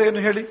ವ್ಯತ್ಯಾಸ ಏನು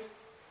ಹೇಳಿ?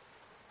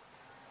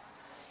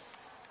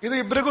 ಇದು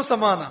ಇಬ್ಬರಿಗೂ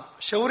ಸಮಾನ,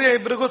 ಶೌರ್ಯ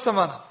ಇಬ್ಬರಿಗೂ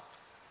ಸಮಾನ.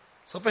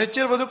 ಸ್ವಲ್ಪ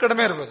ಹೆಚ್ಚಿರ್ಬೋದು,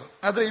 ಕಡಿಮೆ ಇರ್ಬೋದು,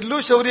 ಆದ್ರೆ ಇಲ್ಲೂ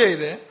ಶೌರ್ಯ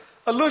ಇದೆ,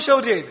 ಅಲ್ಲೂ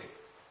ಶೌರ್ಯ ಇದೆ.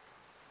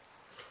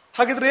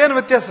 ಹಾಗಿದ್ರೆ ಏನು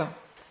ವ್ಯತ್ಯಾಸ?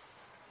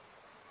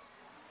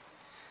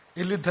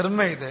 ಇಲ್ಲಿ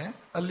ಧರ್ಮ ಇದೆ,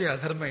 ಅಲ್ಲಿ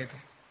ಅಧರ್ಮ ಇದೆ.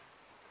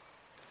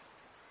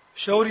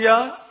 ಶೌರ್ಯ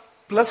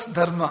ಪ್ಲಸ್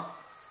ಧರ್ಮ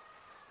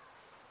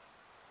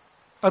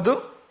ಅದು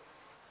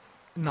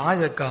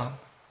ನಾಯಕ.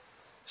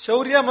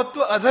 ಶೌರ್ಯ ಮತ್ತು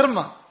ಅಧರ್ಮ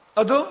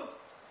ಅದು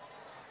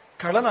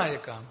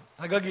ಖಳನಾಯಕ.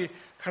 ಹಾಗಾಗಿ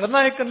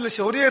ಖಳನಾಯಕನಲ್ಲಿ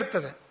ಶೌರ್ಯ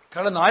ಇರ್ತದೆ,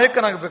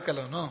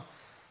 ಖಳನಾಯಕನಾಗಬೇಕಲ್ಲ ಅವನು.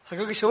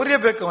 ಹಾಗಾಗಿ ಶೌರ್ಯ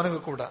ಬೇಕು ಅವನಿಗೂ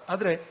ಕೂಡ.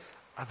 ಆದ್ರೆ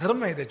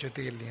ಅಧರ್ಮ ಇದೆ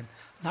ಜೊತೆಯಲ್ಲಿ.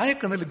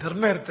 ನಾಯಕನಲ್ಲಿ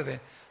ಧರ್ಮ ಇರ್ತದೆ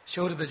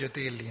ಶೌರ್ಯದ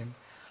ಜೊತೆಯಲ್ಲಿ.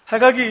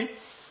 ಹಾಗಾಗಿ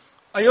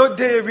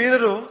ಅಯೋಧ್ಯೆಯ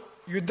ವೀರರು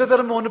ಯುದ್ಧ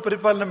ಧರ್ಮವನ್ನು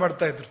ಪರಿಪಾಲನೆ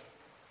ಮಾಡ್ತಾ ಇದ್ರು.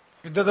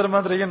 ಯುದ್ಧ ಧರ್ಮ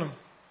ಅಂದ್ರೆ ಏನು?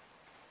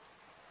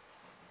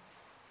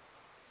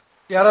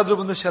 ಯಾರಾದ್ರೂ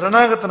ಬಂದು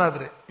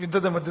ಶರಣಾಗತನಾದ್ರೆ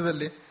ಯುದ್ಧದ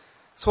ಮಧ್ಯದಲ್ಲಿ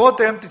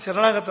ಸೋತೆ ಅಂತ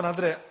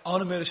ಶರಣಾಗತನಾದ್ರೆ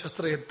ಅವನ ಮೇಲೆ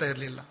ಶಸ್ತ್ರ ಎತ್ತಾ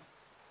ಇರಲಿಲ್ಲ.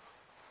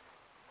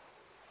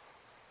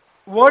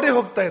 ಓಡಿ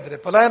ಹೋಗ್ತಾ ಇದ್ರೆ,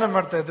 ಪಲಾಯನ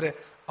ಮಾಡ್ತಾ ಇದ್ರೆ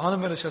ಅವನ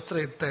ಮೇಲೆ ಶಸ್ತ್ರ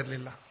ಎತ್ತಾ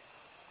ಇರಲಿಲ್ಲ.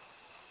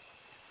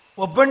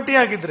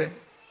 ಒಬ್ಬಂಟಿಯಾಗಿದ್ರೆ,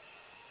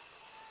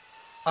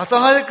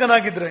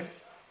 ಅಸಹಾಯಕನಾಗಿದ್ರೆ,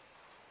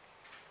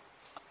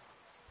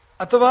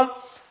 ಅಥವಾ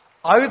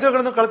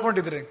ಆಯುಧಗಳನ್ನು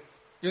ಕಳ್ಕೊಂಡಿದ್ರೆ,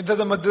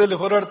 ಯುದ್ಧದ ಮಧ್ಯದಲ್ಲಿ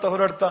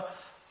ಹೋರಾಡ್ತಾ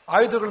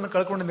ಆಯುಧಗಳನ್ನು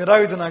ಕಳ್ಕೊಂಡು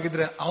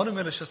ನಿರಾಯುಧನಾಗಿದ್ರೆ ಅವನ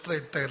ಮೇಲೆ ಶಸ್ತ್ರ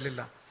ಎತ್ತಾ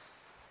ಇರಲಿಲ್ಲ.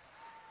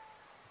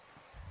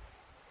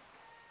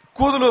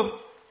 ಕೂದಲು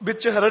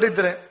ಬಿಚ್ಚಿ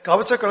ಹರಡಿದ್ರೆ,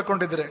 ಕವಚ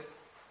ಕಳ್ಕೊಂಡಿದ್ರೆ,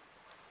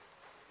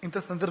 ಇಂಥ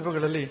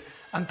ಸಂದರ್ಭಗಳಲ್ಲಿ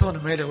ಅಂಥವನ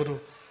ಮೇಲೆ ಅವರು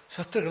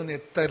ಶಸ್ತ್ರಗಳನ್ನು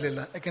ಎತ್ತಾ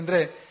ಇರಲಿಲ್ಲ. ಯಾಕೆಂದ್ರೆ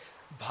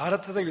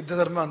ಭಾರತದ ಯುದ್ಧ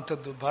ಧರ್ಮ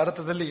ಅಂಥದ್ದು.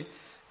 ಭಾರತದಲ್ಲಿ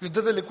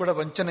ಯುದ್ಧದಲ್ಲಿ ಕೂಡ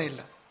ವಂಚನೆ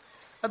ಇಲ್ಲ.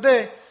 ಅದೇ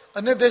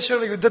ಅನ್ಯ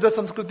ದೇಶಗಳ ಯುದ್ಧದ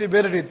ಸಂಸ್ಕೃತಿ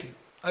ಬೇರೆ ರೀತಿ.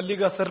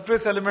 ಅಲ್ಲಿಗ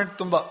ಸರ್ಪ್ರೈಸ್ ಎಲಿಮೆಂಟ್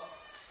ತುಂಬಾ.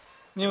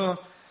 ನೀವು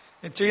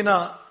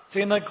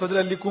ಚೈನಾಕ್ಕೆ ಹೋದ್ರೆ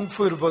ಅಲ್ಲಿ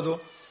ಕುಂಗ್ಫು ಇರ್ಬೋದು,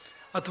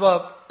 ಅಥವಾ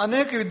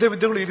ಅನೇಕ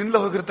ವಿದ್ಯೆಗಳು ಇಲ್ಲಿಂದ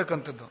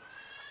ಹೋಗಿರ್ತಕ್ಕಂಥದ್ದು.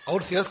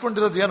 ಅವ್ರು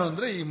ಸೇರಿಸ್ಕೊಂಡಿರೋದು ಏನು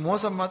ಅಂದ್ರೆ ಈ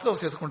ಮೋಸ ಮಾತ್ರ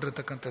ಅವ್ರು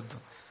ಸೇರಿಸ್ಕೊಂಡಿರ್ತಕ್ಕಂಥದ್ದು.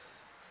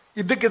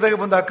 ಇದ್ದಕ್ಕಿದ್ದಾಗ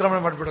ಬಂದು ಆಕ್ರಮಣ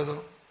ಮಾಡಿಬಿಡೋದು,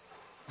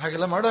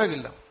 ಹಾಗೆಲ್ಲ ಮಾಡೋ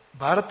ಹಾಗಿಲ್ಲ.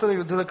 ಭಾರತದ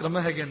ಯುದ್ಧದ ಕ್ರಮ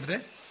ಹೇಗೆ ಅಂದ್ರೆ,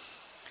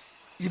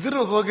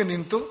 ಇದ್ರು ಹೋಗಿ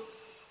ನಿಂತು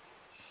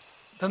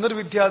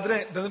ಧನುರ್ಯುದ್ಧ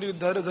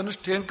ಆದ್ರೆ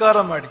ಧನುಷ್ಠೇಂಕಾರ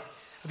ಮಾಡಿ,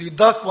 ಅದು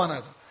ಯುದ್ಧಾಹ್ವಾನ.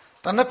 ಅದು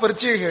ತನ್ನ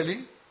ಪರಿಚಯ ಹೇಳಿ,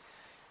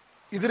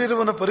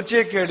 ಇದರಿರುವನ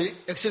ಪರಿಚಯ ಕೇಳಿ.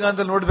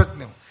 ಯಕ್ಷಗಾನದಲ್ಲಿ ನೋಡ್ಬೇಕು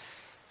ನೀವು,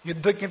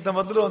 ಯುದ್ಧಕ್ಕಿಂತ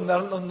ಮೊದಲು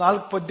ಒಂದು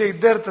 4 ಪದ್ಯ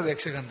ಇದ್ದೇ ಇರ್ತದೆ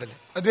ಯಕ್ಷಗಾನದಲ್ಲಿ.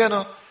 ಅದೇನು,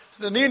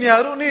 ನೀನ್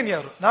ಯಾರು,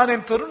 ನಾನು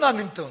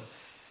ನಿಂತವನು.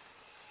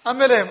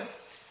 ಆಮೇಲೆ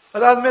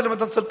ಅದಾದ್ಮೇಲೆ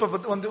ಮತ್ತೊಂದು ಸ್ವಲ್ಪ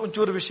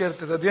ಒಂಚೂರು ವಿಷಯ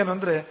ಇರ್ತದೆ. ಅದೇನು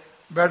ಅಂದ್ರೆ,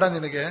 ಬೇಡ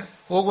ನಿನಗೆ,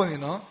 ಹೋಗು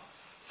ನೀನು,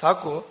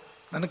 ಸಾಕು,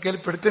 ನನ್ನ ಕೈಲಿ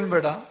ಬಿಡ್ತೀನಿ,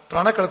 ಬೇಡ,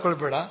 ಪ್ರಾಣ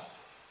ಕಳ್ಕೊಳ್ಬೇಡ.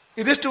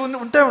 ಇದಿಷ್ಟು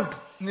ಉಂಟು.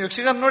 ನೀವು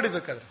ಯಕ್ಷಗಾನ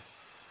ನೋಡಿಬೇಕಾದ್ರೆ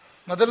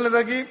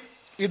ಮೊದಲನೇದಾಗಿ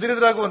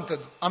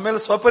ಇದ್ರಾಗುವಂಥದ್ದು, ಆಮೇಲೆ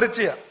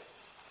ಸ್ವಪರಿಚಯ,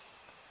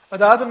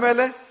 ಅದಾದ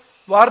ಮೇಲೆ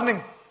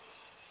ವಾರ್ನಿಂಗ್,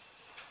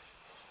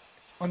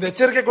 ಒಂದು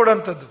ಎಚ್ಚರಿಕೆ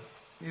ಕೊಡುವಂಥದ್ದು.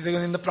 ಈಗ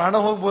ನಿನ್ನ ಪ್ರಾಣ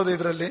ಹೋಗ್ಬೋದು,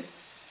 ಇದರಲ್ಲಿ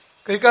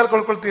ಕೈಕಾಲು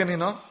ಕೊಳ್ಕೊಳ್ತೀಯ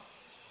ನೀನು,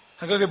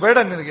 ಹಾಗಾಗಿ ಬೇಡ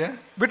ನಿನಗೆ,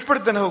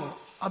 ಬಿಟ್ಬಿಡ್ತೇನೆ, ಹೋಗು.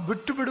 ಆ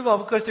ಬಿಟ್ಟು ಬಿಡುವ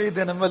ಅವಕಾಶ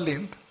ಇದೆ ನಮ್ಮಲ್ಲಿ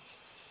ಅಂತ.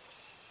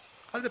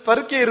 ಆದ್ರೆ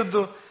ಪರಕೆ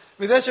ಇರುವುದು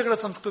ವಿದೇಶಗಳ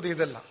ಸಂಸ್ಕೃತಿ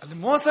ಇದೆಲ್ಲ, ಅಲ್ಲಿ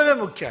ಮೋಸವೇ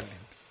ಮುಖ್ಯ ಅಲ್ಲಿ.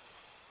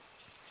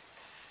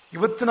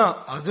 ಇವತ್ತಿನ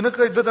ಆಧುನಿಕ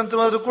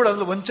ಯುದ್ಧತಂತ್ರವಾದರೂ ಕೂಡ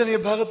ಅದ್ರಲ್ಲಿ ವಂಚನೆಯ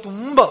ಭಾಗ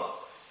ತುಂಬಾ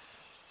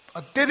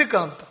ಅತ್ಯಧಿಕ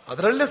ಅಂತ.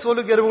 ಅದರಲ್ಲೇ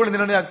ಸೋಲು ಗೆಲುವುಗಳು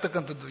ನಿರ್ಣಯ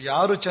ಆಗ್ತಕ್ಕಂಥದ್ದು.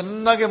 ಯಾರು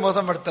ಚೆನ್ನಾಗಿ ಮೋಸ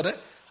ಮಾಡ್ತಾರೆ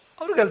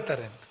ಅವ್ರು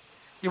ಗೆಲ್ತಾರೆ ಅಂತ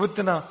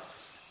ಇವತ್ತಿನ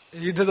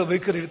ಯುದ್ಧದ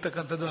ವೈಖರಿ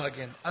ಇರ್ತಕ್ಕಂಥದ್ದು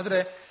ಹಾಗೆ. ಆದ್ರೆ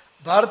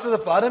ಭಾರತದ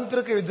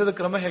ಪಾರಂಪರಿಕ ಯುದ್ಧದ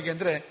ಕ್ರಮ ಹೇಗೆ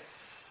ಅಂದ್ರೆ,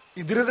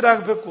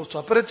 ಇದ್ರಾಗಬೇಕು,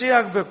 ಸ್ವಪರಿಚಯ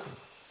ಆಗ್ಬೇಕು,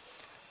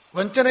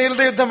 ವಂಚನೆ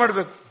ಇಲ್ಲದೆ ಯುದ್ಧ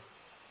ಮಾಡ್ಬೇಕು.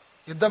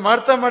 ಯುದ್ಧ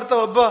ಮಾಡ್ತಾ ಮಾಡ್ತಾ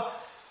ಒಬ್ಬ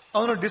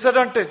ಅವನು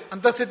ಡಿಸಡ್ವಾಂಟೇಜ್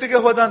ಅಂತ ಸ್ಥಿತಿಗೆ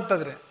ಹೋದ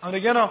ಅಂತಂದ್ರೆ,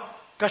 ಅವನಿಗೇನೋ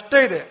ಕಷ್ಟ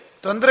ಇದೆ,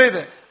 ತೊಂದರೆ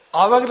ಇದೆ,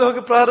 ಆವಾಗಲೇ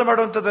ಹೋಗಿ ಪ್ರಾರಂಭ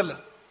ಮಾಡುವಂಥದ್ದಲ್ಲ,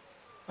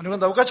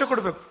 ಅವನಿಗೊಂದು ಅವಕಾಶ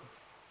ಕೊಡಬೇಕು.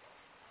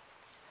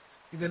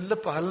 ಇದೆಲ್ಲ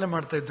ಪಾಲನೆ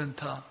ಮಾಡ್ತಾ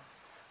ಇದ್ದಂಥ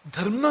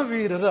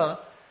ಧರ್ಮವೀರರ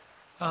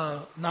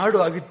ನಾಡು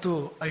ಆಗಿತ್ತು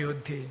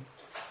ಅಯೋಧ್ಯೆ.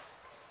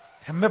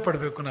 ಹೆಮ್ಮೆ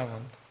ಪಡಬೇಕು ನಾವು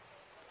ಅಂತ.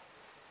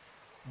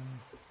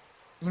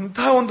 ಇಂಥ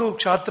ಒಂದು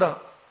ಕ್ಷಾತ್ರ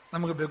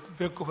ನಮಗೆ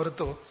ಬೇಕು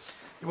ಹೊರತು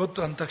ಇವತ್ತು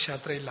ಅಂಥ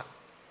ಕ್ಷಾತ್ರ ಇಲ್ಲ.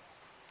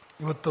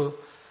 ಇವತ್ತು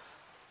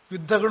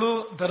ಯುದ್ಧಗಳು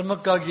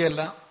ಧರ್ಮಕ್ಕಾಗಿ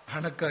ಅಲ್ಲ,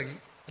 ಹಣಕ್ಕಾಗಿ,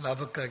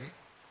 ಲಾಭಕ್ಕಾಗಿ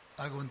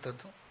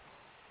ಆಗುವಂಥದ್ದು,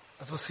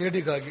 ಅಥವಾ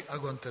ಸೇಡಿಗಾಗಿ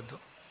ಆಗುವಂಥದ್ದು.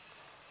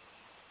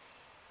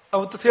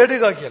 ಅವತ್ತು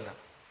ಸೇಡಿಗಾಗಿ ಅಲ್ಲ,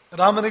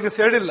 ರಾಮನಿಗೆ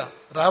ಸೇಡಿಲ್ಲ.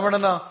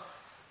 ರಾವಣನ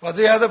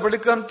ವಧೆಯಾದ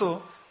ಬಳಿಕ ಅಂತೂ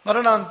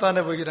ಮರಣ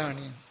ಅಂತಾನೆ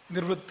ವೈರಾಣಿ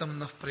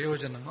ನಿರ್ವೃತ್ತಂನ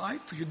ಪ್ರಯೋಜನ.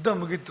 ಆಯ್ತು, ಯುದ್ಧ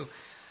ಮುಗೀತು.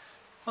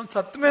 ಅವನು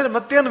ಸತ್ತ ಮೇಲೆ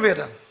ಮತ್ತೇನು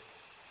ಬೇರೆ?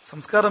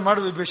 ಸಂಸ್ಕಾರ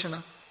ಮಾಡು ವಿಭೀಷಣ,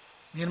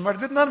 ನೀನು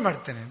ಮಾಡಿದ್ರೆ ನಾನು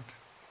ಮಾಡ್ತೇನೆ ಅಂತ.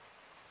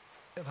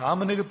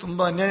 ರಾಮನಿಗೆ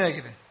ತುಂಬಾ ಅನ್ಯಾಯ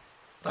ಆಗಿದೆ,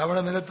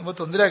 ರಾವಣನಿಂದ ತುಂಬಾ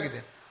ತೊಂದರೆ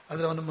ಆಗಿದೆ.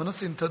 ಆದ್ರೆ ಅವನ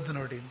ಮನಸ್ಸು ಇಂಥದ್ದು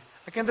ನೋಡಿ.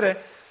 ಯಾಕೆಂದ್ರೆ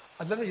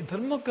ಅದೆಲ್ಲ ಈ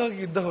ಧರ್ಮಕ್ಕಾಗಿ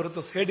ಯುದ್ಧ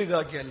ಹೊರತು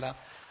ಸೇಡಿಗಾಗಿ ಅಲ್ಲ,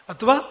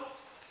 ಅಥವಾ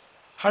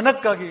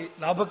ಹಣಕ್ಕಾಗಿ,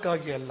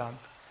 ಲಾಭಕ್ಕಾಗಿ ಅಲ್ಲ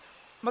ಅಂತ.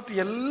 ಮತ್ತೆ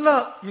ಎಲ್ಲ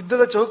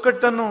ಯುದ್ಧದ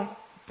ಚೌಕಟ್ಟನ್ನು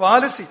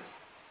ಪಾಲಿಸಿ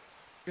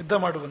ಯುದ್ಧ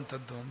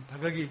ಮಾಡುವಂಥದ್ದು ಅಂತ.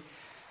 ಹಾಗಾಗಿ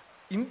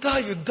ಇಂತಹ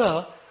ಯುದ್ಧ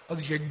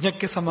ಅದು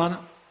ಯಜ್ಞಕ್ಕೆ ಸಮಾನ.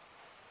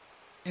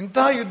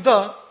 ಇಂತಹ ಯುದ್ಧ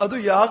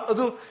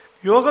ಅದು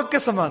ಯೋಗಕ್ಕೆ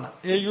ಸಮಾನ.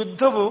 ಈ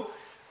ಯುದ್ಧವು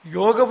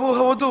ಯೋಗವೂ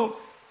ಹೌದು,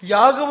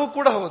 ಯಾಗವೂ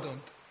ಕೂಡ ಹೌದು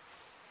ಅಂತ.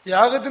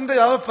 ಯಾಗದಿಂದ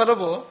ಯಾವ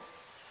ಫಲವೋ,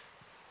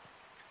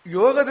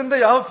 ಯೋಗದಿಂದ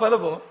ಯಾವ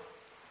ಫಲವೋ,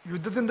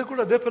 ಯುದ್ಧದಿಂದ ಕೂಡ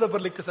ಅದೇ ಫಲ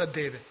ಬರಲಿಕ್ಕೆ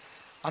ಸಾಧ್ಯ ಇದೆ.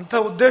 ಅಂಥ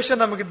ಉದ್ದೇಶ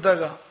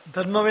ನಮಗಿದ್ದಾಗ,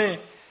 ಧರ್ಮವೇ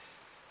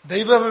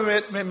ದೈವವೇ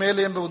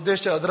ಮೇಲೆ ಎಂಬ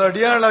ಉದ್ದೇಶ ಅದರ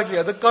ಅಡಿಯಾಳಾಗಿ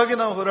ಅದಕ್ಕಾಗಿ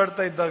ನಾವು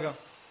ಹೋರಾಡ್ತಾ ಇದ್ದಾಗ,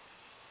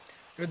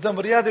 ಯುದ್ಧ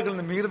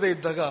ಮರ್ಯಾದೆಗಳನ್ನು ಮೀರದೇ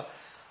ಇದ್ದಾಗ,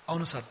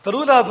 ಅವನು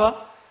ಸತ್ತರೂ ಲಾಭ,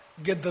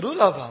 ಗೆದ್ದರೂ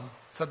ಲಾಭ.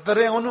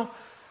 ಸತ್ತರೆ ಅವನು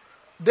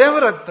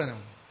ದೇವರಾಗ್ತಾನೆ,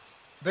 ಅವನು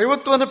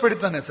ದೈವತ್ವವನ್ನು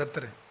ಪಡಿತಾನೆ.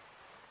 ಸತ್ತರೆ,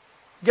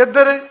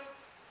 ಗೆದ್ದರೆ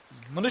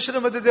ಮನುಷ್ಯರ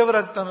ಮಧ್ಯೆ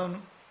ದೇವರಾಗ್ತಾನೆ. ಅವನು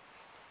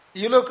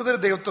ಈ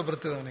ಲೋಕದಲ್ಲಿ ದೈವತ್ವ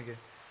ಬರ್ತದೆ ಅವನಿಗೆ.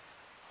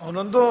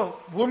 ಅವನೊಂದು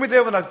ಭೂಮಿ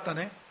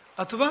ದೇವನಾಗ್ತಾನೆ,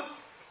 ಅಥವಾ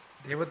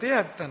ದೇವತೆಯೇ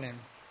ಆಗ್ತಾನೆ.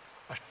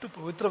 ಅಷ್ಟು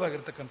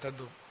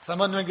ಪವಿತ್ರವಾಗಿರ್ತಕ್ಕಂಥದ್ದು.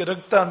 ಸಾಮಾನ್ಯವಾಗಿ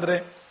ರಕ್ತ ಅಂದ್ರೆ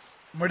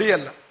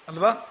ಮಡಿಯಲ್ಲ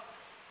ಅಲ್ವಾ?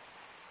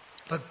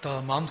 ರಕ್ತ,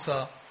 ಮಾಂಸ,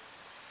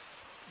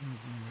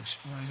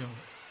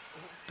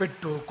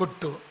 ಪೆಟ್ಟು,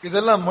 ಕೊಟ್ಟು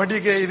ಇದೆಲ್ಲ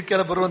ಮಡಿಗೆ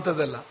ಇದಕ್ಕೆಲ್ಲ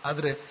ಬರುವಂಥದ್ದಲ್ಲ.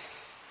 ಆದ್ರೆ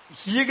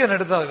ಹೀಗೆ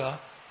ನಡೆದಾಗ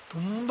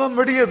ತುಂಬಾ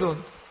ಮಡಿಯೋದು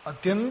ಅಂತ.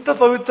 ಅತ್ಯಂತ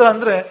ಪವಿತ್ರ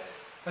ಅಂದ್ರೆ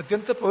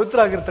ಅತ್ಯಂತ ಪವಿತ್ರ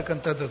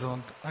ಆಗಿರ್ತಕ್ಕಂಥದ್ದು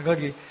ಅಂತ.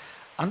 ಹಾಗಾಗಿ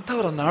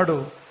ಅಂಥವರ ನಾಡು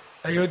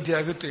ಅಯೋಧ್ಯೆ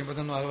ಆಗಿತ್ತು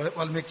ಎಂಬುದನ್ನು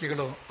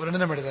ವಾಲ್ಮೀಕಿಗಳು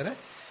ವರ್ಣನೆ ಮಾಡಿದ್ದಾರೆ.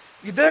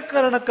 ಇದೇ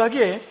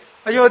ಕಾರಣಕ್ಕಾಗಿ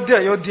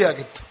ಅಯೋಧ್ಯೆ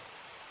ಆಗಿತ್ತು.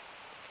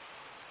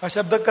 ಆ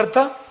ಶಬ್ದಕ್ಕರ್ಥ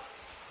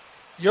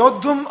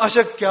ಯೋದ್ಧುಂ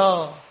ಅಶಕ್ಯ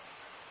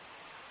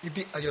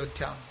ಇತಿ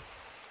ಅಯೋಧ್ಯ.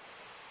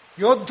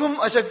 ಯೋದ್ಧುಂ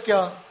ಅಶಕ್ಯ,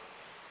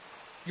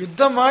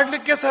 ಯುದ್ಧ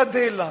ಮಾಡಲಿಕ್ಕೆ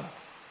ಸಾಧ್ಯ ಇಲ್ಲ ಅಂತ.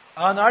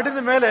 ಆ ನಾಡಿನ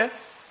ಮೇಲೆ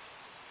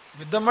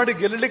ಯುದ್ಧ ಮಾಡಿ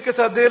ಗೆಲ್ಲಲಿಕ್ಕೆ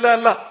ಸಾಧ್ಯ ಇಲ್ಲ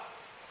ಅಲ್ಲ,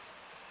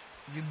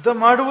 ಯುದ್ಧ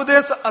ಮಾಡುವುದೇ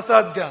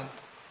ಅಸಾಧ್ಯ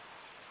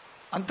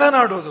ಅಂತ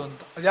ನಾಡುವುದು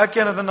ಅಂತ. ಯಾಕೆ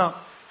ಅನ್ನೋದನ್ನ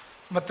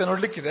ಮತ್ತೆ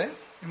ನೋಡ್ಲಿಕ್ಕಿದೆ,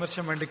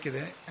 ವಿಮರ್ಶೆ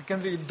ಮಾಡ್ಲಿಕ್ಕಿದೆ.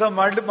 ಯಾಕೆಂದ್ರೆ ಯುದ್ಧ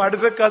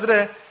ಮಾಡಬೇಕಾದ್ರೆ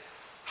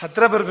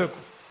ಹತ್ರ ಬರಬೇಕು,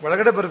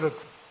 ಒಳಗಡೆ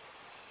ಬರಬೇಕು.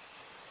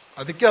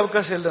 ಅದಕ್ಕೆ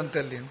ಅವಕಾಶ ಇಲ್ಲ ಅಂತ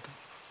ಅಲ್ಲಿ ಅಂತ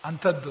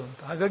ಅಂಥದ್ದು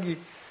ಅಂತ. ಹಾಗಾಗಿ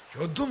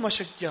ಯೋದ್ಧಂ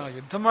ಅಶಕ್ಯ,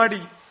 ಯುದ್ಧ ಮಾಡಿ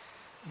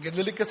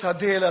ಗೆಲ್ಲಲಿಕ್ಕೆ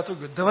ಸಾಧ್ಯ ಇಲ್ಲ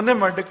ಅಥವಾ ಯುದ್ಧವನ್ನೇ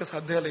ಮಾಡಲಿಕ್ಕೆ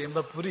ಸಾಧ್ಯ ಇಲ್ಲ ಎಂಬ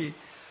ಪುರಿ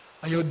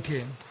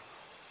ಅಯೋಧ್ಯೆ ಅಂತ.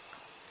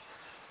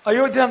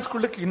 ಅಯೋಧ್ಯೆ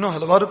ಅನ್ಸ್ಕೊಳ್ಳಿಕ್ಕೆ ಇನ್ನೂ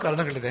ಹಲವಾರು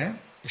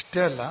ಕಾರಣಗಳಿದೆ. ಇಷ್ಟೇ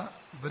ಅಲ್ಲ,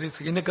 ಬರೀ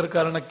ಸೈನಿಕರ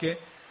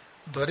ಕಾರಣಕ್ಕೆ,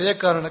 ದೊರೆಯ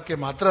ಕಾರಣಕ್ಕೆ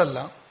ಮಾತ್ರ ಅಲ್ಲ,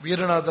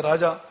 ವೀರನಾದ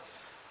ರಾಜ,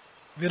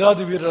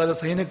 ವೀರಾದಿ ವೀರರಾದ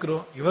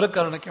ಸೈನಿಕರು ಇವರ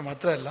ಕಾರಣಕ್ಕೆ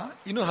ಮಾತ್ರ ಅಲ್ಲ,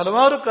 ಇನ್ನು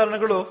ಹಲವಾರು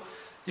ಕಾರಣಗಳು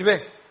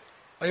ಇವೆ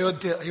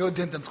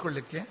ಅಯೋಧ್ಯೆ ಅಂತ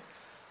ಅನ್ಸ್ಕೊಳ್ಳಿಕ್ಕೆ.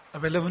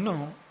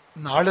 ಅವೆಲ್ಲವನ್ನು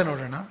ನಾಳೆ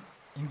ನೋಡೋಣ.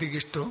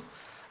 ಇಂದಿಗಿಷ್ಟು.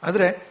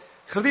 ಆದರೆ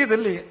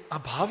ಹೃದಯದಲ್ಲಿ ಆ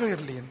ಭಾವ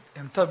ಇರಲಿ.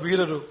 ಎಂಥ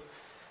ವೀರರು,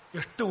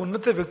 ಎಷ್ಟು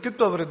ಉನ್ನತ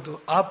ವ್ಯಕ್ತಿತ್ವ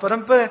ಅವರಿದ್ದು. ಆ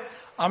ಪರಂಪರೆ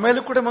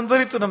ಆಮೇಲೆ ಕೂಡ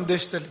ಮುಂದುವರಿಯಿತು ನಮ್ಮ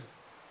ದೇಶದಲ್ಲಿ.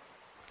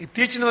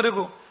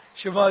 ಇತ್ತೀಚಿನವರೆಗೂ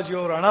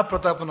ಶಿವಾಜಿಯವರು, ರಾಣಾ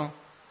ಪ್ರತಾಪನು,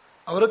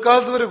 ಅವರ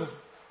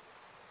ಕಾಲದವರೆಗೂ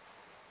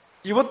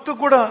ಇವತ್ತು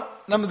ಕೂಡ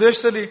ನಮ್ಮ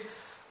ದೇಶದಲ್ಲಿ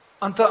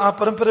ಅಂತ ಆ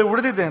ಪರಂಪರೆ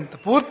ಉಳಿದಿದೆ ಅಂತ.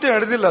 ಪೂರ್ತಿ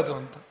ಅಳೆದಿಲ್ಲ ಅದು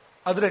ಅಂತ,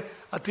 ಆದರೆ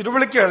ಆ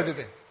ತಿಳುವಳಿಕೆ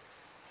ಅಳೆದಿದೆ.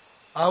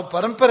 ಆ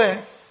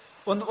ಪರಂಪರೆ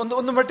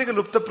ಒಂದು ಮಟ್ಟಿಗೆ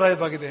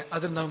ಲುಪ್ತಪ್ರಾಯವಾಗಿದೆ.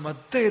 ಆದರೆ ನಾವು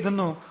ಮತ್ತೆ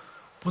ಇದನ್ನು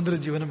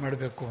ಪುನರುಜ್ಜೀವನ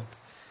ಮಾಡಬೇಕು ಅಂತ.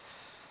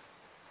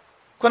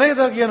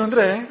 ಕೊನೆಯದಾಗಿ ಏನು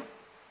ಅಂದ್ರೆ,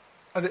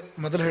 ಅದೇ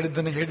ಮೊದಲು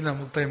ಹೇಳಿದ್ದನ್ನು ಹೇಳಿ ನಾವು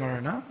ಮುಕ್ತಾಯ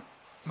ಮಾಡೋಣ.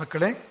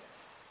 ಮಕ್ಕಳೇ,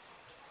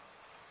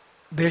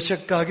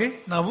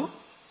 ದೇಶಕ್ಕಾಗಿ ನಾವು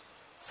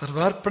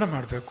ಸರ್ವಾರ್ಪಣೆ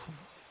ಮಾಡಬೇಕು.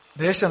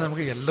 ದೇಶ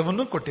ನಮಗೆ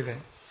ಎಲ್ಲವನ್ನೂ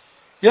ಕೊಟ್ಟಿದೆ.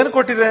 ಏನು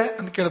ಕೊಟ್ಟಿದೆ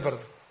ಅಂತ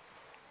ಕೇಳಬಾರದು.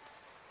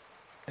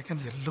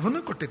 ಯಾಕಂದ್ರೆ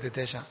ಎಲ್ಲವನ್ನೂ ಕೊಟ್ಟಿದೆ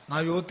ದೇಶ.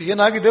 ನಾವು ಇವತ್ತು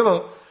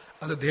ಏನಾಗಿದ್ದೇವೋ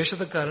ಅದು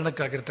ದೇಶದ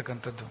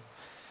ಕಾರಣಕ್ಕಾಗಿರ್ತಕ್ಕಂಥದ್ದು.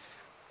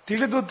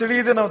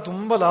 ತಿಳಿಯದೆ ನಾವು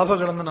ತುಂಬಾ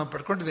ಲಾಭಗಳನ್ನು ನಾವು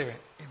ಪಡ್ಕೊಂಡಿದ್ದೇವೆ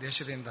ಈ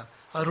ದೇಶದಿಂದ.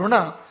 ಆ ಋಣ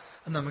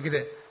ನಮಗಿದೆ.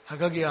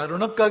 ಹಾಗಾಗಿ ಆ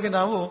ಋಣಕ್ಕಾಗಿ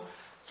ನಾವು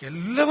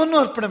ಎಲ್ಲವನ್ನೂ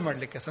ಅರ್ಪಣೆ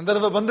ಮಾಡಲಿಕ್ಕೆ,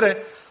 ಸಂದರ್ಭ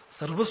ಬಂದ್ರೆ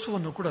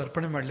ಸರ್ವಸ್ವವನ್ನು ಕೂಡ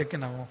ಅರ್ಪಣೆ ಮಾಡಲಿಕ್ಕೆ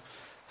ನಾವು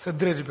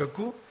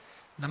ಸಿದ್ಧರಿರಬೇಕು.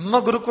 ನಮ್ಮ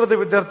ಗುರುಕುಲದ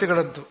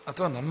ವಿದ್ಯಾರ್ಥಿಗಳಂತೂ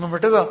ಅಥವಾ ನಮ್ಮ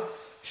ಮಠದ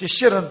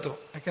ಶಿಷ್ಯರಂತೂ,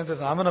 ಯಾಕೆಂದ್ರೆ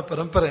ರಾಮನ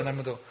ಪರಂಪರೆ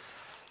ನಮ್ಮದು,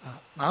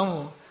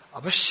 ನಾವು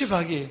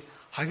ಅವಶ್ಯವಾಗಿ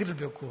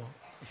ಆಗಿರಬೇಕು.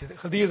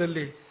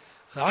 ಹೃದಯದಲ್ಲಿ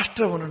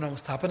ರಾಷ್ಟ್ರವನ್ನು ನಾವು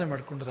ಸ್ಥಾಪನೆ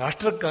ಮಾಡಿಕೊಂಡು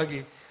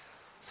ರಾಷ್ಟ್ರಕ್ಕಾಗಿ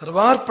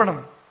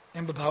ಸರ್ವಾರ್ಪಣಂ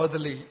ಎಂಬ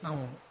ಭಾವದಲ್ಲಿ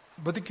ನಾವು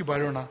ಬದುಕಿ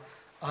ಬಾಳೋಣ.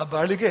 ಆ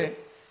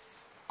ಬಾಳಿಗೆ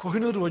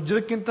ಕೊಹಿನೂರು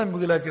ವಜ್ರಕ್ಕಿಂತ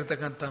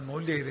ಮಿಗಿಲಾಗಿರ್ತಕ್ಕಂಥ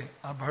ಮೌಲ್ಯ ಇದೆ.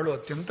 ಆ ಬಾಳು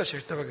ಅತ್ಯಂತ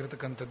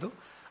ಶ್ರೇಷ್ಠವಾಗಿರ್ತಕ್ಕಂಥದ್ದು.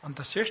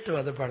 ಅಂತ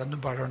ಶ್ರೇಷ್ಠವಾದ ಬಾಳನ್ನು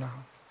ಬಾಳೋಣ.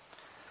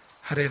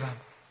 ಹರೇ ರಾಮ.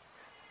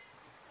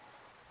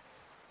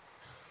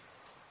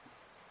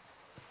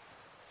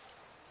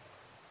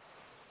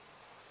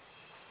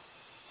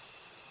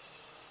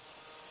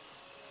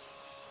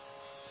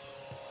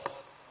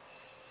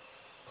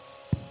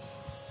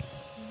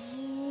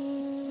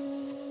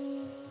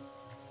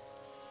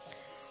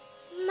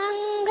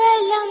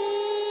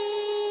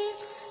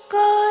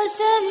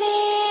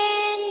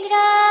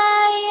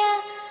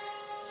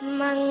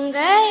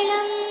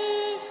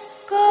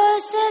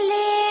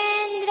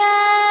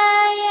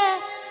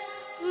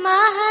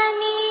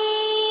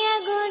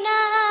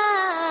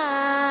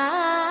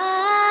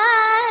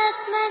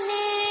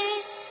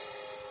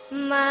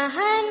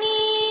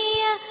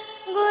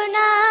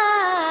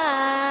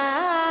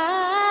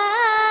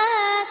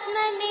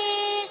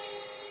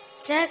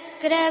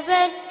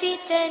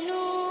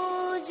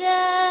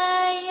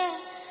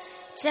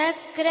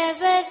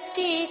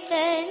 चक्रवर्ती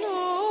तनूजाय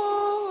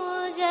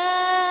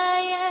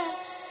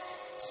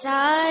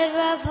सार्वभौमाय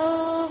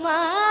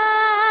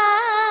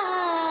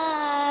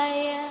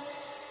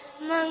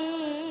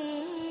मङ्गलम्.